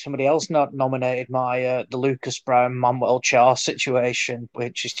 annoyingly, somebody else not nominated my the Lucas Brown Manuel Char situation,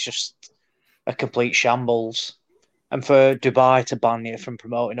 which is just a complete shambles. And for Dubai to ban you from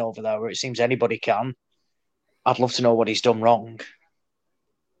promoting over there, where it seems anybody can, I'd love to know what he's done wrong.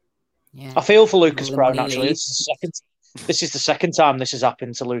 Yeah. I feel for Lucas Brown, actually. This is the second time this has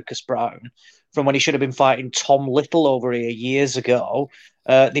happened to Lucas Brown, from when he should have been fighting Tom Little over here years ago.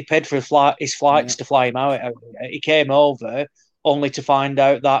 They paid for his flights to fly him out. He came over only to find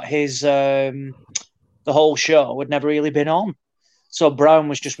out that his the whole show had never really been on. So Brown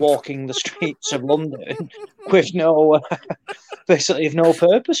was just walking the streets of London with basically of no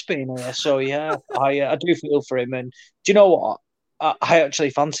purpose being here. So yeah, I do feel for him. And do you know what? I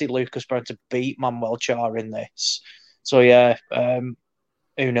actually fancy Lucas Brown to beat Manuel Char in this. So yeah,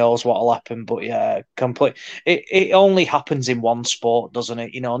 who knows what'll happen? But yeah, It only happens in one sport, doesn't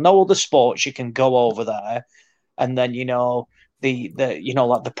it? No other sports you can go over there, and then the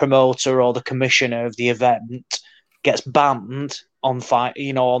like the promoter or the commissioner of the event gets banned on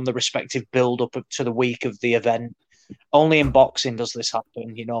on the respective build up to the week of the event. Only in boxing does this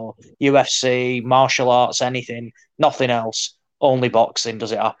happen. UFC, martial arts, anything, nothing else. Only boxing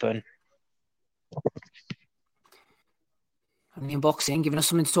does it happen. In boxing, giving us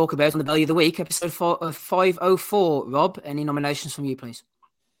something to talk about on the Belly of the Week, episode 504. Rob, any nominations from you, please?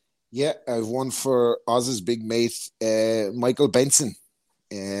 Yeah, I've one for Oz's big mate, Michael Benson.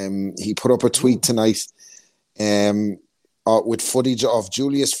 He put up a tweet tonight with footage of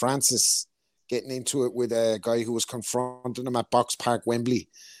Julius Francis getting into it with a guy who was confronting him at Box Park, Wembley.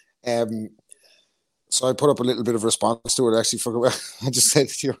 So I put up a little bit of response to it. Actually, I just said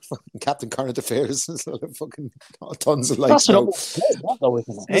you're fucking Captain Current Affairs. Fucking tons of likes.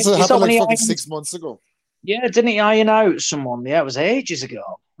 This happened like fucking 6 months ago. Yeah, didn't he iron out someone? Yeah, it was ages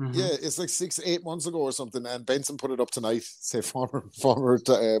ago. Mm-hmm. Yeah, it's like 6-8 months ago or something. And Benson put it up tonight. Say former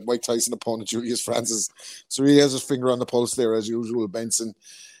Mike Tyson opponent Julius Francis. So he has his finger on the pulse there as usual, Benson.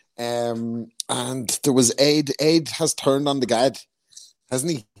 And there was Ed. Ed has turned on the Gad,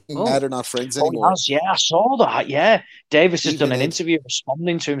 hasn't he? Now they're not friends anymore. Yeah, I saw that. Yeah, Davis has done an interview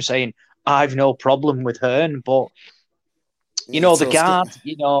responding to him saying, "I've no problem with Hearn," but the Gad,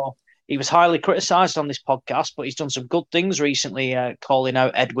 he was highly criticised on this podcast, but he's done some good things recently, calling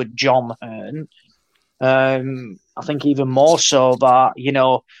out Edward John Hearn. I think even more so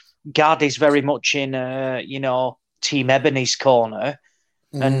that Gad is very much in Team Ebony's corner,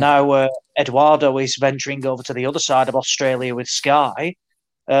 and now Eduardo is venturing over to the other side of Australia with Sky.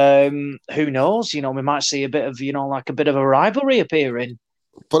 Who knows? We might see a bit of a bit of a rivalry appearing.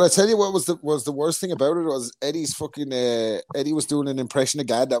 But I tell you what was the worst thing about it was Eddie's fucking Eddie was doing an impression of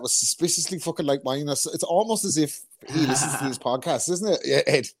Gad that was suspiciously fucking like mine. It's almost as if he listens to these podcasts, isn't it? Yeah,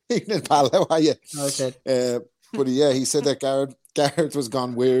 Ed, evening pal, how are you? Okay. But yeah, he said that Garrett was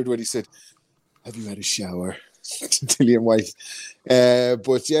gone weird when he said, "Have you had a shower?" Dillian White.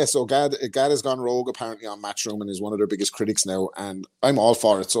 But yeah, so Gad has gone rogue apparently on Matchroom and is one of their biggest critics now, and I'm all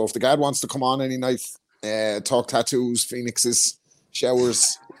for it. So if the Gad wants to come on any night, talk tattoos, phoenixes,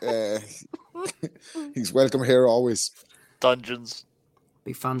 showers, he's welcome here always. Dungeons.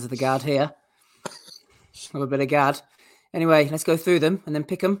 Big fans of the Gad here. Have a bit of Gad. Anyway, let's go through them and then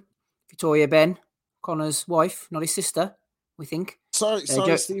pick them. Victoria Ben, Connor's wife, not his sister, we think. Sorry,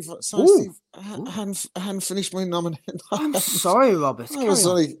 Steve. Steve. I hadn't finished my nomination. I'm sorry, Robert.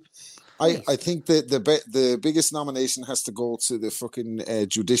 I think that the biggest nomination has to go to the fucking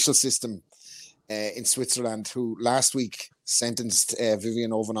judicial system in Switzerland, who last week sentenced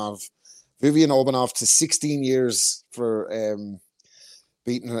Vivian Obanov to 16 years for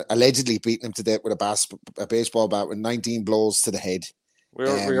allegedly beating him to death with a baseball bat with 19 blows to the head.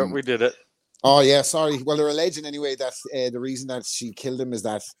 We did it. Oh yeah, sorry. Well, they're alleging anyway that the reason that she killed him is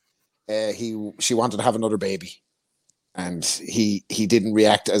that she wanted to have another baby, and he didn't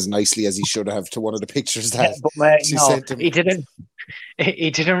react as nicely as he should have to one of the pictures that she sent him. He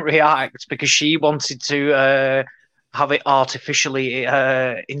didn't react because she wanted to have it artificially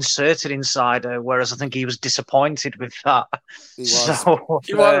inserted inside her, whereas I think he was disappointed with that. He was. So,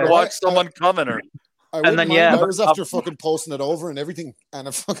 he wanted to watch someone come in her. I was after fucking posting it over and everything, and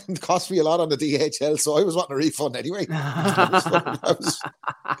it fucking cost me a lot on the DHL, so I was wanting a refund anyway.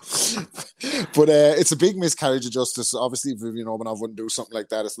 But it's a big miscarriage of justice. Obviously, Vivian Obanov wouldn't do something like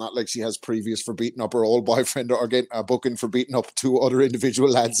that. It's not like she has previous for beating up her old boyfriend or getting a booking for beating up two other individual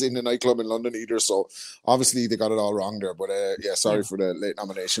lads in a nightclub in London either. So obviously they got it all wrong there. But sorry for the late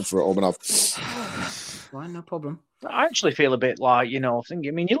nomination for Obanov. Fine, no problem. I actually feel a bit like, you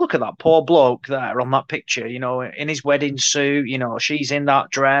look at that poor bloke there on that picture, in his wedding suit, she's in that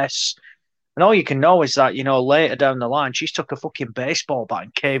dress. And all you can know is that, later down the line, she's took a fucking baseball bat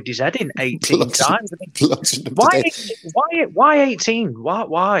and caved his head in 18 times. Why 18?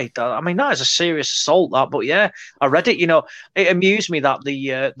 Why? I mean, that is a serious assault, that. But yeah, I read it. It amused me that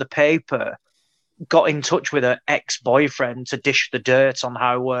the paper got in touch with her ex-boyfriend to dish the dirt on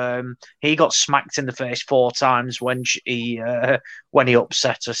how he got smacked in the face 4 times when he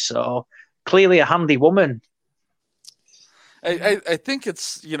upset her. So clearly a handy woman. I think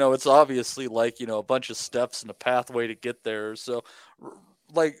it's it's obviously like a bunch of steps and a pathway to get there. So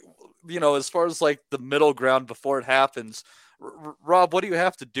like as far as like the middle ground before it happens, Rob, what do you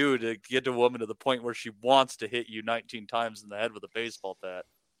have to do to get a woman to the point where she wants to hit you 19 times in the head with a baseball bat?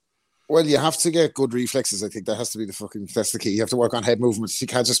 Well, you have to get good reflexes. I think that has to be that's the key. You have to work on head movements. You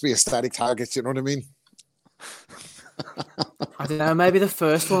can't just be a static target. You know what I mean? I don't know. Maybe the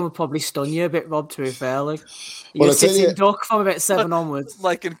first one would probably stun you a bit, Rob. To be fair, like you're sitting duck from about 7 onwards,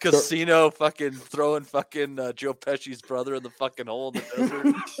 like in Casino, fucking throwing fucking Joe Pesci's brother in the fucking hole in the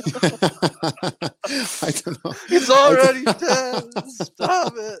desert. I don't know. He's already dead.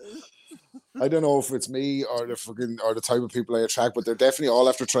 Stop it. I don't know if it's me or the type of people I attract, but they're definitely all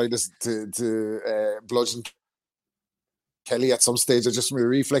after trying to bludgeon Kelly at some stage. My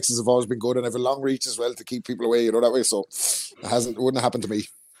reflexes have always been good, and I have a long reach as well to keep people away, that way. So it wouldn't have happened to me.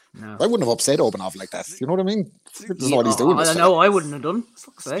 No. I wouldn't have upset Obanov like that. You know what I mean? This is what he's doing. I don't know. I wouldn't have done.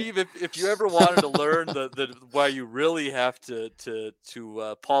 Steve, if you ever wanted to learn the why you really have to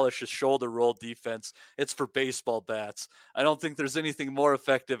polish a shoulder roll defense, it's for baseball bats. I don't think there's anything more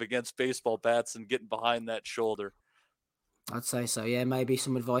effective against baseball bats than getting behind that shoulder. I'd say so. Yeah, maybe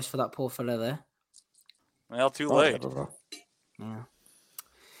some advice for that poor fella there. Well, too late. Yeah.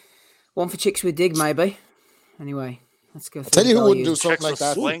 One for chicks with dig, maybe. Anyway, let's go. I'll tell you who wouldn't do something like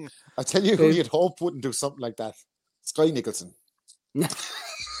that. I'll tell you who you'd hope wouldn't do something like that. Sky Nicholson.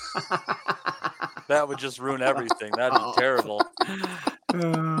 That would just ruin everything. That'd be terrible.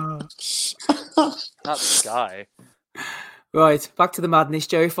 Not Sky. Right, back to the madness.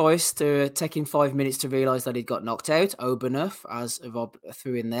 Joey Forrest taking 5 minutes to realise that he'd got knocked out. Obanov, as Rob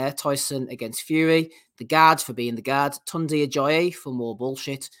threw in there. Tyson against Fury. The guard for being the guard. Tunde Ajayi for more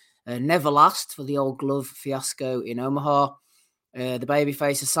bullshit. Never last for the old glove fiasco in Omaha. The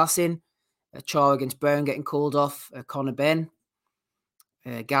babyface assassin. Char against Brown getting called off. Conor Benn.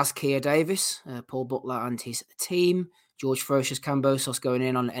 Gaz Kia Davis. Paul Butler and his team. George Ferocious Kambosos going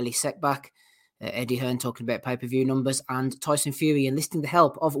in on Ellie Sekbak. Eddie Hearn talking about pay-per-view numbers, and Tyson Fury enlisting the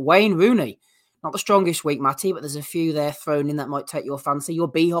help of Wayne Rooney. Not the strongest week, Matty, but there's a few there thrown in that might take your fancy. Your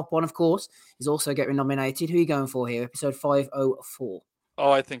B-Hop one, of course, is also getting nominated. Who are you going for here? Episode 504.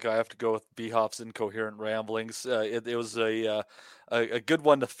 Oh, I think I have to go with B-Hop's incoherent ramblings. It was a good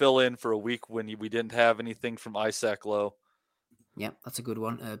one to fill in for a week when we didn't have anything from Isaac Lowe. Yeah, that's a good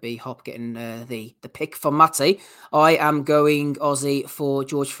one. B-Hop getting the pick from Matty. I am going Aussie for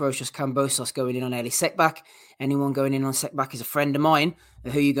George Ferocious Kambosos going in on Ellie Sekbak. Anyone going in on Sekbak is a friend of mine.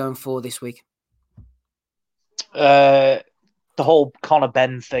 Who are you going for this week? The whole Conor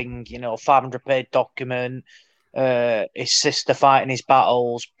Benn thing, 500-page document, his sister fighting his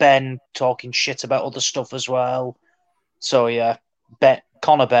battles, Ben talking shit about other stuff as well. So, yeah,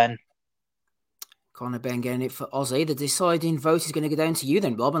 Conor Benn. Conor Benn getting it for Aussie. The deciding vote is going to go down to you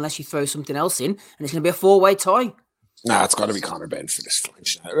then, Bob, unless you throw something else in, and it's going to be a 4-way tie. Nah, it's got to be Conor Benn for this fucking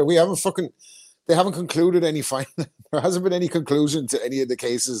shit. They haven't concluded any final. There hasn't been any conclusion to any of the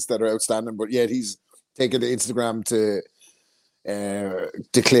cases that are outstanding, but yet he's taken to Instagram to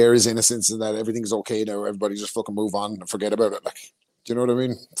declare his innocence and that everything's okay now. Everybody just fucking move on and forget about it. Like, do you know what I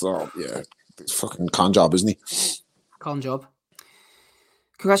mean? So yeah, it's fucking con job, isn't he? Con job.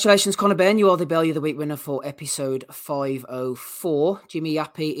 Congratulations, Conor Benn. You are the Belly of the Week winner for episode 504. Jimmy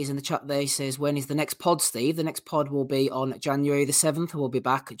Yappy is in the chat there. He says, when is the next pod, Steve? The next pod will be on January the 7th. We'll be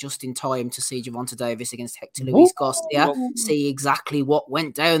back just in time to see Gervonta Davis against Hector Luis Garcia. See exactly what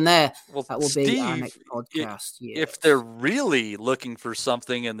went down there. Well, that will Steve, be our next podcast. If they're really looking for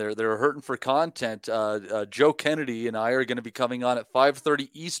something and they're hurting for content, Joe Kennedy and I are going to be coming on at 5:30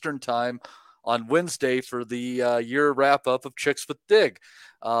 Eastern time on Wednesday for the year wrap-up of Chicks with Dig.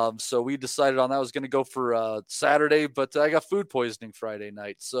 So we decided on that. I was going to go for Saturday, but I got food poisoning Friday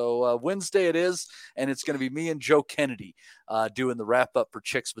night. So Wednesday it is, and it's going to be me and Joe Kennedy doing the wrap-up for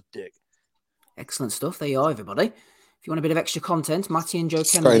Chicks with Dig. Excellent stuff. There you are, everybody. If you want a bit of extra content, Matty and Joe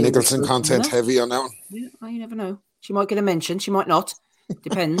Kennedy. Sky Nicholson content heavy on that one. Yeah, well, you never know. She might get a mention. She might not.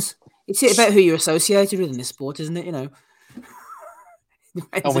 Depends. It's about who you're associated with in this sport, isn't it?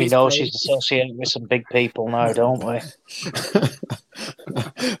 And we know she's associated with some big people now, don't we?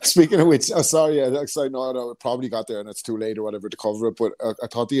 Speaking of which, sorry, I probably got there and it's too late or whatever to cover it, but I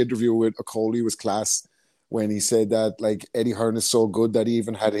thought the interview with Coley was class when he said that like Eddie Hearn is so good that he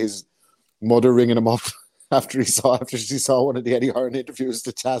even had his mother ringing him up after she saw one of the Eddie Hearn interviews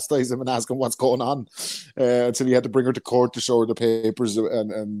to chastise him and ask him what's going on, until he had to bring her to court to show her the papers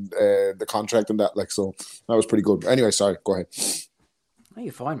and the contract and that. Like, so that was pretty good. Anyway, sorry, go ahead. Oh,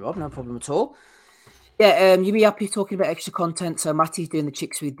 you're fine, Rob. No problem at all. Yeah, you'll be happy talking about extra content. So Matty's doing the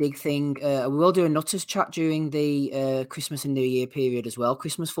Chicks with Dig thing. We will do a Nutters chat during the Christmas and New Year period as well.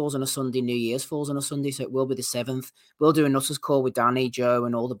 Christmas falls on a Sunday, New Year's falls on a Sunday, so it will be the 7th. We'll do a Nutters call with Danny, Joe,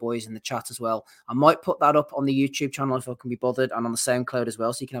 and all the boys in the chat as well. I might put that up on the YouTube channel if I can be bothered, and on the SoundCloud as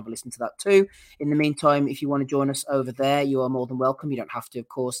well, so you can have a listen to that too. In the meantime, if you want to join us over there, you are more than welcome. You don't have to, of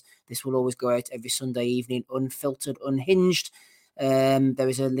course. This will always go out every Sunday evening, unfiltered, unhinged. There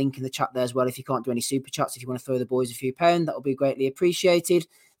is a link in the chat there as well if you can't do any super chats. If you want to throw the boys a few pounds, that will be greatly appreciated.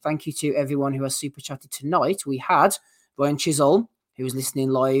 Thank you to everyone who has super chatted tonight. We had Ryan Chisholm, who was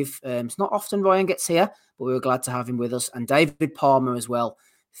listening live. It's not often Ryan gets here, but we were glad to have him with us. And David Palmer as well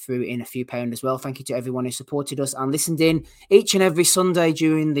threw in a few pounds as well. Thank you to everyone who supported us and listened in each and every Sunday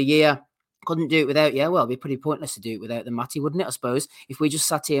during the year. Couldn't do it without you. Well, it'd be pretty pointless to do it without them, Matty, wouldn't it, I suppose? If we just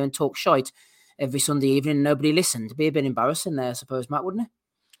sat here and talked shite every Sunday evening and nobody listened. It'd be a bit embarrassing there, I suppose, Matt, wouldn't it?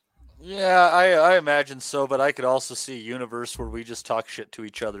 Yeah, I imagine so, but I could also see a universe where we just talk shit to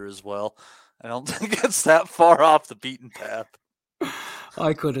each other as well. I don't think it's that far off the beaten path.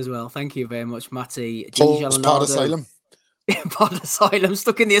 I could as well. Thank you very much, Matty. Pod Asylum. Pod Asylum,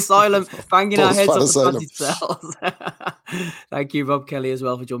 stuck in the asylum, banging our heads up against cells. Thank you, Rob Kelly, as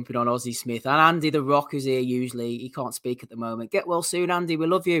well, for jumping on. Ozzy Smith and Andy the Rock, who's here usually. He can't speak at the moment. Get well soon, Andy. We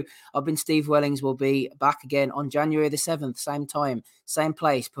love you. I've been Steve Wellings. We'll be back again on January the 7th, same time, same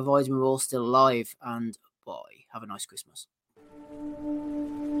place, providing we're all still alive. And boy, have a nice Christmas.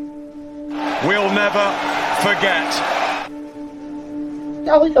 We'll never forget.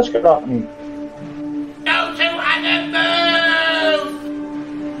 I think that's good happening. Go to Adam Move!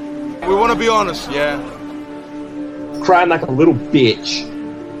 We want to be honest, yeah? Crying like a little bitch.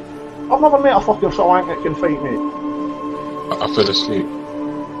 I've never met a fucking swank that can fight me. I fell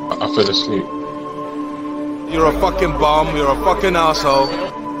asleep. You're a fucking bum, you're a fucking asshole.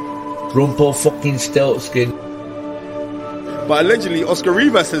 Rumpo fucking Steltskin. But allegedly, Oscar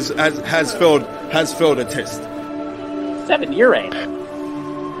Rivas has failed a test. 7-year ain't.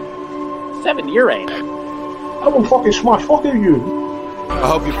 I will fucking smash fucking you. I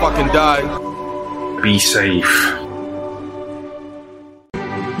hope you fucking die. Be safe.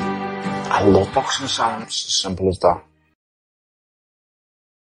 I love boxing sounds. Simple as that.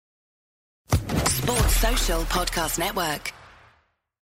 Sports Social Podcast Network.